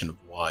question of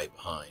why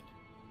behind.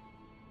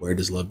 Where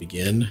does love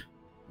begin?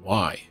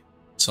 Why?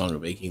 Song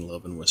of aching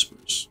love and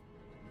whispers.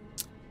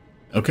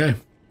 Okay,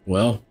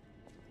 well,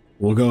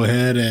 we'll go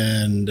ahead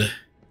and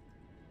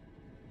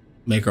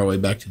make our way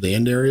back to the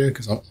end area,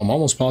 because I'm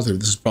almost positive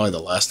this is probably the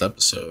last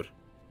episode,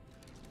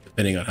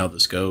 depending on how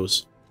this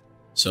goes.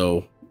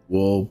 So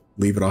we'll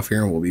leave it off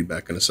here and we'll be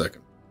back in a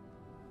second.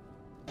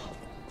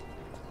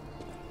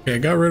 Okay, I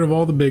got rid of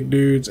all the big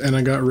dudes and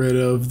I got rid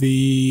of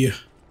the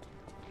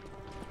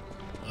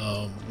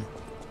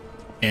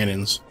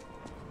cannons.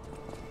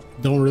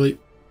 Don't really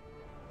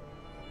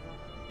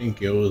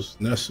think it was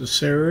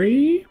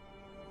necessary.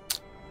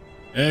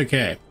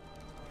 Okay.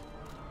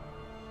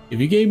 If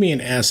you gave me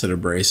an acid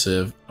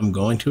abrasive, I'm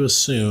going to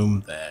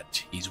assume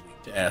that he's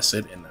weak to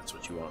acid and that's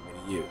what you want me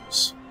to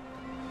use.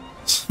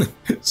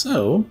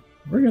 So,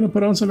 we're going to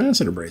put on some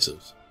acid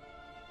abrasives.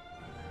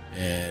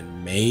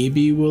 And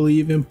maybe we'll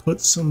even put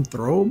some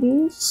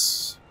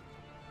throwables.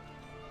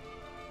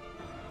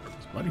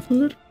 Body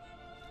fluid?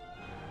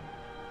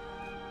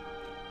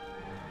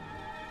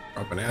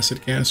 Drop an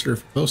acid canister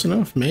if close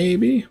enough,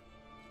 maybe?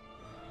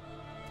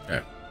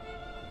 Okay.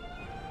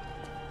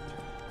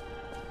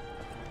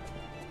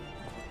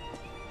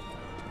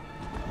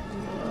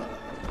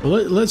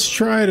 Well, let's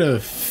try to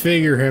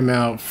figure him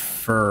out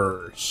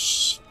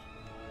first.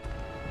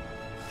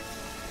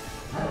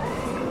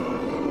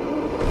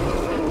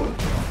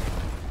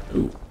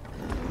 Ooh.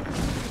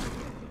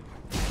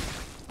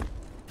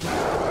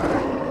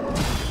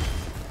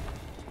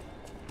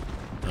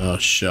 Oh,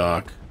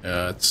 shock.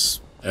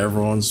 It's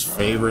everyone's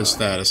favorite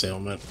status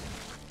ailment.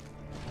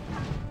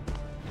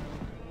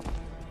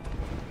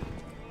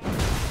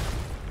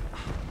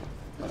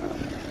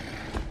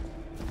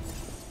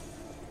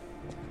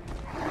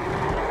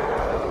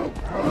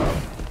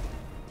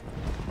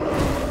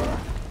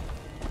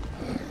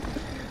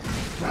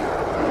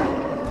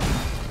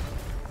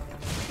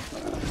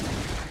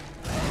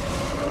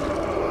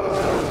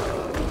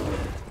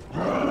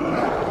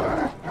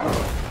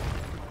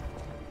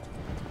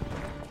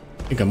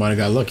 I think I might have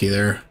got lucky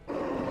there.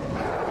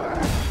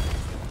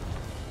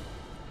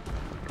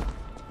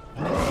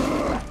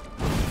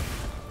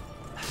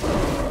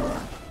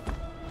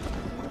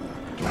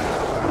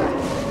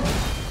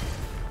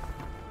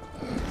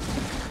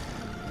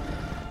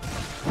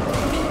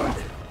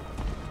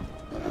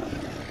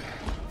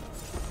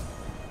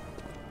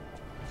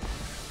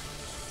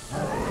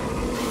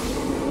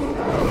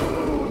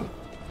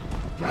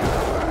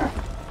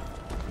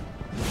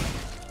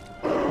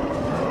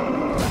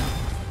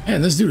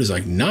 Man, this dude is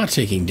like not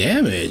taking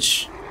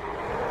damage.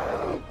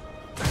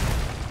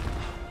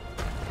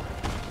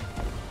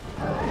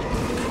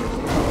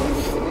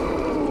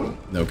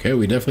 Okay,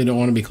 we definitely don't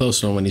want to be close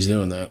to him when he's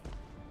doing that.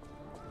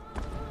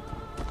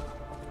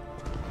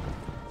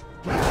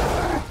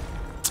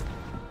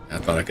 I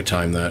thought I could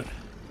time that.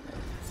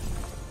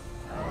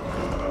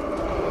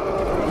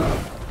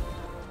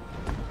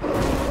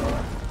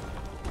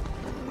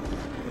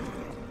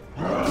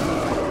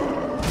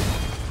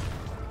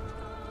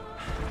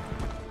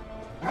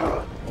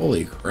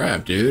 Holy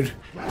crap, dude.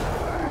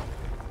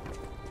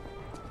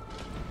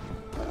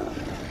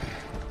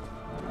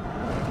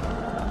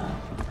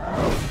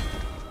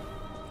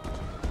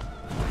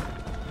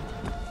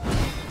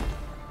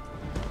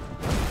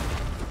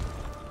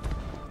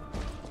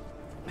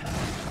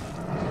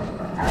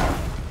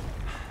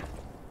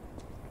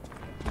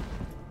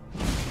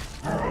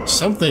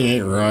 Something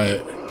ain't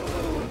right.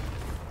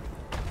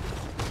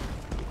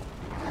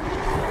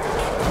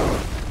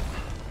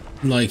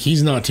 Like,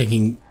 he's not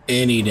taking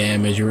any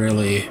damage,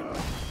 really.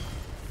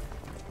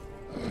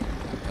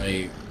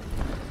 Like,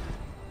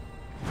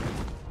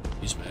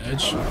 use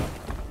badge?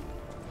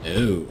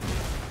 No.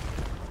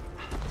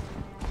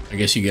 I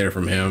guess you get it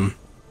from him.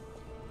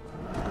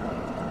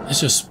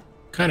 It's just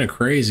kind of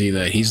crazy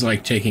that he's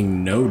like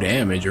taking no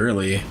damage,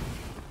 really.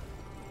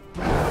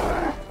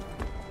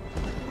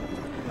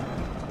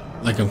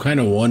 Like, I'm kind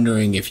of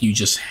wondering if you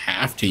just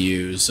have to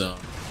use,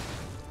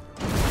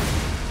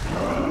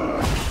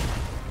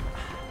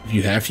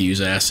 you have to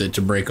use acid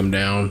to break him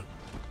down.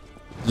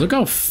 Look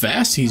how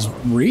fast he's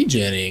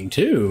regenning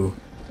too.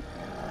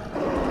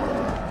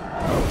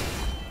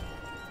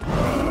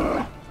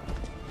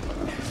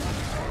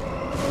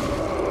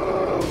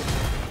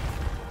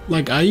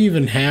 Like, I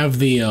even have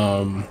the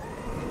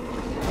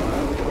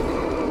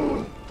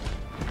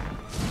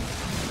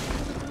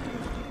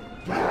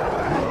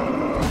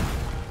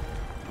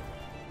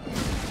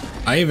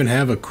I even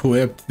have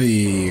equipped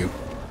the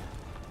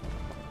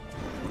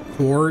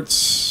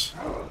quartz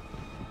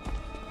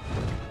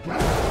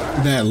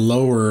that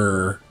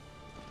lower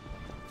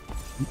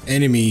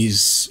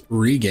enemies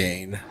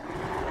regain,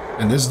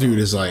 and this dude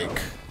is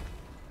like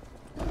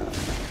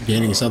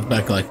gaining himself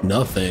back like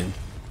nothing.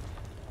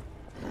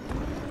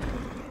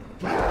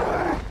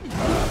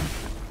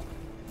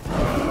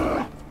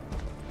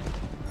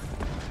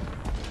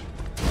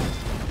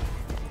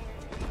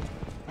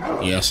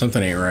 Yeah,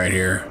 something ain't right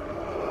here.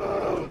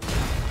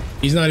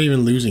 He's not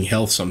even losing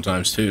health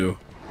sometimes too.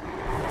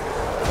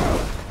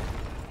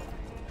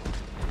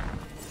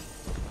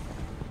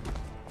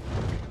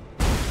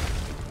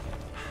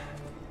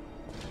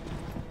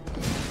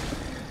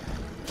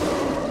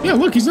 Yeah,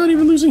 look, he's not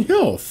even losing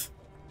health.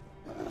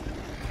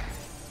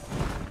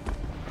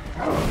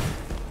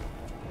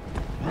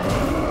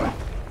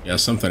 Yeah,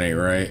 something ain't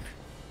right.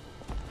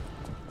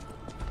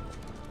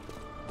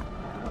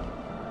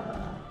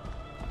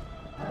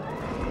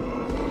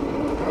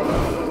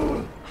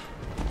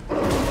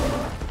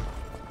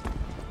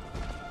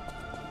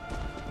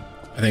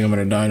 I think I'm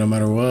gonna die no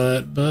matter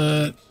what,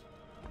 but...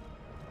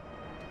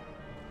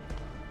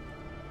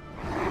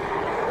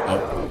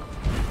 Oh.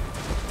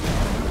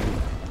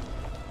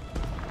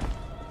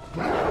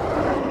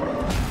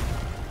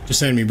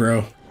 Just send me,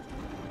 bro.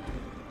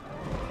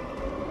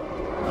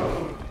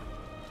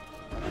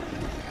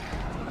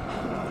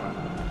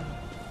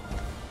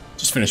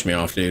 Just finish me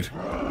off, dude.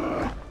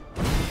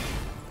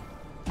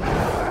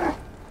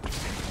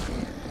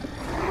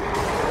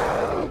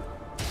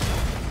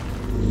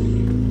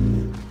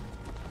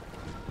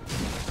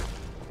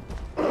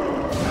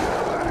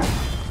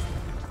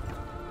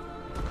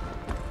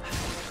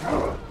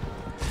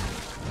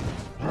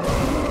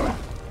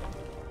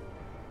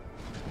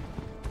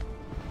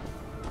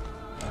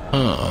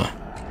 Huh.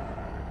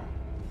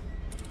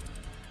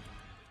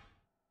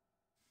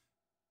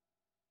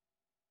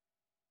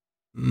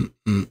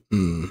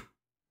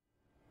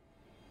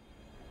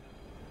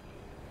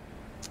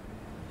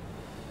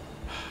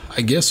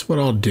 I guess what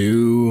I'll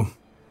do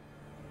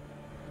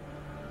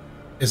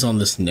is on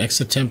this next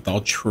attempt,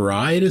 I'll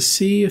try to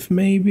see if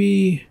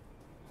maybe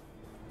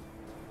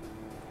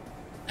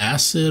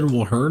acid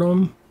will hurt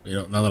him. You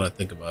know, now that I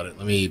think about it,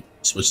 let me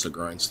switch to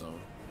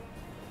grindstone.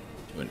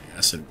 Do an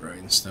acid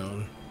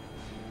grindstone.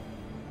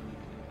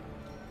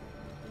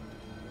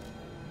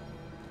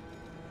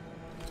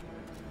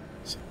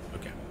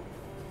 Okay.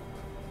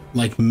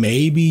 Like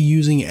maybe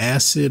using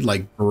acid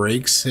like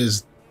breaks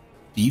his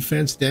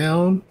defense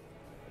down.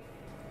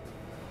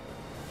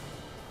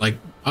 Like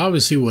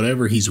obviously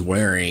whatever he's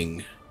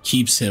wearing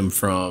keeps him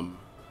from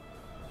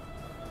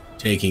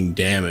taking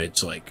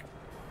damage, like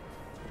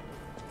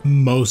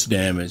most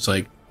damage.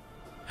 Like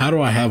how do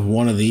I have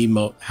one of the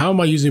how am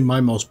I using my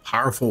most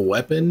powerful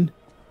weapon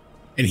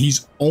and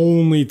he's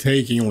only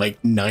taking like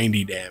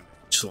 90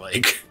 damage?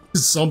 Like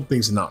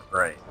something's not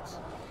right.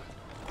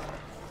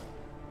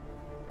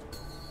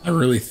 I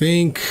really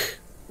think,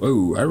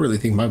 whoa, I really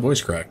think my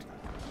voice cracked.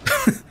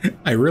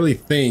 I really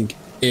think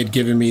it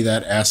giving me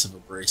that acid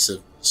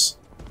abrasiveness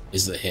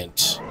is the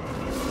hint.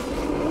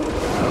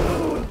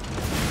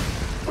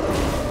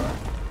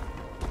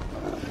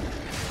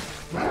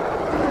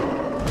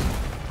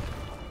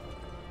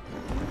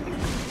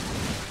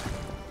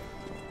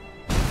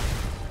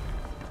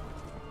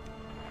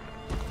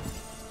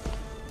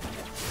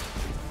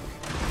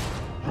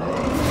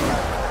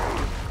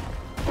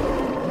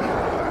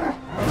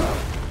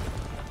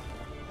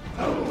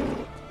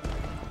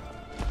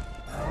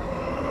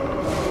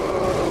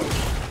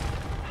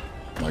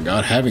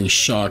 God, having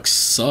shock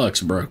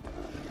sucks, bro.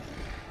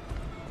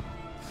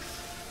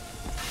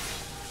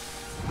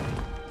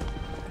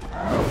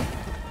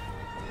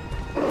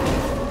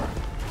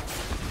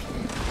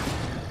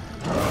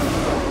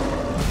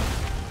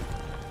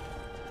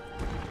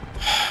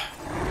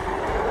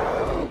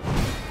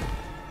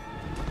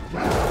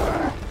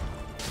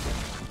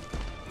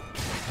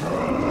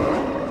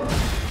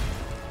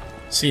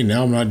 See,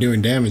 now I'm not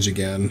doing damage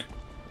again.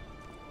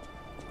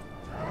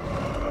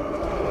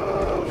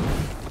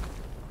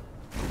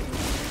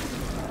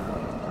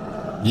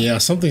 Yeah,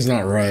 something's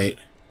not right.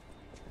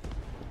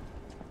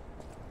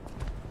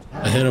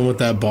 I hit him with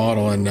that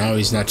bottle and now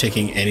he's not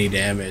taking any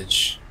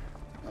damage.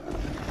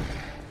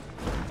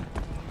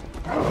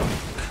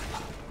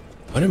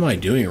 What am I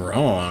doing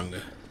wrong?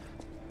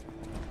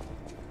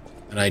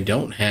 And I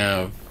don't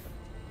have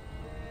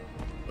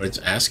what it's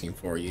asking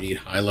for. You need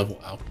high-level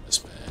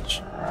alchemist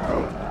badge.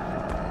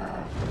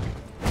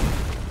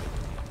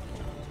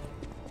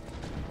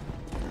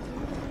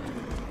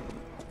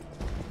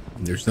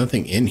 There's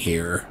nothing in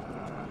here.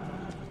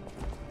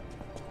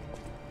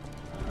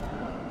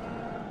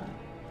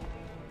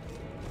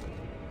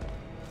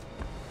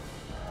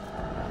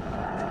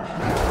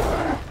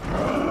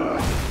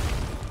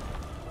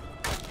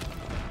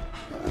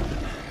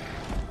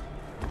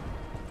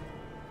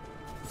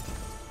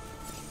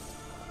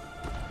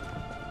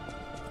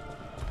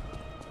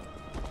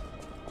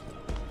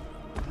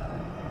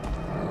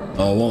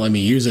 Oh, won't let me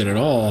use it at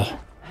all.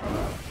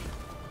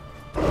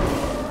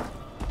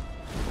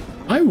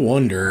 I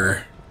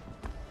wonder.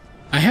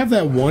 I have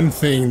that one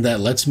thing that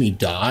lets me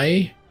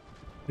die,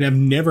 and I've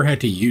never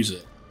had to use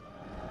it.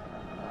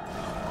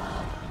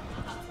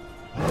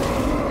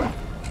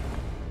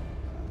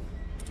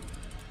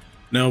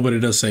 No, but it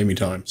does save me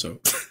time, so.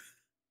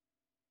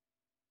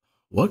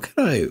 What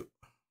could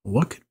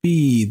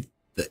be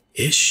the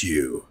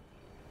issue?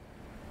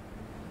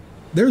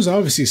 There's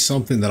obviously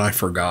something that I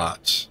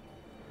forgot.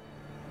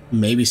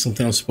 Maybe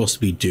something I'm supposed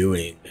to be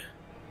doing.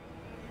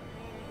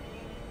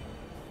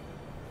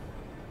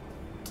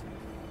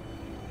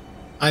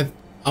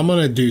 I'm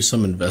gonna do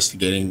some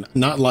investigating,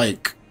 not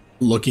like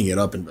looking it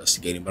up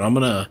investigating, but I'm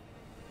gonna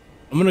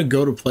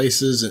go to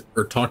places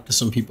or talk to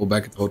some people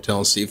back at the hotel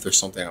and see if there's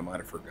something I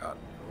might have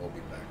forgotten. We'll be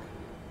back.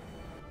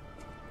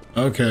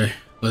 Okay,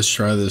 let's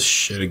try this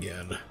shit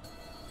again.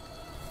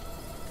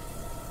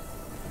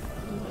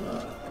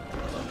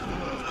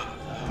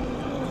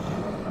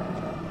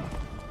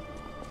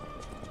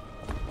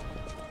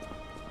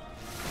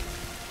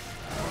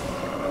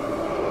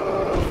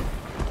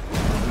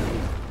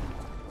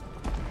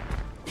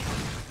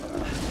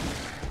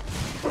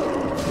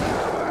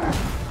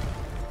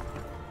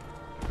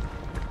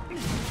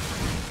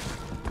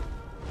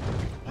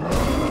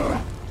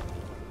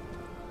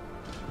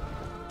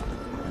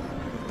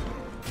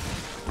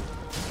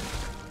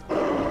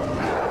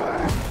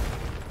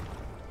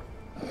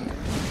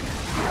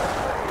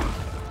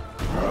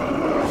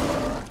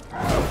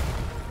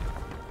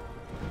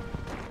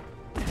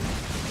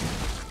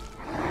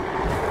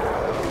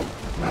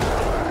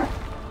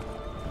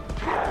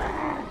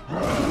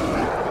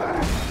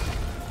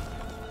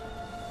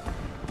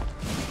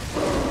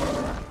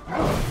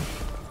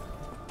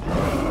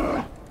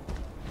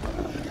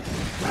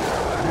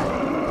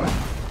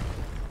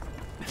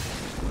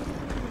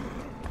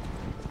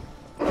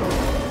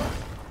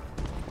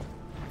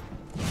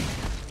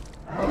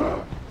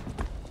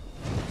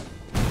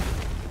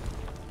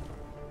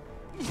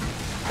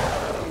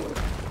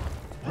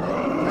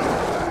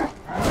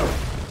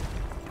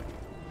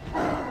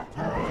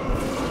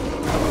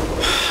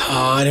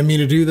 Oh, I didn't mean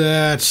to do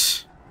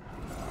that.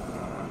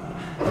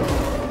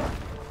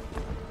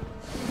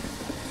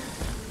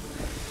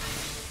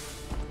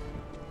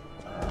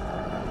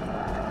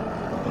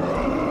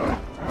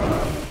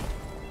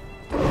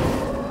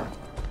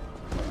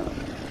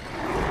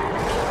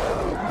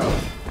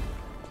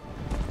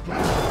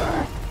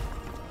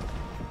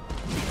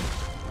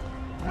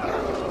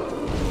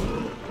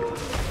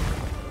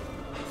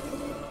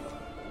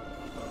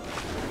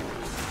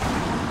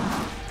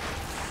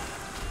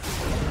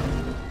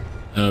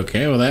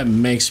 Okay, well that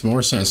makes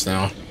more sense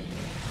now.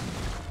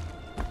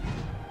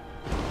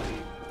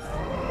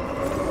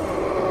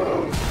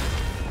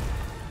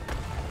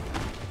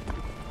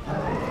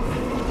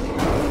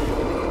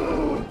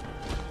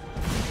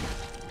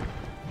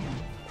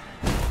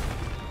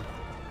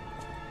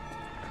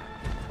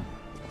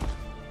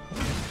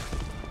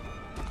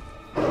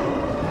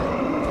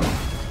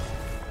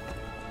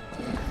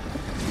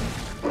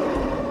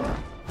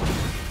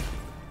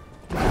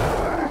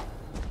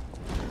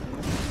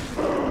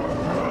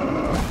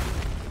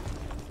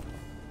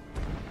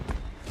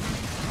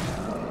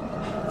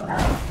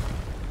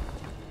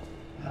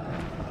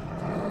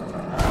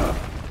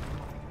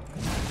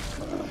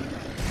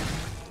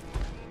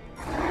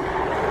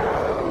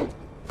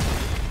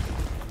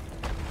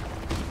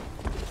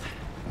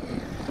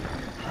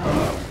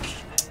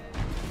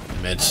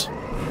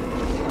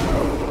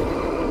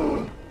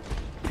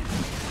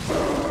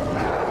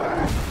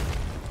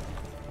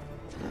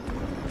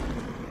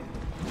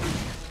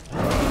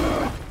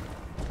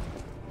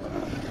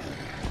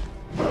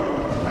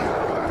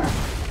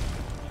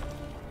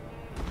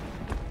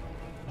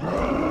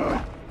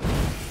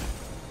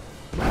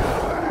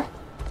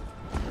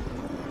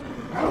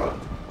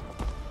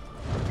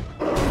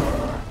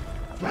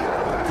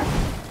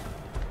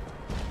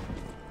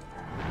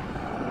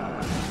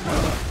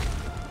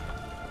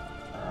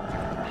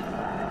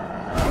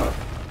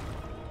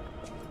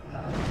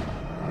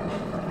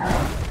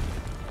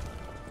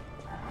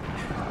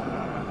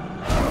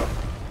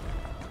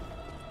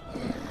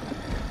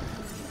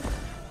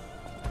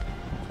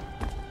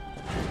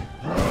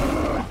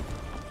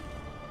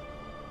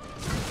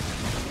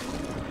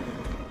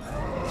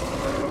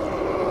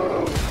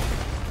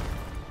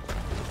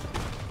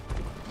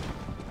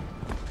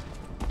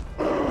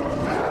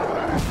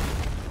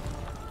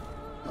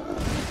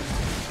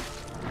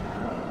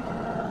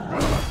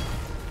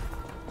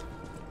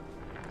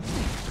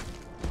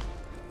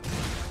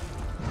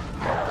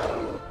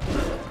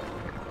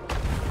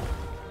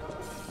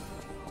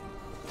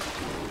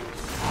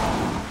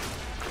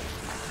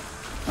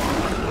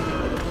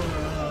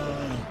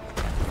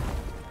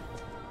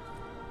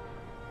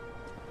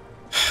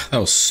 That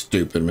was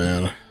stupid,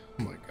 man.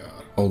 Oh my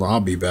god. Hold on, I'll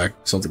be back.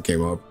 Something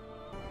came up.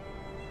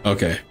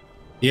 Okay.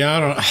 Yeah, I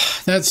don't.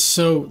 That's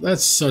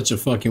such a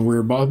fucking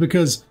weird boss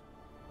because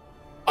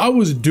I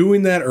was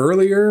doing that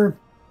earlier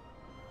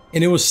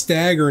and it was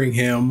staggering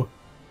him,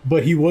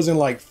 but he wasn't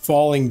like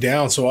falling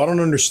down. So I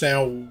don't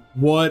understand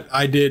what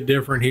I did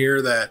different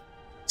here that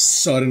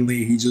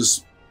suddenly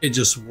it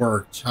just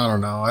worked. I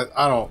don't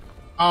know.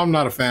 I'm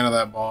not a fan of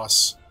that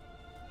boss.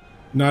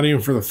 Not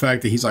even for the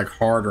fact that he's like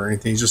hard or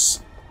anything.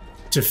 Just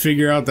to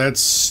figure out that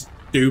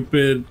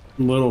stupid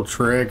little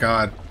trick,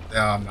 I'm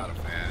not a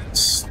fan.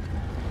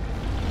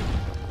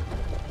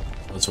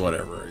 It's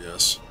whatever, I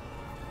guess.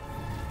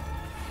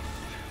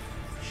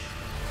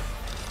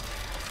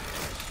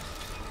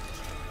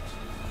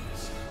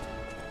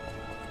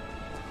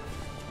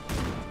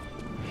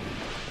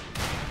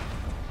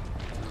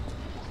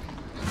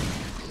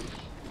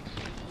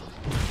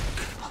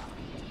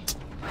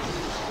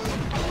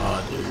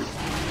 Oh, dude.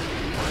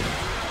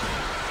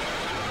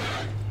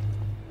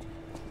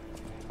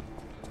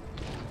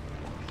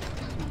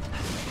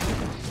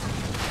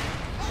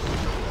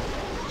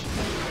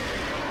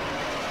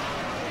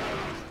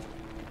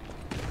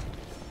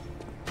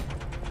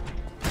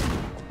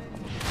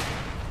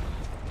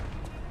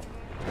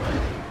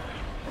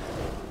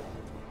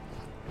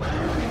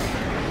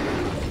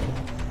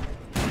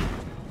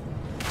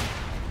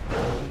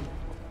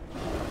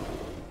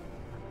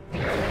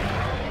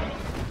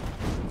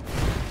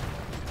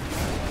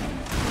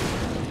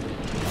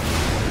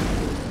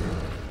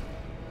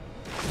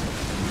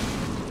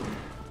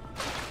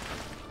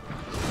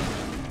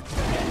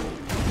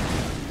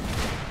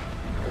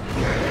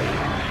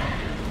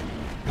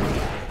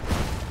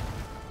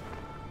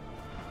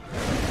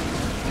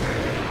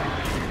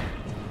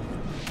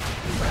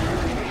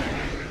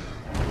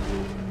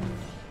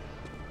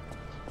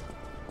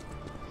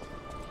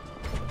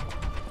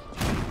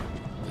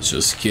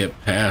 Just get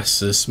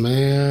past this,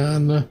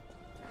 man. So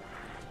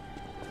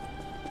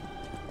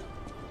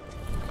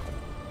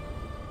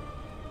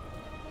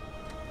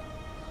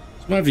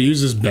I have to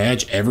use this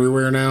badge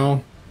everywhere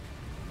now.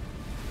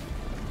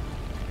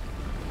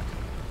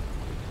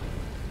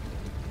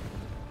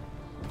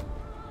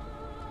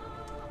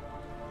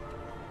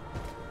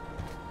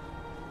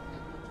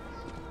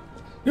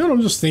 You know what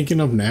I'm just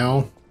thinking of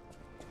now?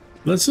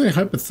 Let's say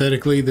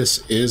hypothetically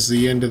this is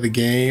the end of the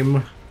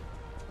game.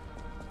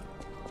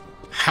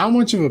 how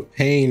much of a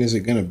pain is it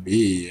gonna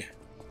be?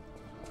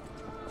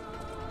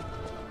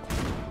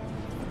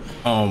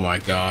 Oh my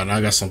god,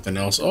 I got something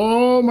else.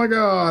 Oh my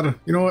god.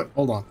 You know what?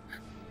 Hold on.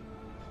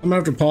 I'm gonna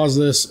have to pause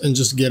this and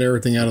just get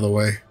everything out of the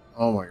way.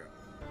 Oh my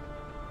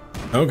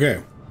god.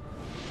 Okay.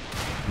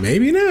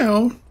 Maybe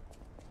now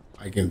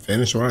I can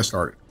finish where I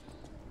started.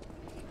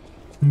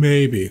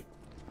 Maybe.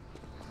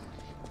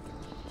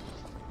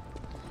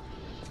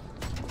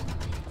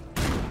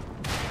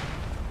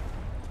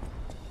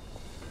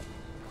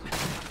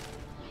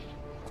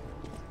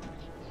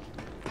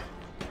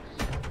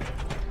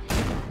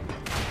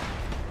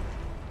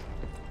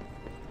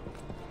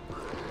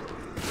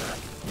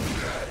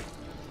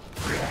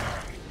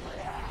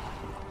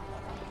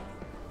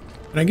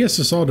 And I guess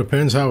this all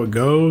depends how it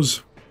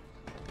goes.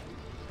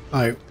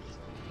 Like,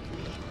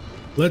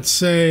 let's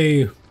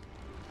say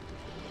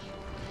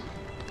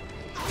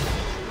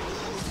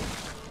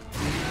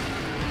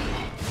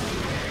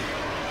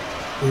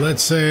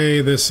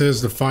this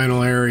is the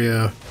final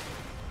area.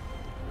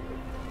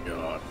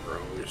 God,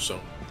 bro, you're so...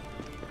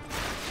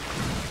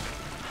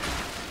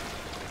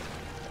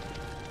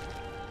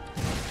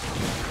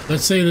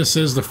 Let's say this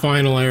is the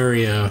final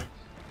area,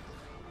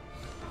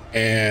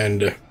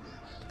 and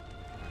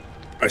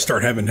I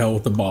start having hell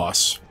with the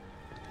boss.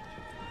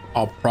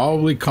 I'll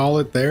probably call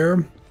it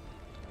there.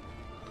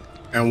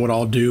 And what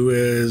I'll do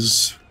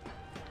is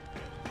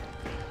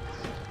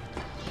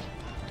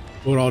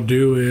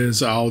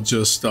I'll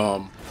just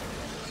I'll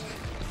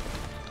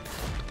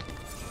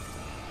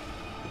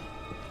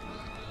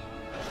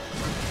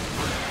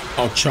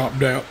chop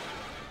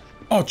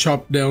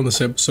down this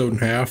episode in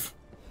half.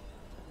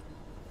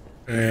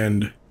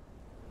 And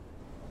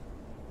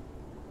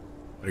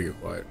I get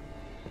quiet.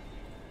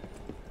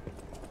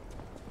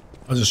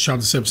 I'll just chop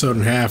this episode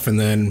in half and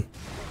then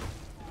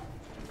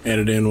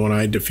edit in when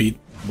I defeat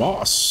the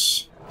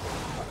boss.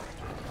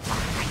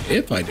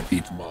 If I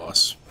defeat the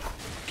boss.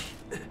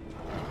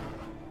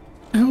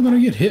 How did I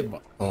get hit by?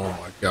 Oh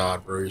my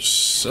god, bro, you're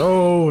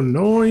so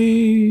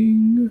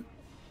annoying.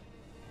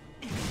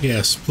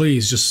 Yes,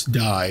 please just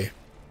die.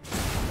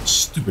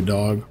 Stupid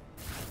dog.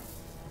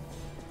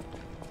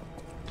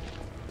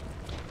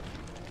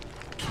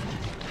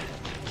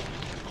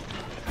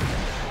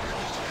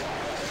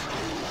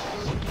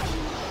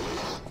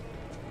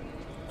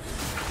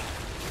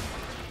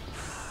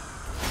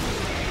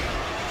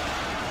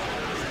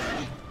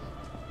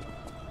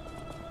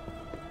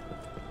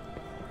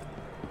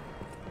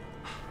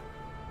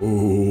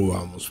 Ooh, I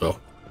almost fell.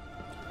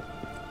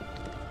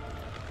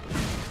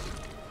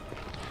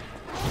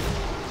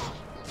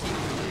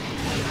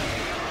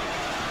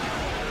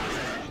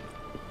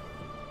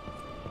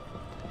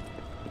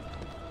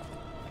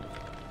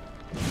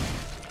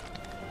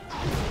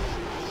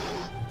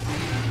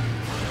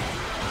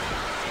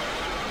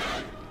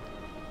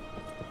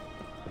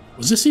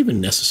 Was this even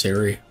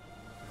necessary?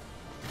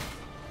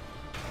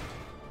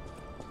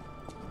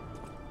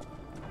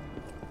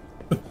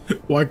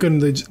 Why couldn't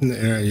they just,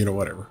 you know,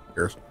 whatever. Who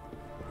cares?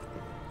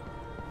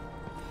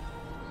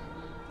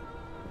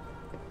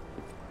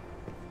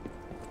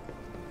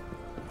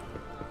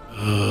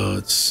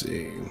 Let's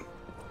see.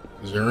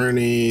 Is there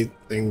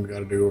anything we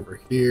gotta do over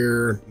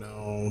here?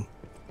 No.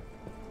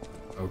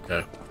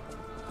 Okay.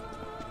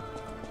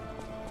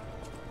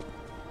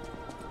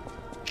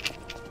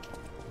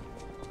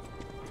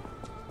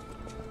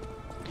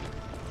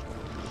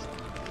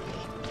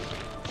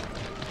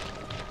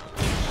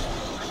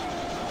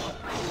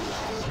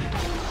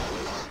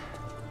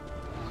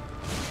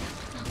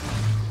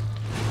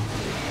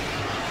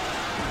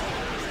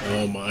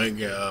 Oh my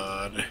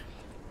god.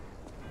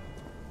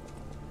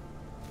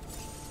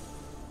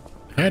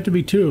 Had to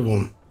be two of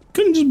them.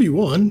 Couldn't just be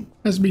one.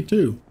 Has to be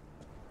two.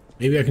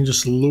 Maybe I can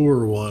just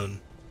lure one.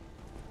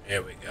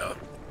 There we go.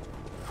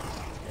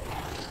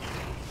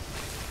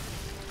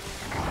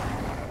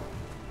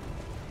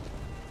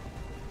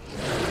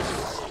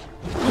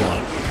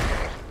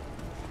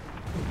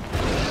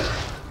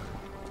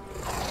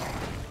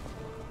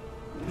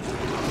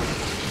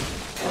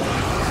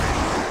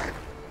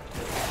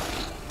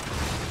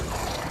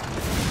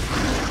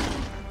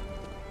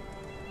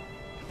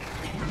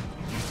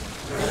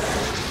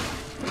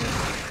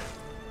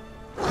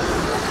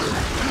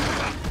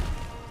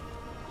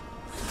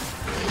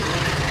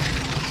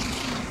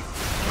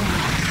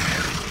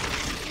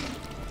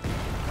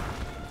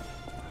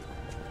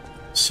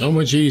 So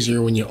much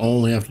easier when you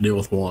only have to deal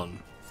with one.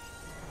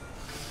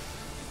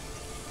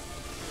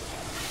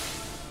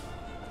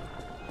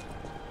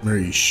 There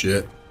you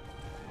shit.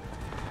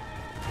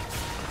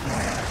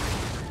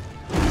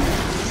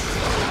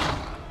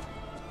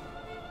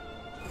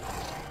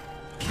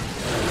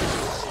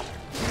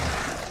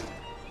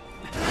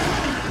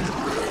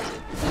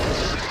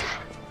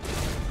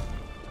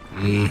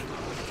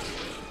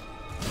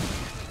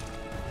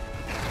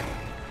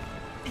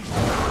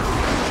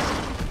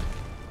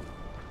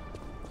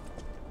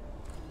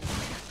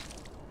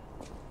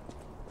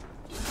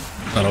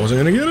 Thought I wasn't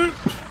gonna get it.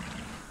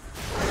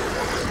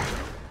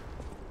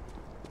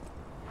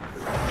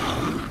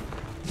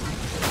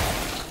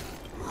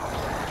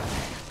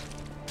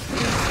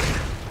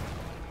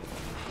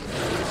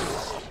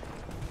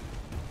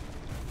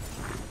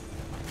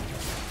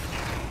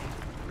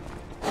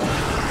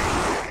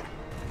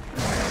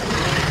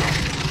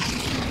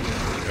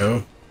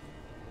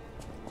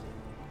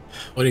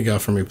 What do you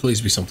got for me?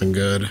 Please be something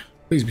good.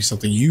 Please be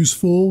something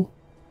useful.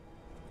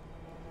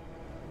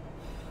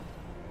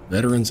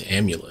 Veteran's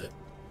Amulet.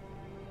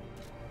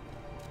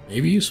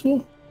 Maybe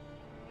useful?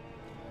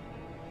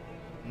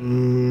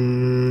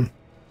 Increase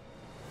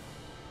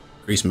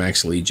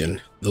Max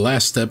Legion. The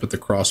last step at the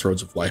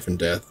crossroads of life and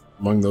death.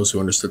 Among those who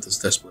understood this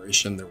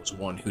desperation, there was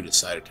one who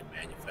decided to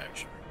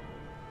manufacture.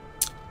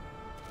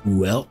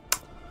 Well,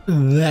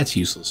 that's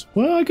useless.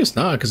 Well, I guess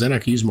not, because then I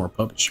can use more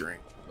puppet string.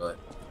 But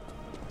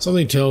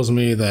something tells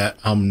me that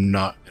I'm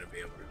not going to be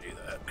able to do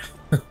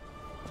that.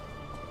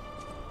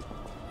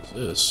 What's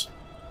this?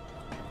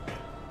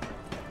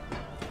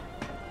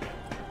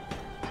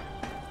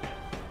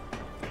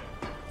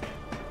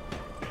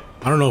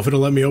 I don't know if it'll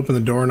let me open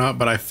the door or not,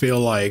 but I feel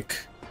like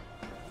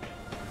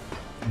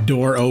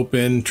door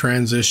open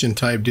transition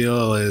type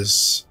deal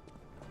is,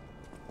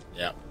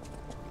 yeah,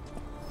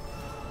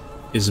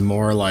 is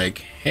more like,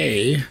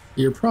 hey,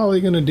 you're probably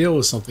going to deal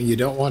with something you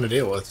don't want to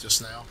deal with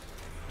just now.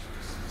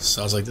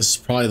 So I was like, this is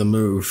probably the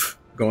move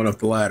going up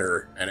the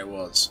ladder, and it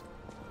was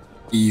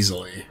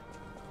easily.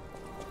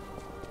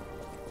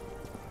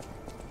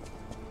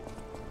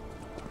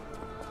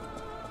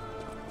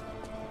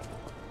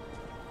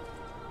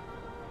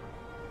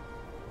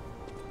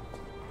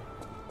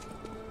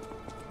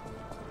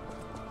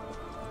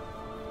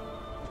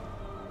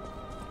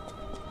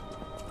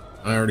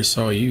 I already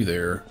saw you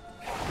there.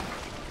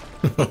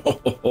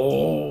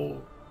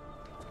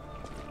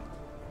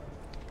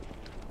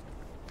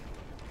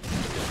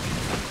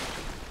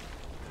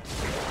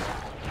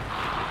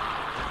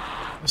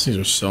 These things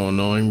are so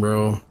annoying,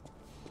 bro.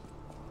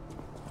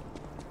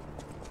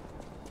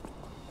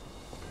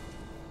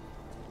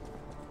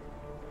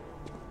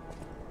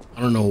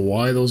 I don't know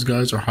why those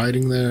guys are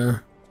hiding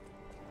there,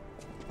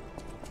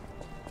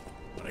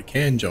 but I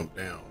can jump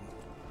down.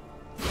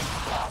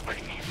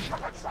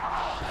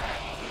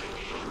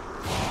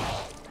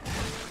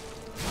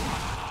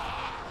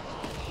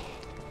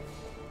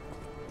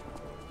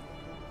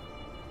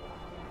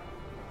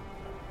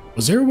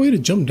 Was there a way to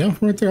jump down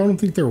from right there? I don't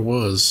think there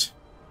was.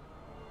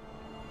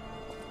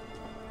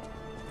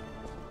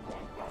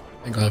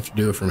 I think I'll have to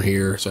do it from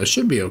here, so I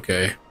should be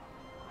okay.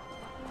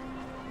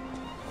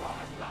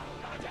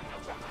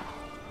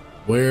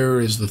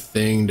 Where is the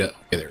thing to...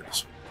 Okay, there it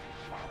is.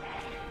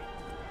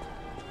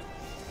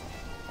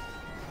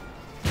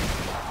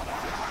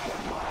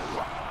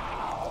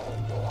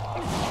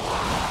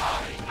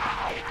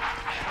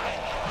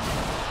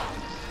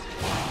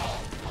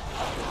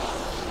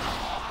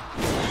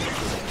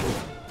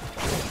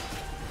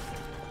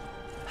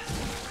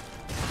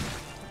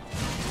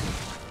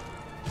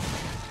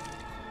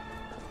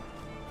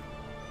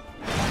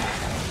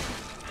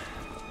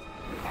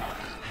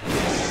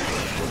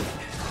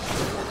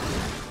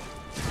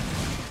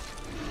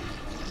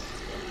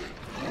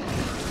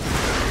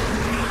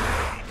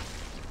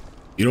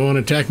 You don't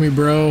want to attack me,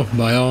 bro?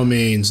 By all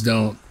means,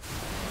 don't.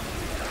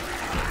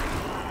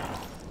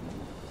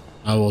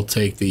 I will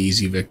take the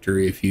easy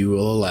victory if you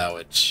will allow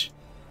it.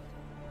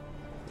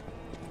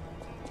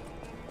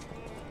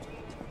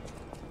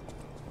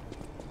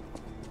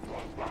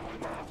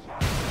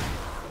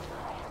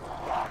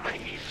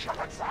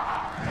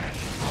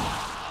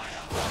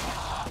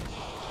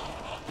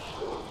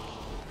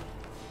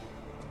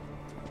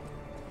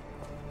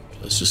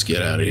 Let's just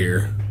get out of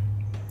here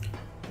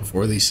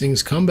before these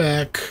things come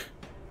back.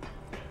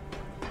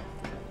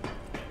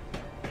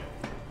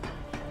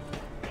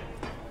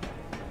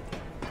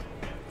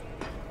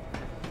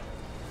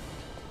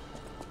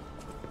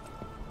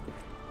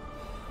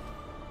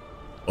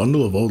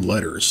 Bundle of old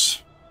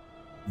letters.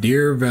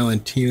 Dear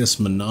Valentinus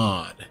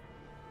Monod,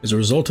 as a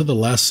result of the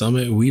last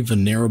summit, we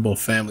venerable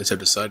families have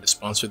decided to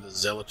sponsor the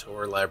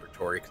Zelator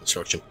Laboratory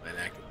construction plan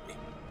actively.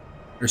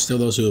 There are still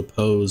those who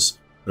oppose,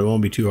 but it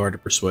won't be too hard to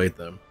persuade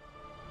them.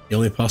 The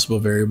only possible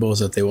variable is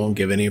that they won't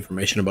give any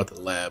information about the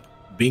lab.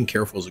 Being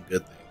careful is a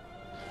good thing.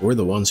 We're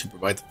the ones who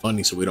provide the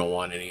funding, so we don't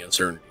want any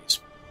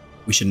uncertainties.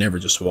 We should never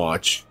just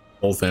watch.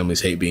 Old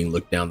families hate being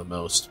looked down the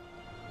most.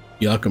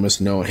 The alchemists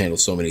know and handle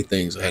so many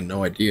things. I had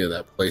no idea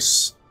that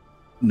place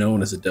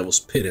known as the Devil's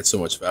Pit had so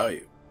much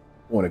value.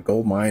 When a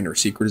gold mine or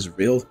secret is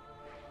revealed,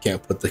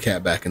 can't put the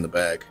cat back in the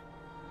bag.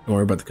 Don't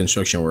worry about the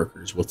construction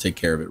workers. We'll take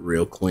care of it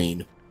real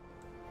clean.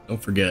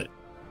 Don't forget, if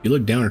you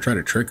look down and try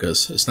to trick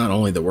us, it's not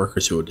only the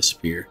workers who will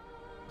disappear.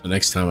 The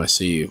next time I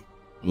see you,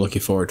 I'm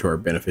looking forward to our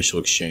beneficial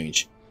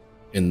exchange.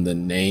 In the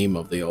name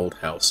of the old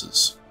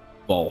houses.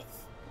 Volf.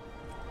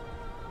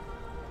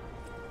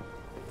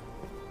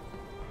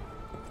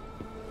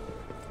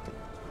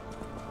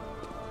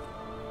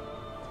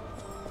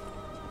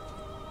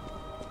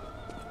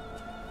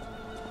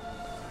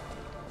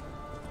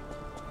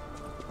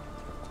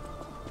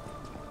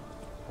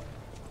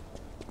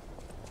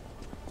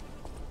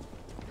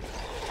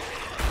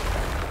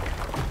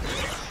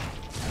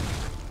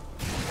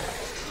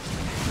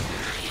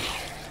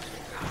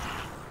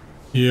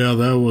 Yeah,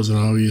 that wasn't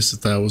obvious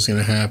that that was going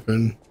to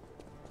happen.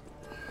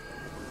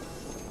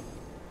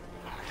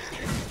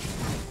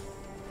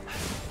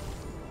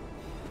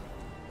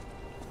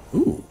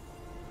 Ooh.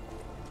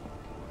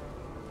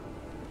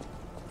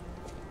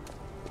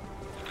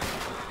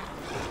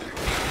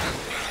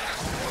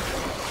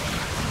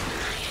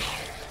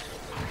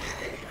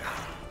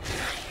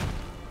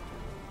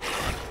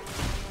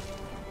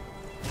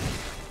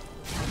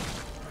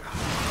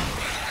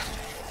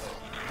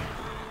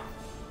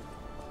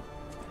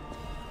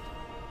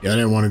 Yeah, I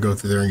didn't want to go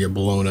through there and get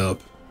blown up.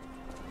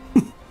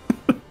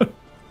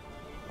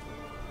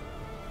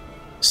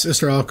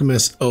 Sister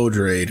Alchemist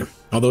Odrade.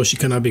 Although she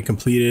cannot be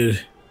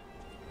completed,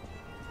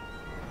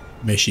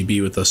 may she be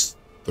with us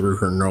through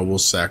her noble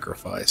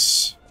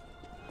sacrifice.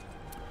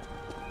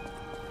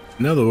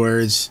 In other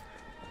words,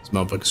 this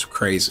motherfucker's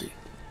crazy.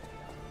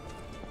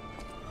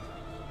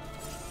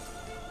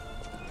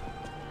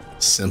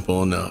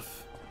 Simple enough.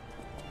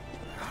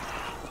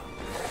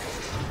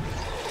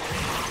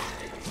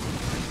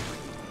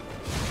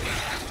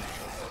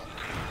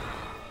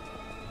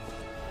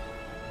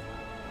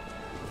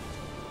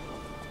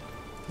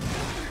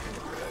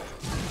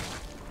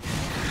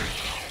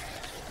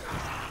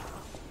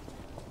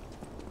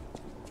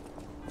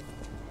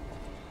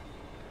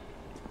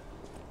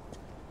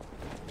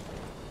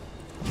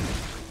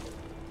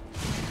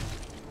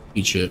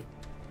 Eat shit.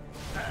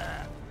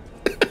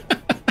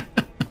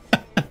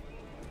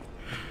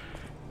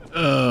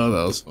 Oh,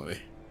 that was funny.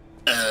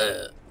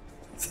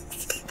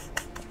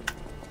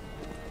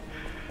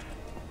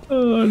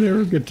 Oh, I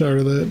never get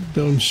tired of that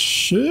dumb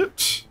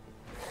shit.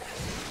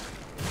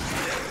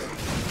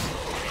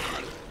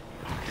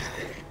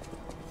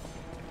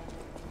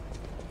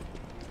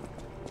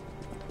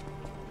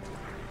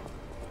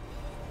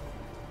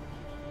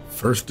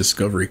 First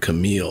discovery,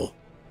 Camille.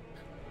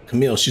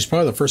 Camille, she's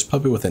probably the first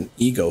puppy with an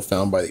ego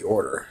found by the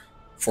Order.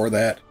 Before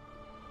that,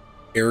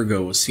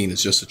 Ergo was seen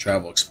as just a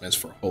travel expense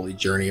for a holy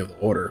journey of the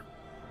Order.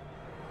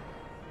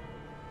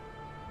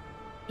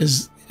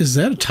 Is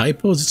that a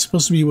typo? Is it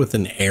supposed to be with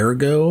an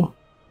ergo?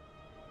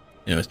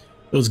 You know, it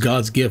was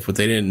God's gift, but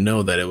they didn't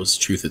know that it was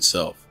truth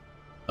itself.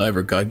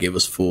 However, God gave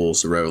us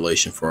fools the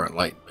revelation for our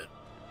enlightenment.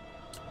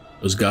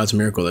 It was God's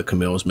miracle that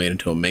Camille was made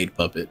into a maid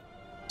puppet.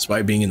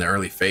 Despite being in the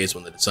early phase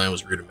when the design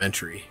was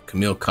rudimentary,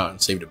 Camille caught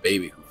and saved a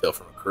baby who fell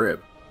from a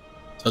crib.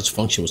 Such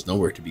function was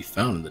nowhere to be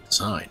found in the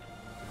design.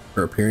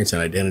 Her appearance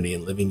and identity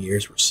in living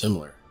years were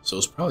similar, so it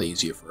was probably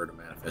easier for her to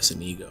manifest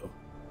an ego.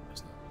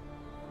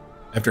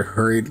 After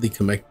hurriedly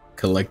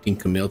collecting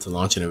Camille to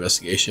launch an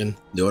investigation,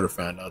 the Order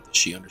found out that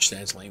she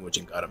understands language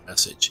and got a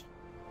message.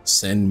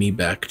 Send me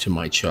back to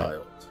my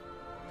child.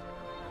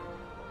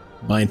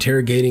 By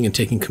interrogating and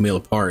taking Camille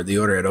apart, the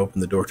Order had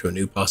opened the door to a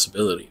new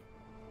possibility.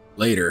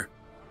 Later,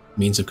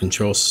 means of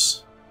control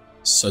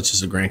such as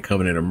the Grand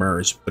Covenant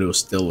emerged, but it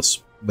was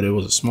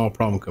a small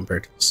problem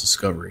compared to this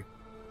discovery.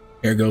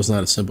 Ergo is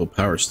not a simple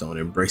power stone,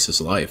 it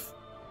embraces life.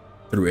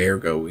 Through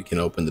Ergo, we can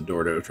open the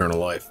door to eternal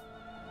life.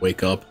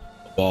 Wake up,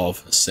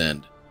 evolve,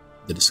 ascend.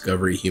 The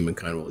discovery,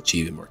 humankind will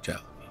achieve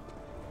immortality.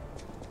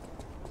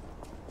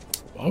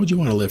 Why would you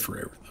want to live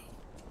forever,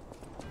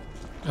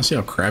 though? I see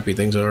how crappy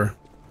things are.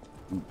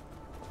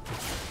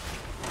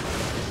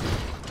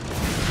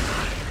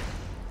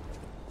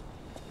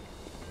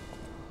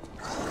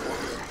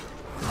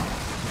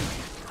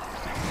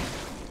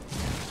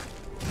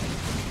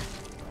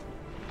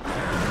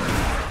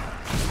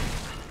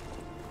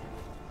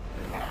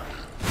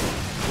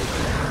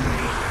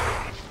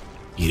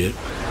 Eat it.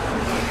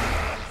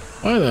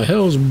 Why the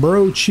hell's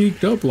bro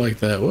cheeked up like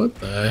that? What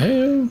the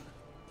hell?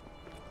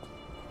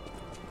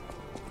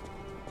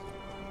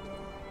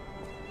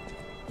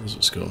 Where's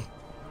this go?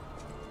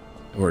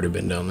 I've already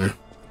been down there.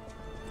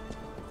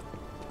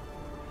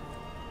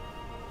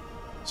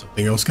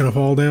 Something else gonna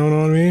fall down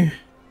on me?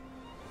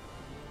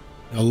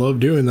 I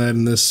love doing that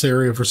in this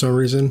area for some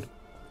reason.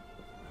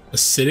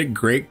 Acidic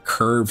Great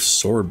Curved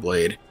Sword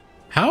Blade.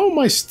 How am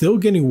I still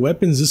getting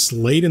weapons this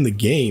late in the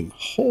game?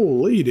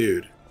 Holy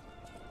dude.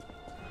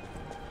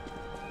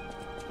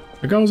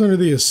 Like, I was under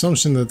the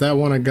assumption that that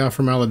one I got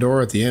from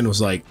Alidor at the end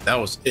was like, that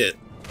was it.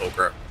 Oh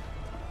crap.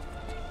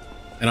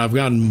 And I've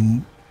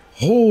gotten...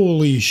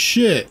 Holy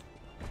shit.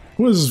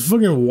 What is this,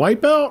 fucking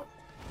Wipeout?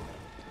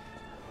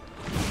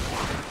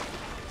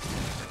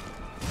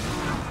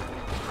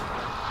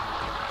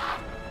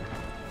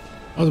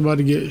 I was about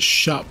to get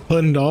shot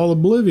put into all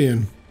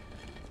oblivion.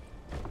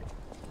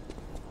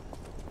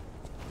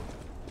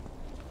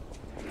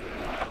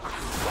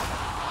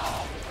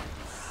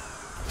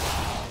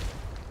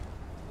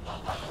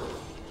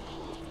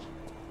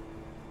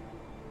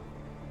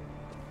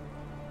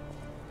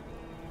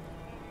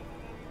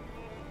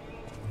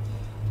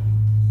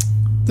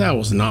 That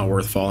was not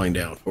worth falling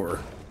down for.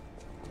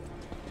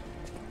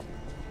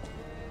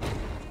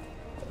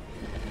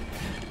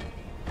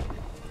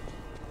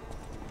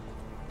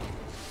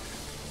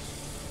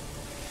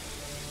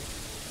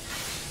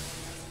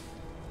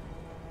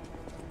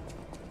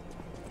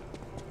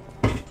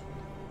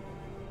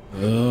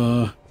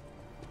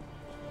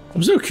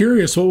 I'm so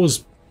curious what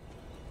was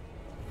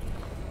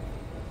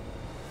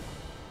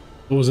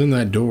in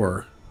that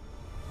door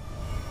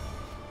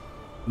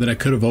that I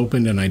could have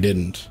opened and I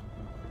didn't.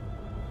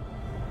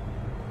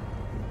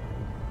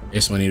 I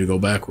guess I need to go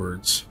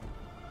backwards.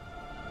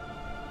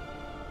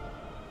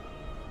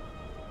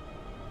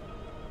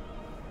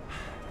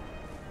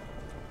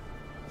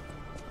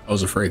 I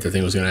was afraid the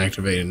thing was going to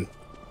activate and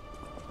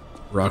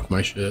rock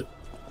my shit.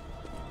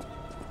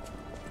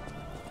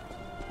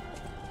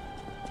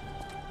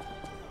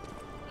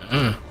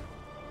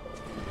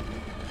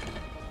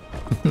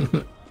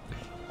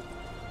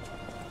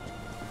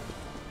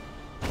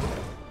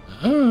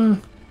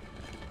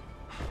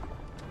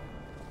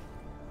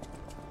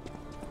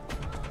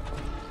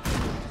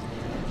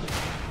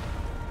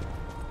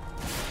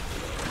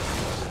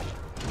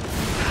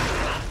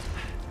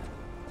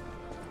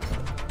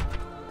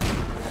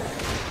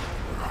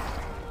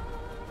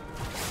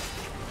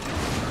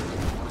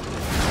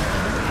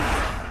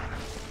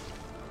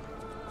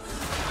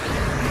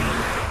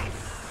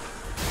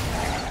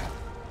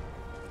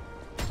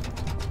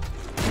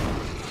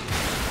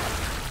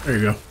 There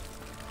you go.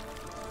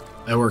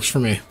 That works for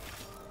me.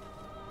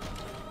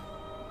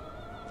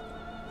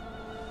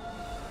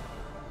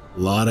 A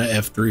lot of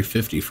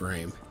F350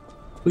 frame.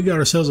 We got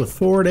ourselves a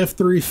Ford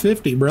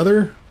F350,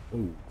 brother.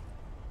 Ooh.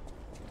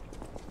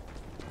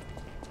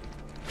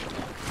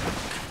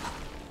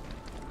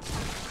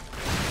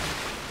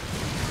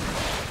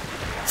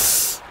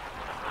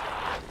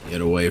 Get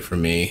away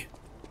from me.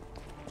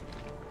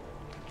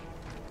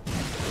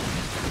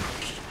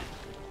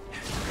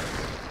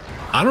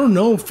 I don't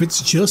know if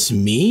it's just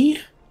me,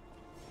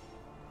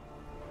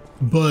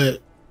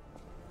 but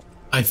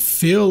I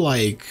feel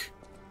like,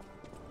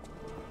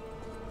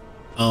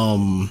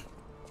 oh,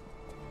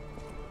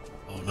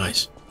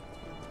 nice.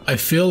 I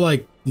feel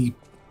like the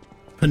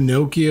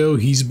Pinocchio,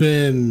 he's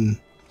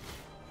been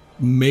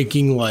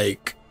making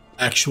like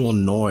actual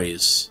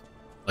noise,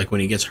 like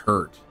when he gets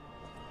hurt.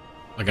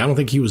 Like, I don't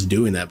think he was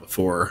doing that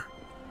before.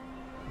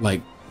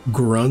 Like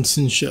grunts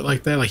and shit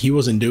like that. Like, he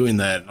wasn't doing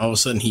that. All of a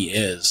sudden he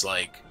is.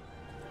 Like,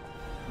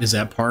 is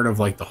that part of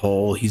like the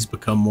whole he's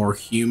become more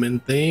human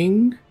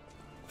thing?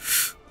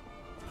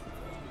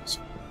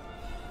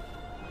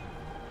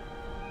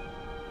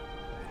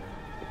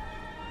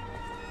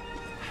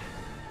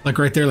 Like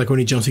right there, like when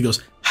he jumps, he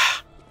goes,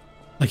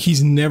 like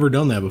he's never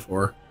done that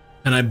before.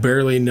 And I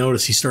barely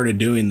noticed he started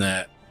doing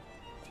that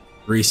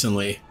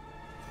recently.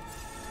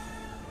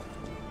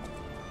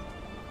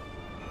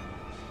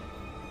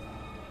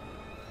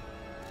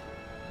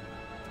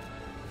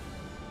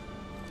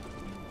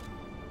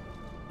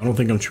 I don't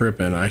think I'm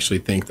tripping. I actually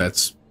think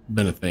that's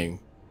been a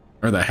thing.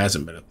 Or that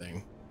hasn't been a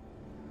thing.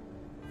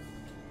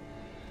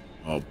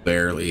 Oh,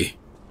 barely.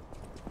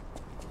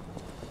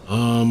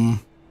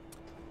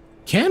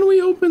 Can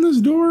we open this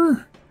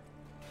door?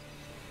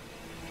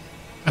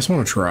 I just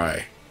want to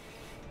try.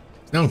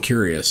 Now I'm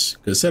curious.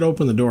 Because it said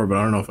open the door, but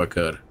I don't know if I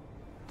could.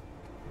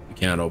 You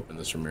can't open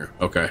this from here.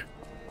 Okay.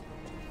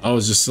 I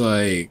was just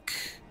like,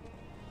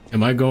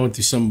 am I going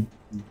through some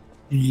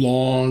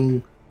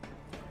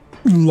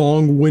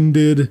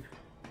long-winded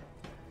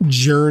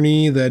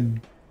journey that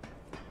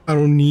I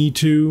don't need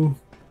to,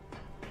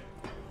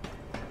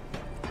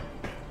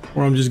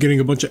 or I'm just getting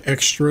a bunch of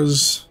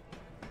extras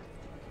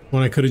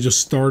when I could have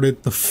just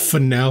started the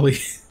finale?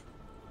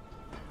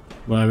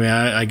 Well, I mean,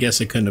 I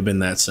guess it couldn't have been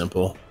that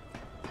simple.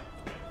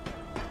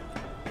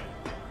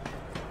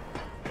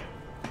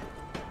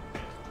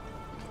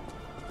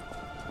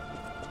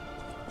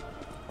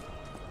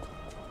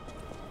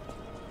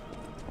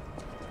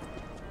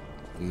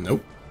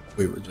 Nope.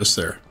 We were just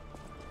there.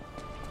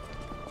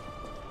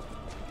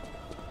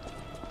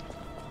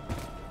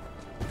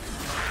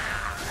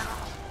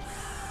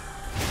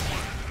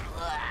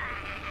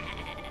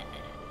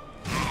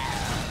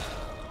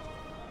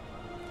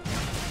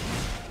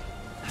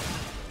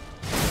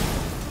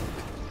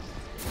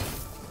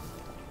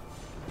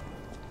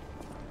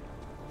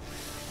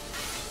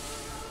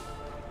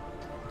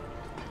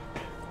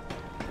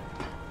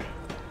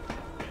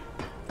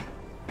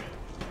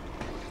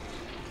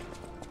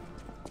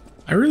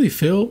 I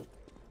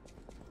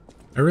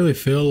really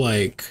feel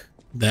like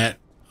that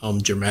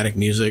dramatic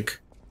music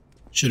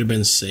should have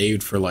been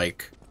saved for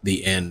like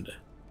the end.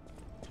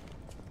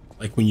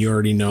 Like when you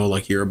already know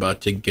like you're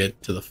about to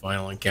get to the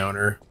final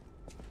encounter.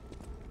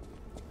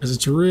 Because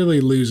it's really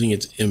losing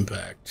its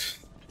impact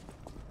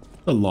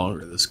the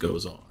longer this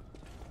goes on.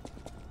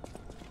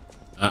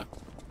 Ah.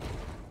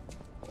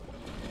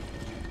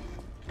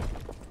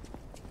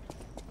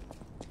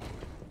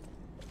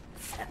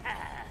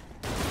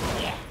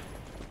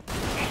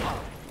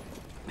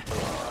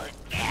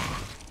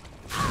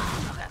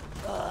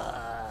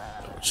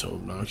 So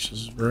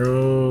obnoxious,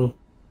 bro.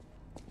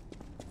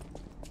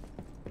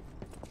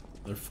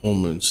 Another full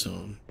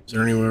moonstone. Is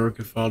there anywhere we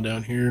could fall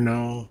down here?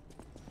 No.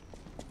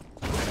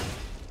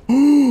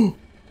 I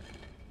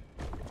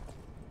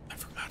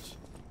forgot.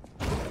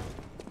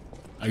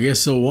 I guess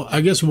so. I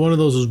guess one of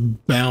those was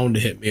bound to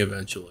hit me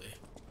eventually.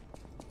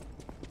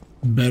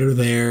 Better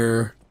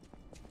there,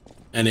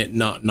 and it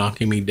not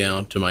knocking me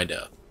down to my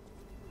death.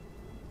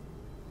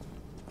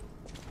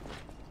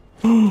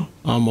 I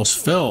almost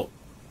fell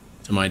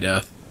to my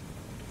death.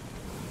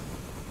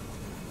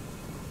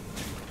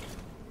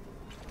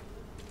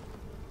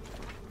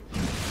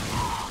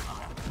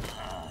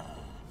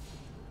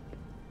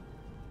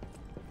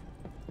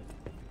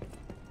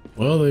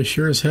 Well, they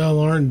sure as hell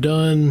aren't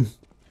done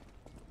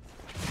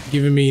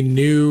giving me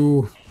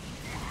new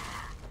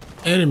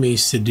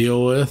enemies to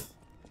deal with.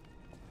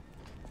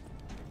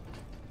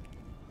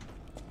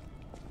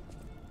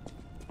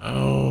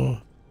 Oh.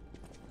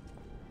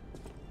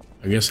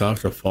 guess I'll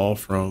have to fall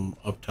from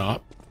up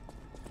top.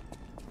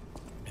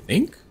 I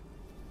think.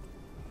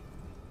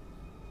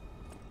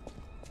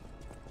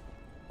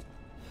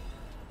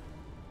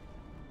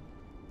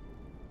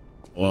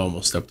 Oh, I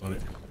almost stepped on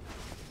it.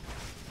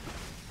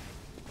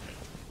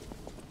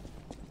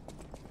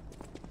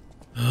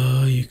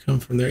 Oh, you come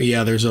from there?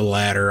 Yeah, there's a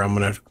ladder. I'm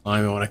gonna have to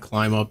climb it. When I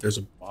climb up, there's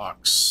a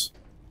box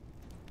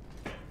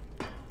I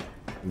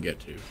can get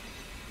to.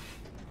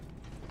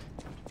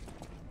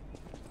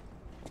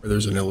 Or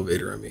there's an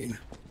elevator, I mean.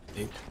 I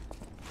think.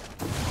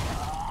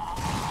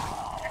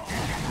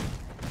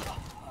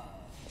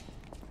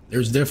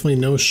 There's definitely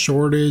no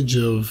shortage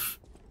of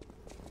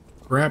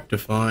crap to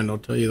find, I'll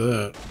tell you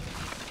that.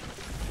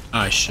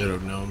 I should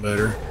have known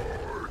better.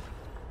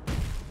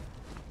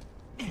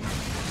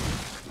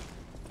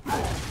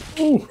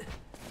 Ooh.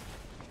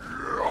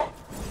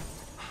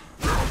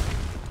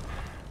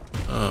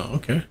 Oh,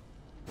 okay.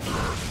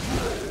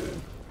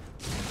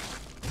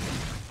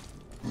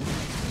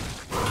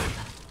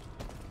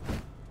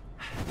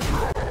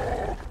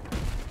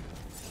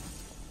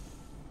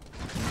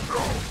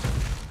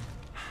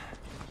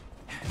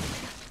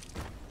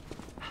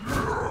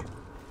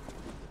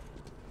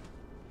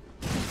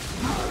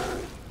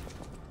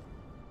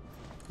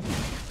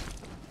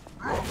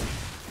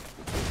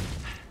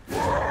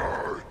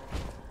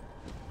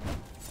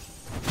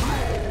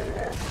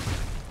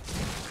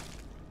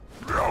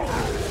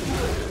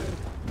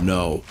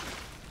 No.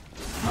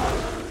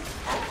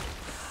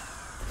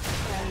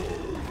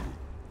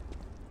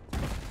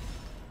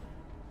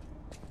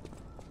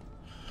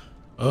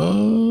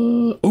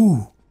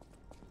 Ooh.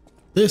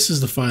 This is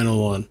the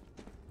final one.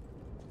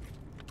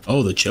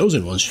 Oh, the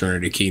chosen one's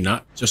Trinity key,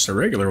 not just a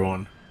regular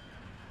one.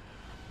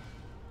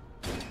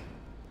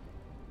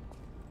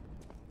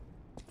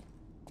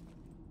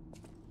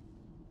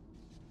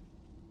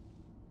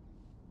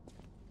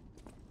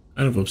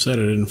 Kind of upset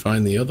I didn't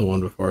find the other one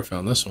before I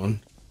found this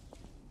one.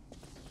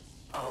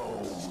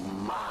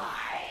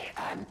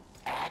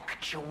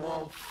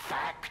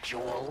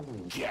 Factual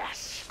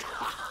guest.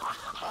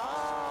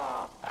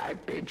 I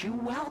bid you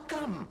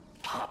welcome,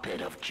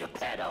 puppet of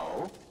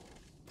Geppetto.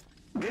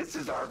 This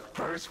is our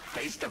first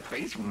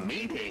face-to-face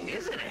meeting,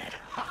 isn't it?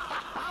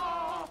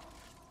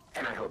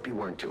 And I hope you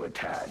weren't too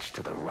attached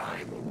to the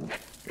rhyming.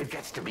 It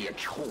gets to be a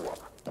chore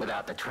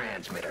without the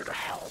transmitter to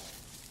help.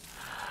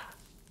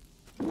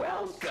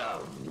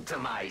 Welcome to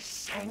my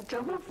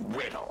sanctum of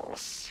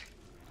riddles.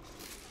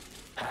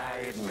 I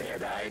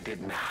admit I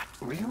did not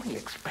really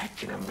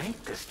expect you to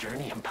make this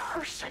journey in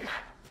person.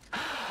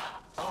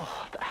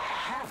 Oh, the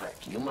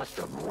havoc you must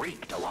have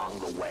wreaked along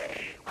the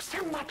way. Was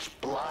there much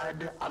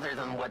blood other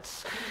than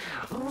what's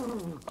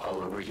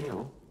all over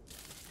you?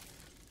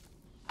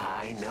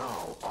 I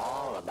know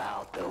all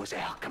about those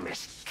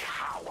alchemist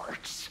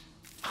cowards.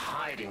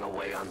 Hiding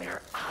away on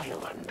their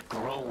island,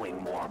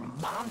 growing more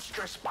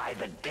monstrous by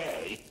the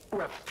day,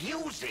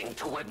 refusing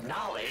to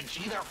acknowledge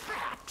either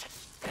fact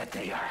that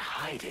they are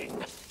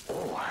hiding,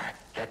 or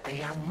that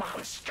they are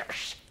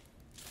monsters.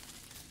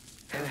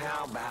 And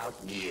how about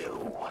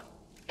you?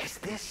 Is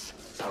this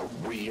the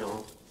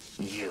real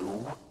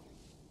you?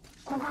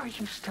 Or are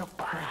you still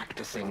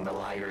practicing the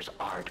liar's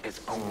art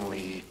as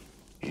only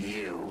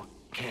you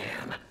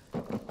can?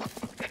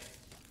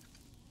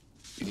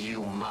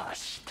 You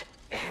must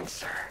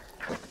answer.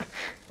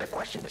 The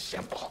question is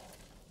simple,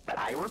 but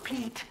I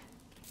repeat,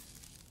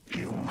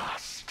 you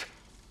must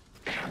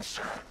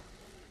answer.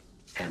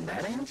 And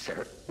that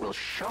answer will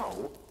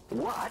show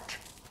what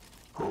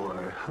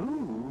or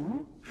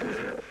who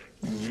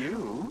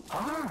you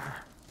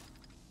are.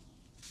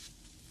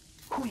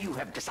 Who you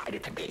have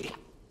decided to be.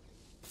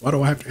 Why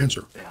do I have to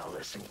answer? Now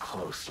listen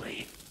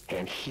closely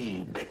and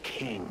heed the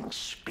king's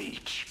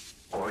speech,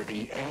 or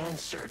the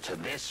answer to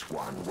this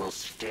one will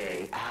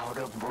stay out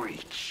of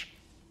reach.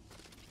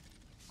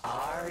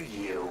 Are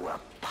you a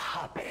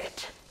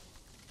puppet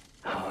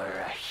or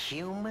a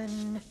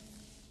human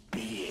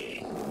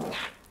being?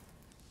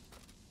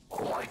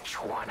 Which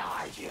one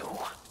are you?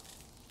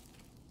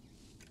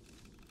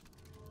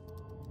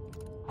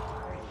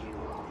 Are you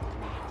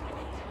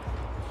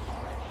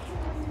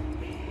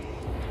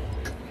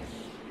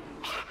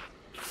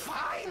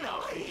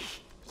finally,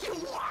 you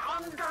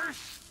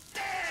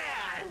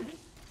understand!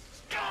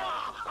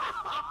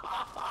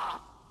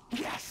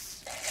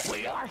 Yes,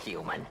 we are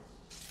human.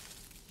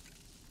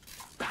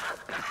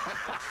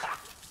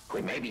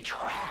 We may be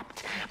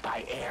trapped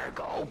by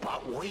ergo,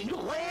 but we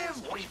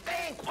live, we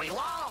think, we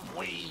love,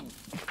 we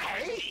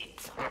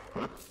hate.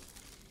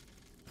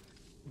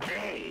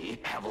 They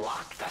have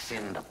locked us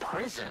in the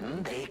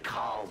prison they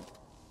call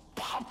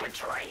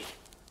puppetry.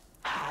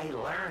 I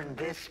learned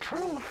this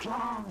truth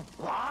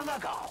long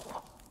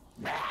ago.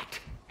 That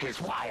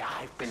is why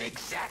I've been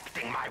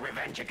exacting my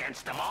revenge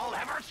against them all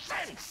ever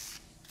since.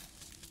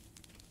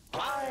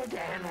 Blood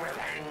and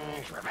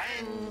revenge,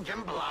 revenge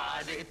and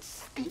blood.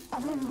 It's the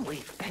only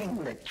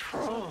thing that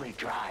truly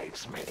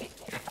drives me.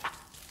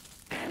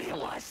 And it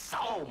was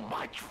so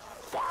much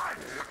fun.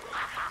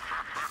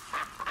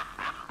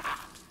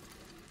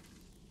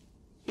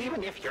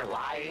 Even if you're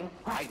lying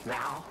right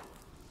now,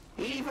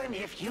 Even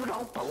if you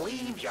don't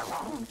believe your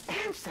own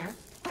answer,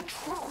 the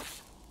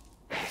truth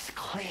is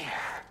clear.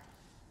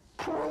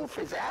 Proof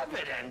is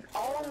evident.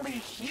 Only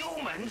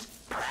humans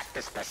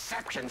practice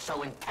deception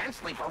so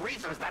intensely for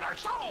reasons that are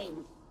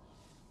so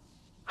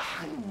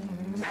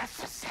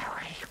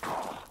unnecessary.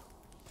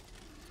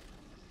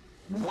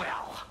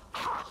 Well,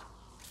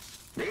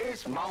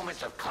 these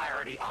moments of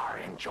clarity are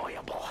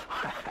enjoyable.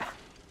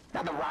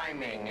 Now the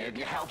rhyming, it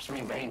helps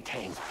me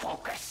maintain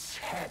focus.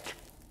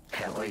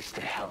 At least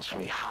it helps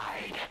me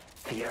hide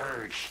the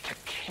urge to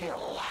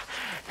kill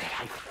that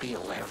I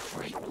feel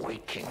every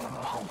waking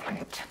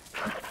moment.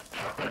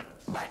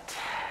 But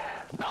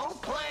no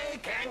play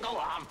can go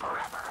on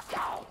forever.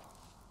 No.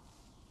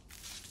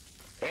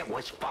 It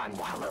was fun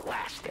while it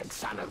lasted,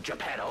 son of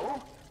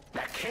Geppetto.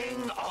 The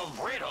king of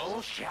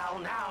riddles shall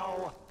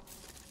now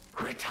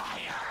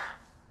retire.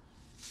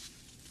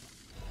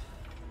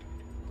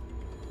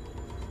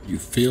 You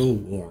feel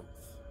warmth.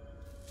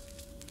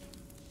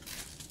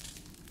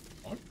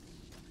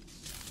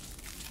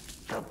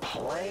 The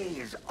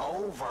play's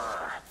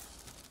over.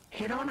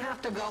 You don't have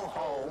to go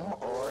home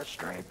or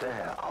straight to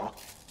hell.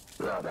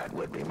 Though that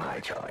would be my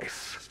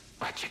choice.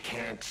 But you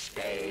can't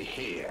stay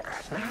here.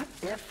 Not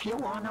if you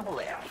want to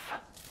live.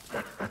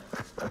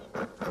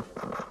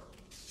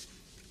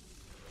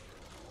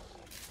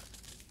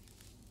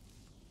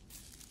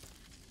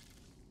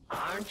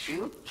 Aren't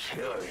you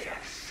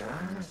curious,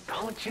 huh?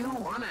 Don't you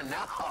want to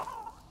know?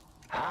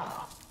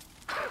 Oh.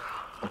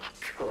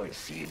 Of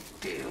course you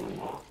do.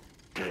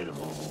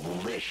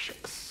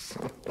 Delicious.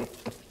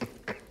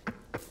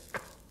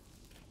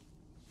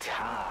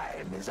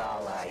 Time is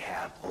all I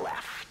have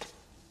left.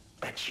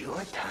 But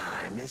your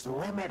time is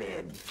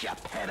limited,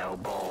 Geppetto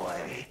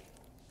boy.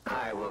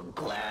 I will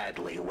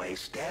gladly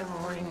waste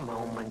every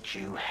moment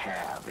you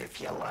have if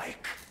you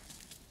like.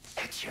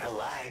 It's your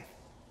life.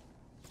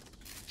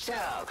 So,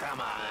 come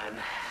on.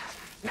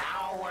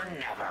 Now or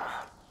never.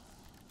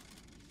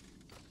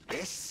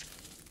 This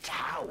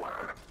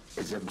tower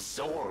is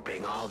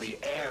absorbing all the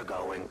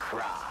ergo in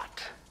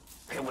Krat.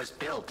 It was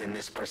built in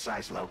this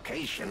precise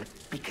location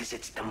because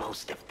it's the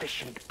most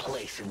efficient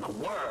place in the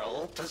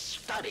world to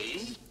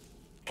study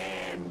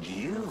and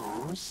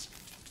use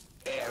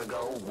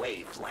ergo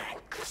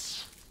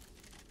wavelengths.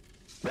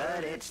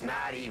 But it's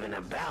not even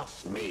about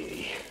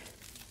me.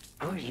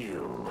 Or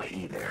you,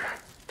 either.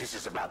 This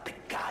is about the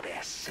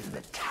goddess in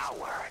the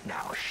tower.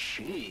 Now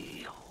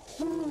she,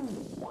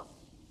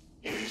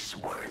 is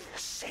worth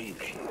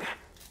saving.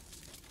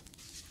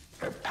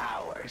 Her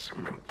powers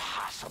are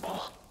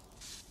impossible.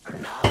 Her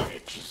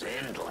knowledge is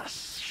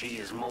endless. She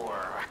is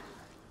more,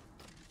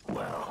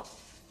 well,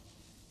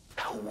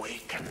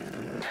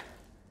 awakened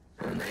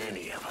than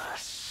any of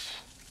us.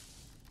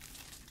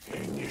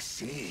 And you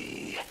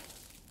see,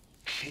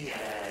 she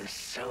has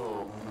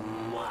so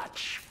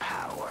much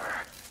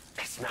power.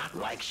 It's not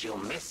like she'll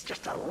miss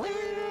just a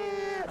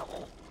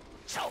little.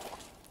 So,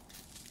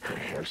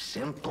 I've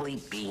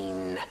simply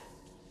been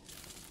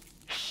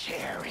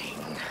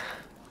sharing.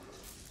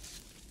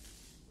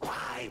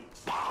 Why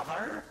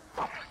bother?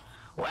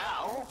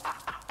 Well,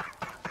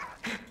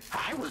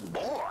 I was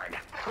bored.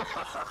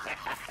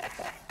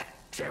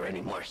 Is there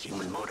any more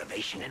human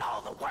motivation in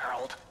all the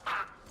world?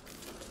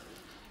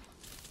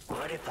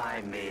 What if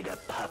I made a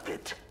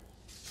puppet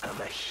of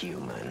a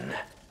human?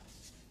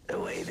 The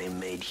way they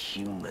made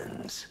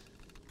humans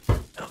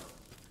of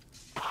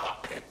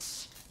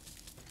puppets.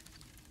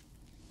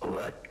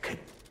 What could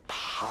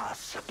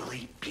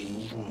possibly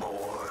be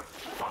more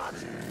fun?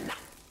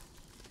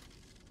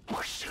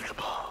 More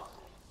suitable?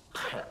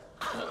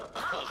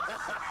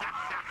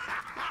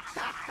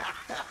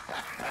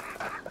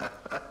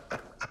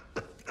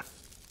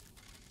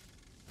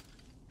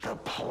 The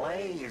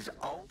play is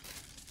over.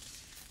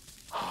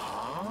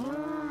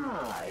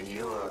 Ah,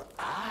 your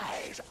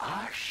eyes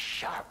are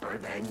sharper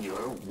than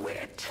your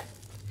wit.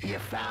 You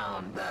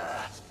found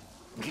the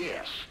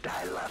gift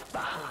I left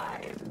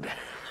behind.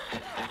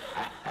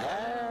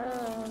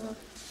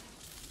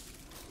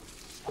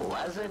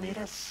 Wasn't it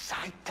a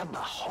sight to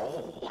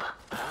behold,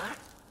 huh?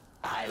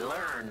 I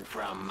learned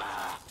from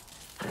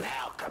an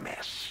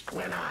alchemist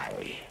when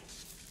I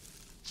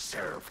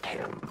served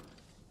him.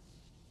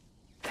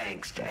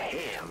 Thanks to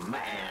him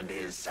and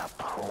his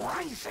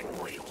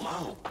surprisingly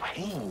low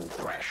pain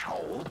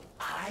threshold,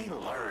 I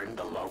learned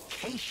the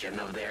location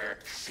of their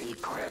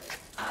secret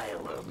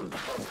island.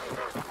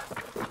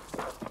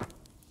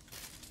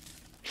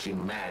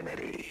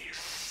 Humanity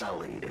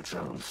sullied its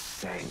own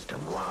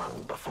sanctum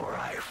long before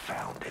I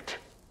found it.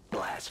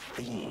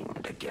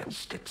 Blasphemed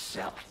against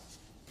itself,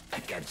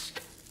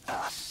 against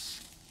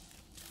us,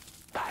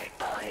 by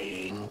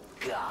playing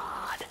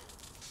God.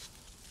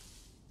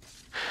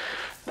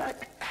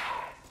 But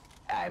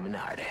I'm an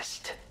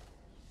artist.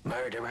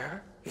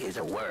 Murderer is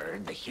a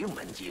word the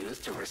humans use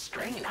to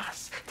restrain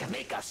us, to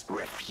make us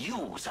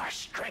refuse our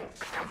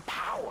strength and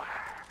power.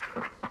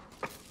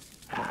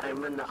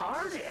 I'm an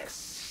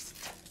artist.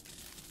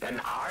 An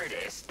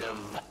artist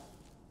of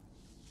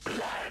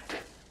blood.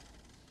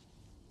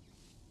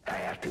 I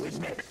have to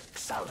admit,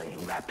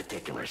 sullying that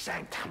particular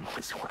sanctum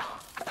was, well,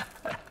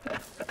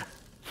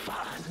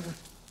 fun.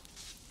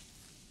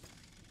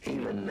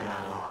 Even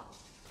now,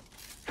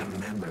 the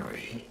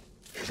memory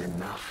is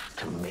enough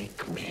to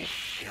make me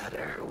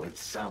shudder with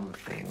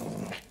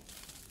something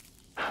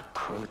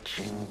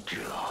approaching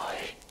joy.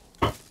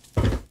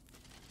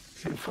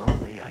 If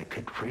only I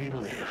could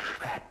relive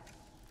that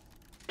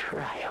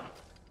triumph.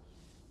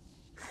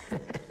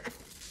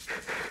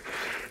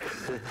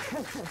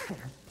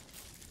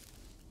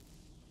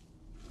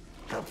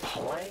 The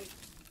play?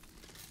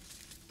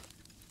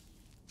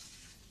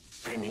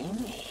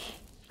 Benini?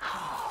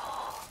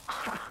 Oh,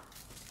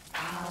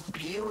 a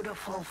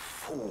beautiful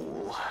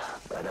fool,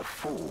 but a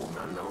fool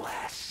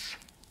nonetheless.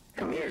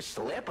 A mere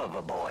slip of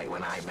a boy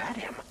when I met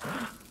him.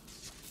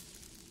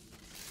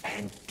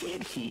 And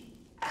did he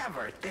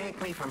ever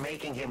thank me for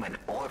making him an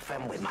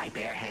orphan with my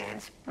bare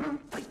hands?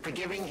 For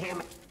giving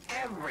him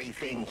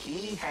everything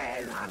he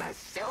had on a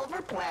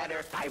silver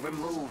platter by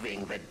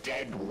removing the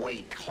dead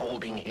weight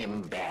holding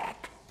him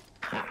back.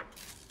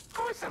 Of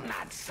course I'm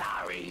not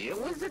sorry.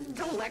 It was a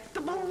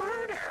delectable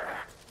murder.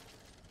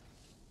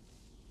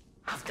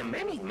 Of the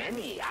many,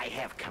 many I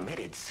have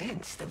committed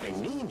since, the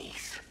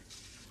Beninis,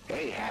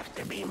 they have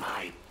to be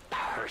my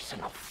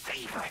personal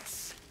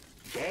favorites.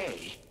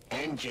 They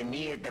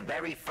engineered the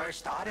very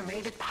first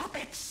automated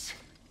puppets.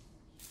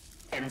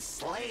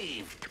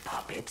 Enslaved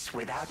puppets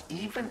without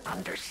even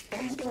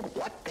understanding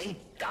what they'd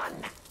done.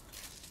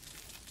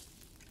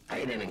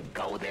 I didn't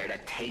go there to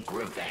take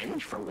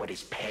revenge for what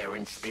his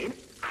parents did.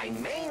 I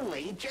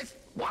mainly just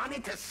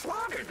wanted to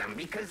slaughter them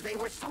because they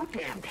were so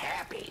damned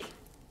happy.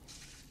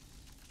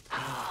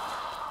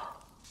 Oh,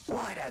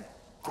 what a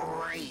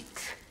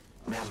great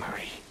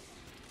memory.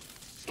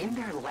 In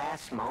their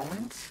last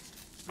moments,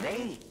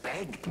 they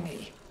begged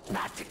me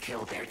not to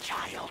kill their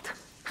child.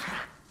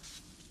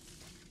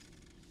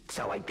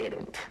 So I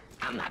didn't.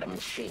 I'm not a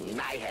machine.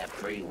 I have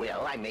free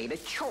will. I made a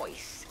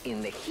choice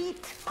in the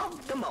heat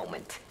of the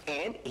moment.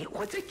 And it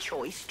was a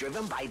choice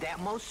driven by that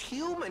most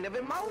human of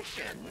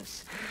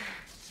emotions.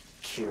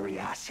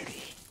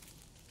 Curiosity.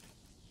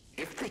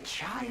 If the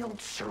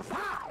child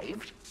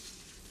survived,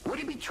 would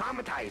he be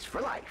traumatized for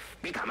life?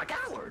 Become a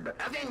coward,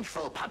 a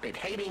vengeful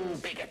puppet-hating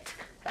bigot,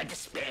 a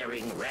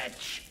despairing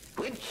wretch?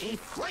 Would he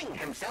fling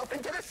himself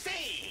into the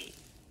sea?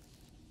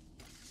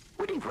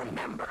 Would he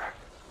remember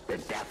the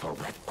devil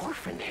that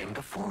orphaned him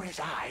before his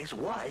eyes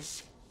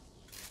was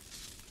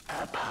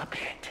a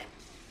puppet?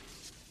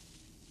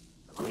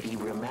 Would he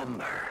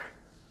remember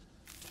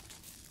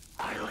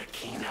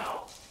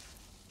Arlecchino?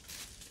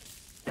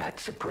 Not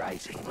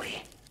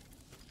surprisingly,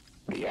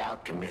 the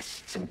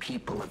alchemists and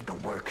people of the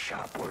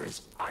workshop were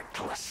as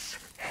artless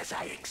as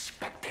I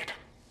expected,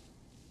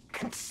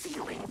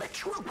 concealing the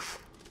truth.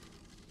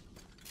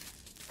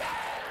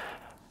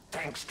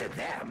 Thanks to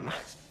them,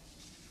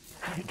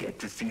 I get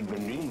to see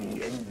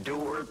Benini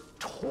endure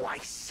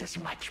twice as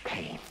much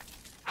pain.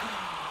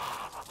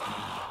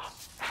 I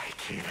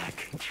cannot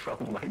control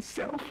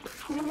myself.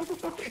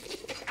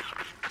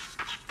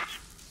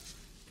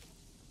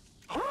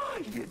 Oh,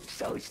 it's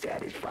so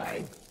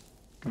satisfying.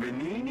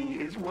 Benini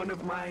is one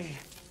of my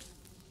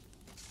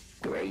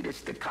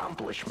greatest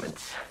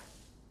accomplishments.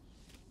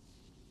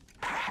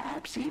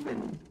 Perhaps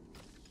even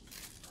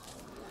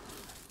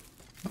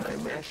my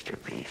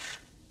masterpiece.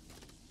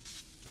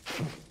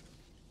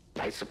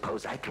 I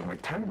suppose I can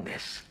return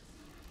this.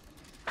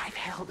 I've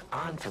held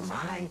on to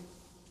my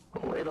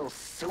little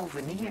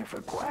souvenir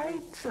for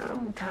quite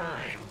some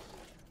time.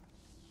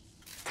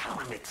 Tell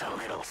him it's a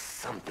little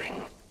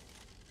something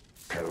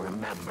to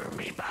remember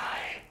me by.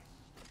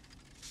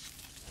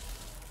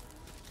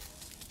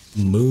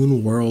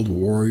 Moon World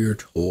Warrior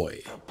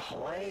toy. The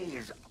play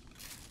is...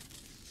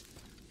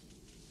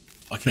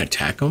 I can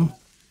attack him?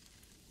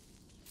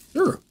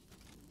 Sure.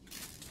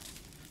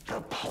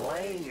 The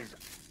play is...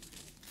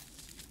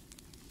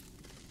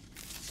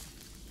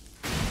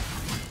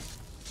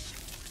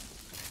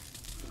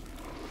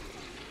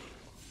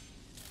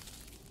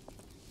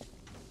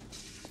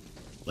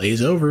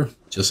 Play's over,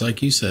 just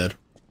like you said.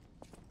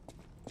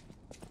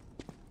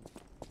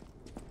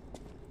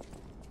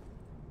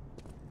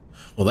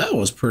 Well, that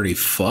was pretty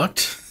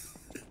fucked.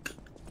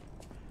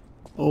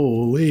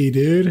 Holy,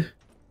 dude.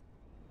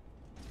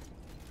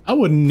 I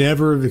would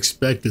never have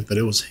expected that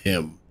it was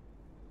him.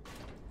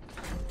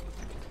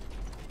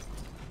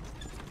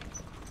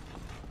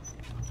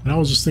 And I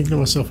was just thinking to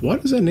myself, why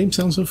does that name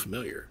sound so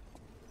familiar?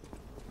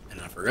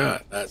 And I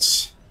forgot.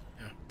 That's...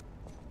 yeah.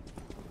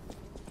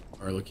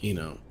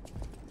 Arlecchino.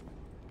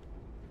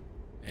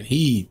 And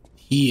he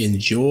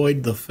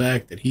enjoyed the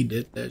fact that he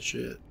did that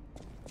shit.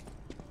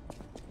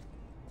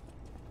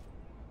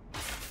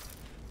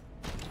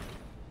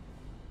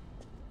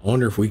 I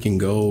wonder if we can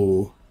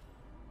go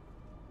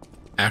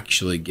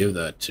actually give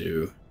that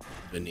to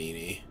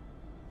Benini.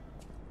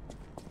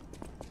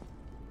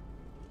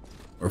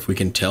 Or if we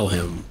can tell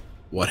him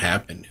what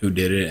happened, who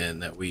did it,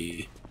 and that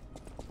we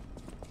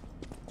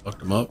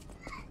fucked him up.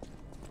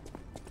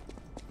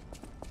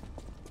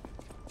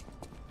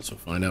 Guess we'll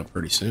find out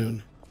pretty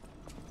soon.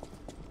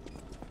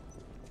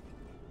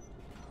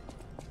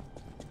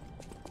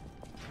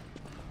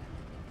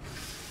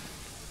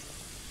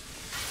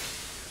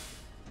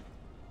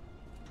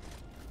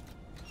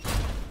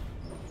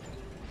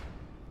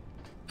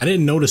 I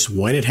didn't notice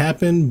when it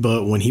happened,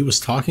 but when he was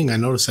talking, I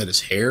noticed that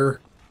his hair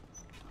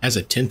has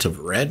a tint of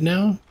red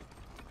now.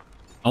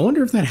 I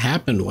wonder if that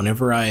happened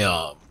whenever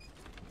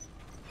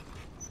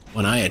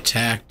when I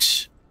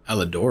attacked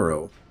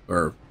Alidoro,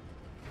 or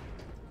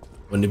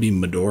wouldn't it be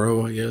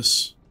Medoro, I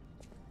guess?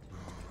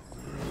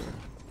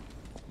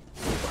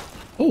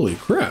 Holy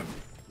crap.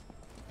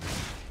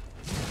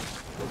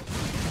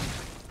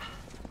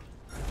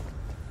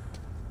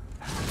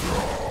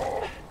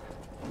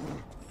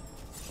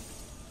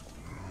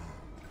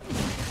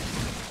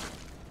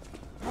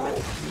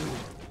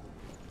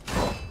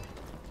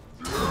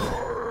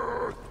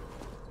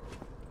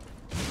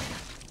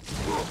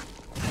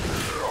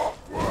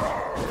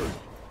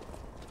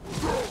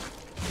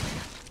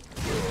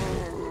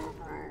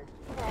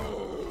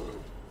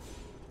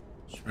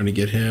 Trying to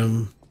get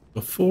him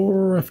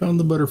before I found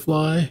the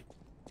butterfly.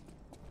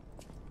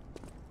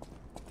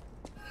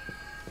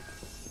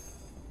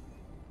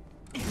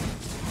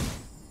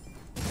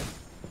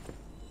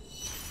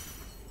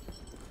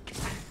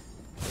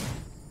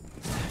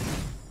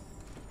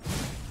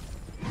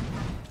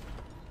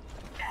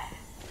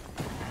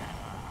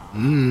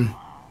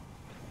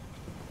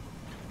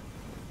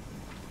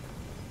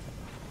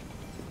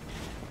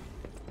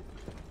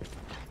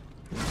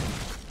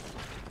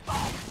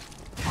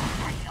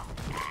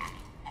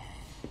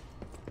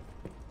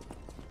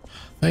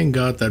 Thank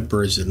God that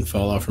bridge didn't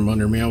fall out from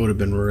under me. I would have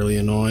been really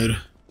annoyed.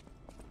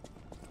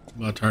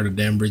 I'm about tired of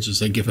damn bridges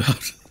they give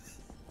out.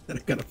 Then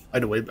I gotta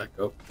find a way back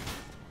up.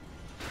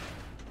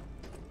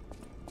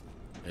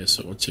 Okay,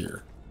 so what's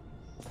here?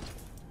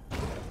 This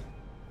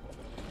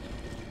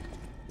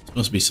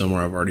must be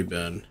somewhere I've already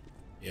been.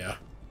 Yeah.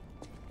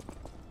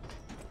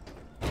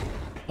 I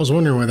was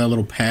wondering why that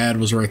little pad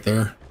was right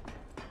there.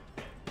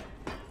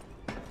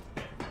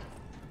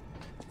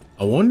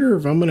 I wonder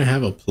if I'm gonna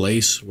have a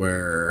place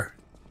where...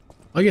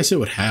 I guess it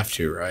would have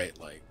to, right?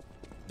 Like,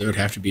 there would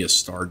have to be a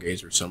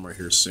stargazer somewhere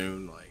here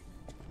soon, like,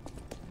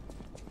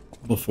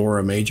 before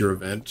a major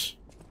event.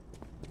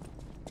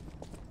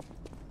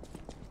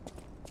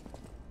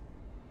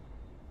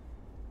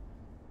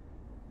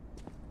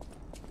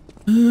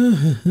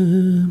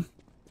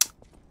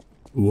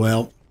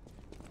 Well,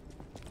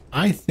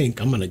 I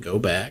think I'm gonna go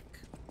back.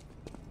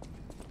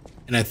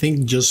 And I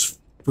think just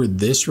for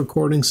this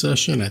recording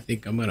session, I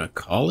think I'm gonna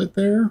call it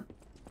there.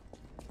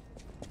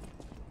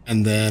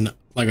 And then,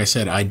 like I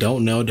said, I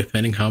don't know,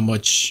 depending how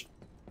much,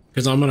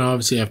 because I'm gonna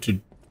obviously have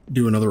to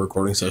do another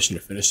recording session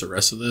to finish the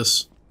rest of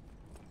this.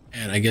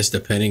 And I guess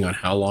depending on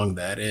how long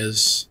that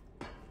is,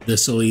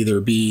 this will either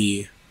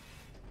be,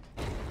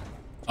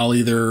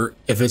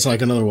 if it's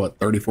like another, what,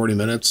 30, 40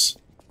 minutes,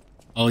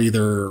 I'll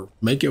either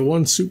make it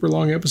one super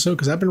long episode,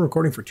 because I've been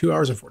recording for 2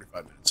 hours and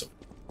 45 minutes. So.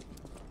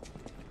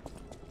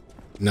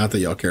 Not that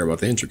y'all care about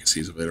the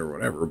intricacies of it or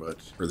whatever, but,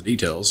 or the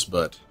details,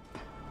 but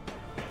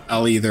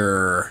I'll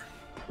either...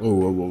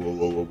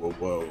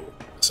 Whoa.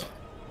 So,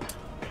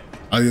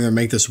 I'll either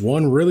make this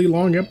one really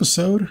long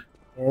episode,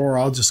 or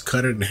I'll just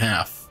cut it in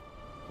half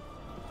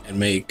and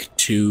make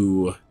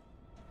two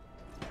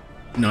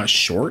not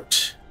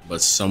short,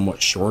 but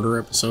somewhat shorter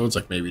episodes,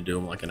 like maybe do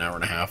them like an hour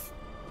and a half.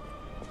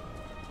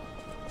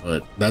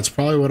 But that's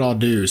probably what I'll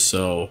do,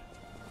 so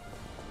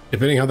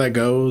depending how that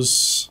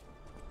goes,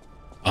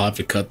 I'll have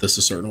to cut this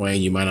a certain way,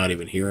 and you might not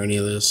even hear any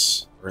of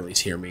this, or at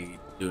least hear me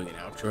doing an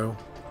outro.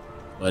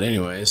 But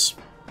anyways...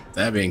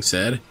 That being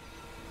said,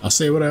 I'll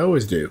say what I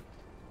always do.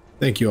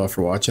 Thank you all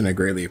for watching. I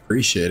greatly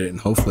appreciate it,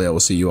 and hopefully I will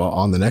see you all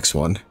on the next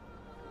one.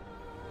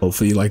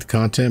 Hopefully you like the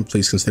content.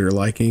 Please consider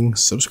liking,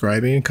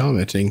 subscribing, and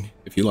commenting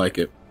if you like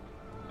it.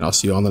 And I'll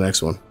see you on the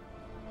next one.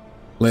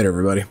 Later,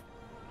 everybody.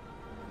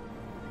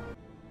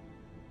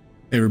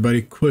 Hey,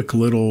 everybody. Quick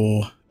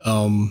little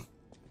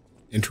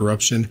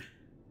interruption.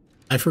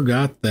 I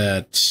forgot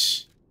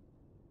that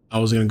I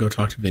was going to go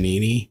talk to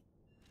Vanini.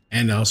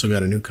 And I also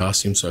got a new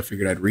costume, so I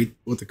figured I'd read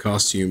what the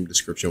costume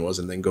description was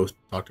and then go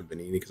talk to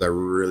Vanini, because I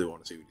really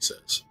want to see what he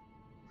says.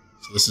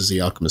 So this is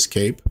the Alchemist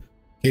Cape.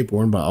 Cape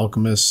worn by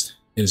alchemists.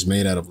 It is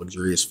made out of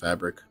luxurious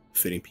fabric,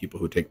 fitting people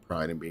who take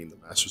pride in being the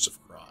masters of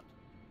Krat.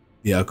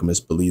 The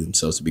alchemists believe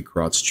themselves to be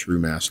Krat's true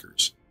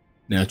masters.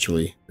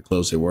 Naturally, the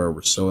clothes they wore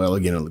were so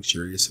elegant and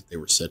luxurious that they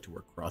were said to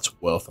wear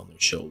Krat's wealth on their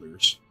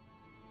shoulders.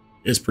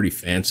 It is pretty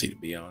fancy, to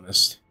be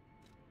honest.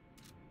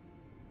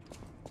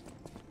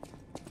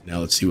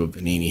 Now let's see what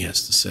Vanini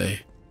has to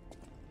say.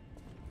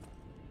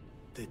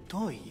 The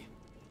toy?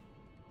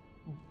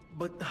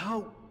 But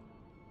how?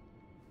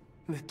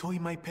 The toy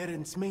my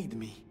parents made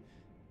me.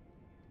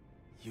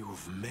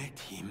 You've met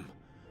him.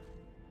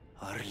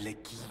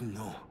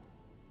 Arlecchino.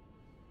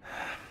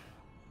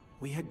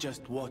 We had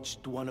just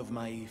watched one of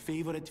my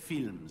favorite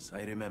films,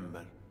 I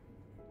remember.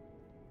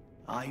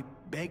 I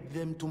begged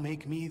them to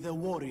make me the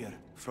warrior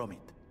from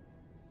it.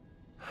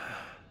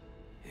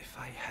 If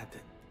I had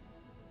it,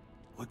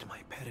 would my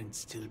parents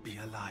still be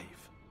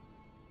alive?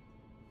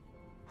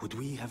 Would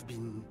we have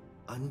been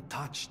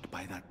untouched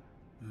by that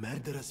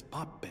murderous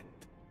puppet?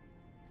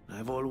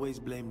 I've always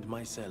blamed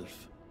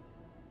myself.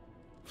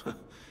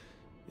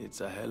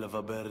 It's a hell of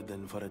a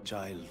burden for a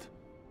child.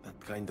 that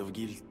kind of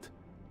guilt.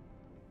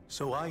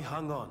 So I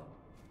hung on.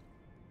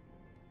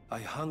 I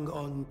hung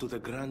on to the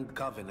Grand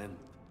Covenant.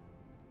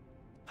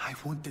 I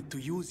wanted to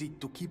use it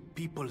to keep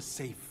people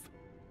safe.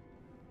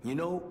 You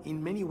know,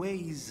 in many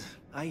ways,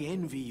 I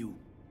envy you.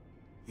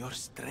 Your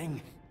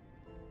strength.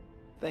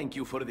 Thank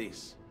you for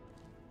this.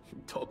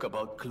 Talk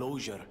about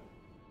closure.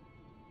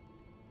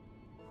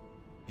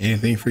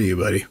 Anything for you,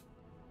 buddy.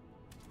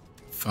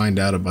 Find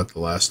out about the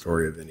last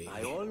story of Vinny.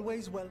 I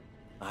always.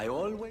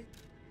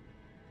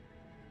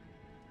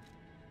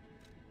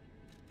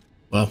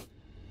 Well,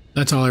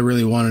 that's all I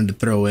really wanted to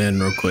throw in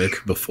real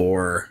quick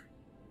before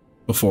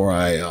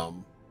I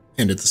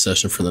ended the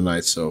session for the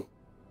night. So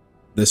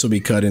this will be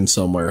cut in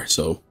somewhere.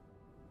 So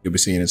you'll be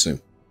seeing it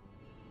soon.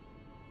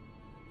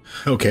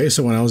 Okay,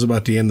 so when I was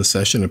about to end the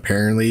session,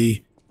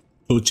 apparently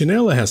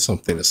Pulcinella has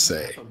something to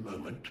say. A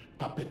moment,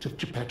 puppet of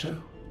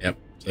Geppetto. Yep.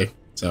 See?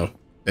 So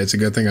it's a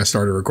good thing I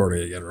started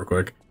recording again real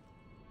quick.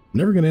 I'm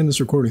never going to end this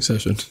recording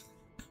session.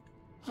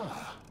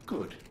 Ah,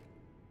 good.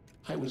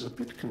 I was a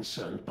bit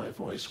concerned my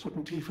voice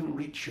wouldn't even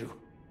reach you.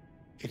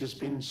 It has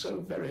been so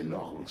very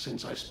long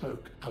since I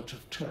spoke out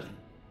of turn.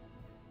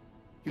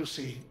 You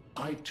see,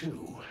 I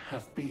too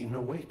have been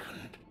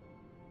awakened.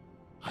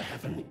 I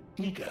have an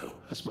ego,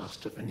 as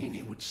Master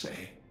Vanini would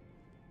say.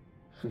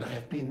 And I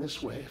have been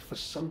this way for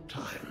some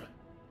time.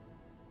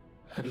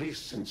 At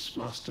least since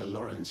Master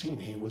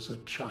Lorenzini was a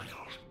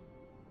child.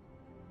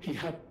 He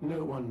had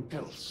no one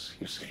else,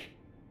 you see.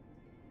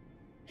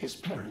 His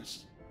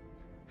parents.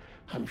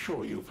 I'm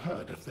sure you've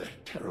heard of their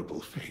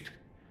terrible fate.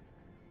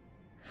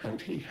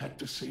 And he had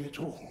to see it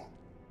all.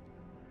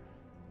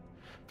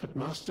 But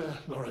Master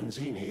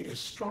Lorenzini is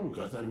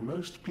stronger than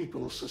most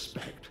people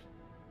suspect.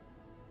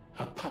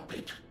 A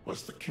puppet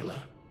was the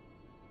killer.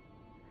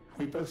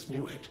 We both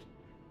knew it.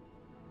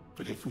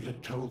 But if we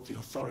had told the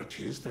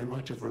authorities, they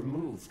might have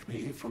removed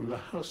me from the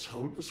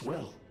household as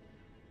well.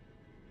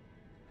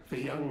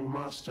 The young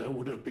master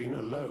would have been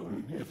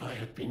alone if I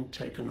had been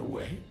taken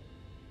away.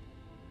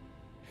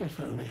 If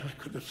only I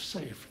could have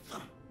saved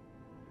them.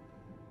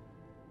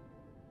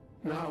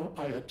 Now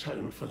I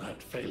atone for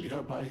that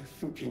failure by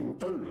thinking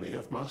only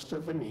of Master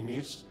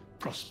Vanini's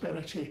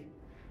prosperity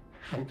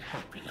and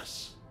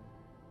happiness.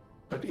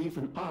 But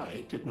even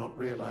I did not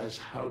realize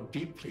how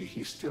deeply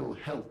he still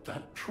held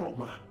that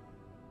trauma.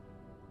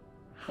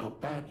 How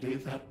badly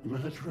that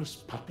murderous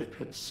puppet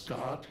had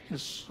scarred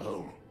his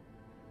soul.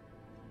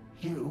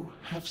 You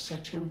have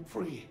set him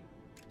free.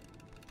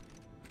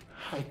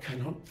 I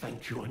cannot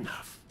thank you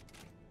enough.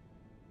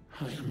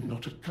 I am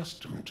not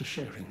accustomed to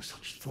sharing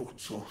such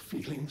thoughts or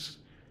feelings.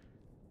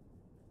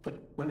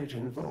 But when it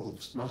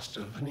involves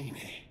Master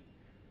Vanini,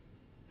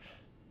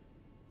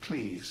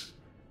 please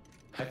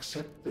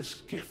accept this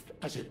gift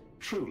as it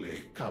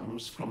truly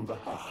comes from the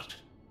heart.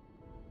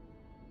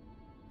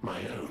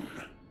 My own.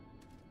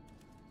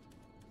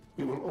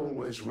 We will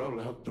always roll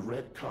out the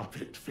red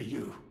carpet for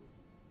you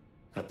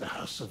at the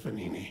House of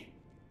Vanini.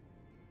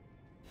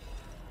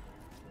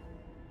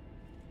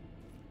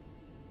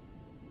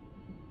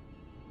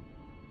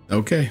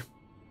 Okay,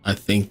 I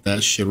think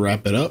that should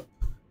wrap it up.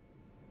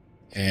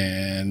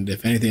 And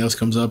if anything else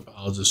comes up,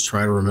 I'll just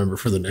try to remember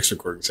for the next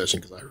recording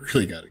session because I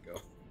really got to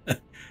go.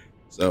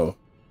 So,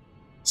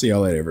 see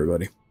y'all later,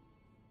 everybody.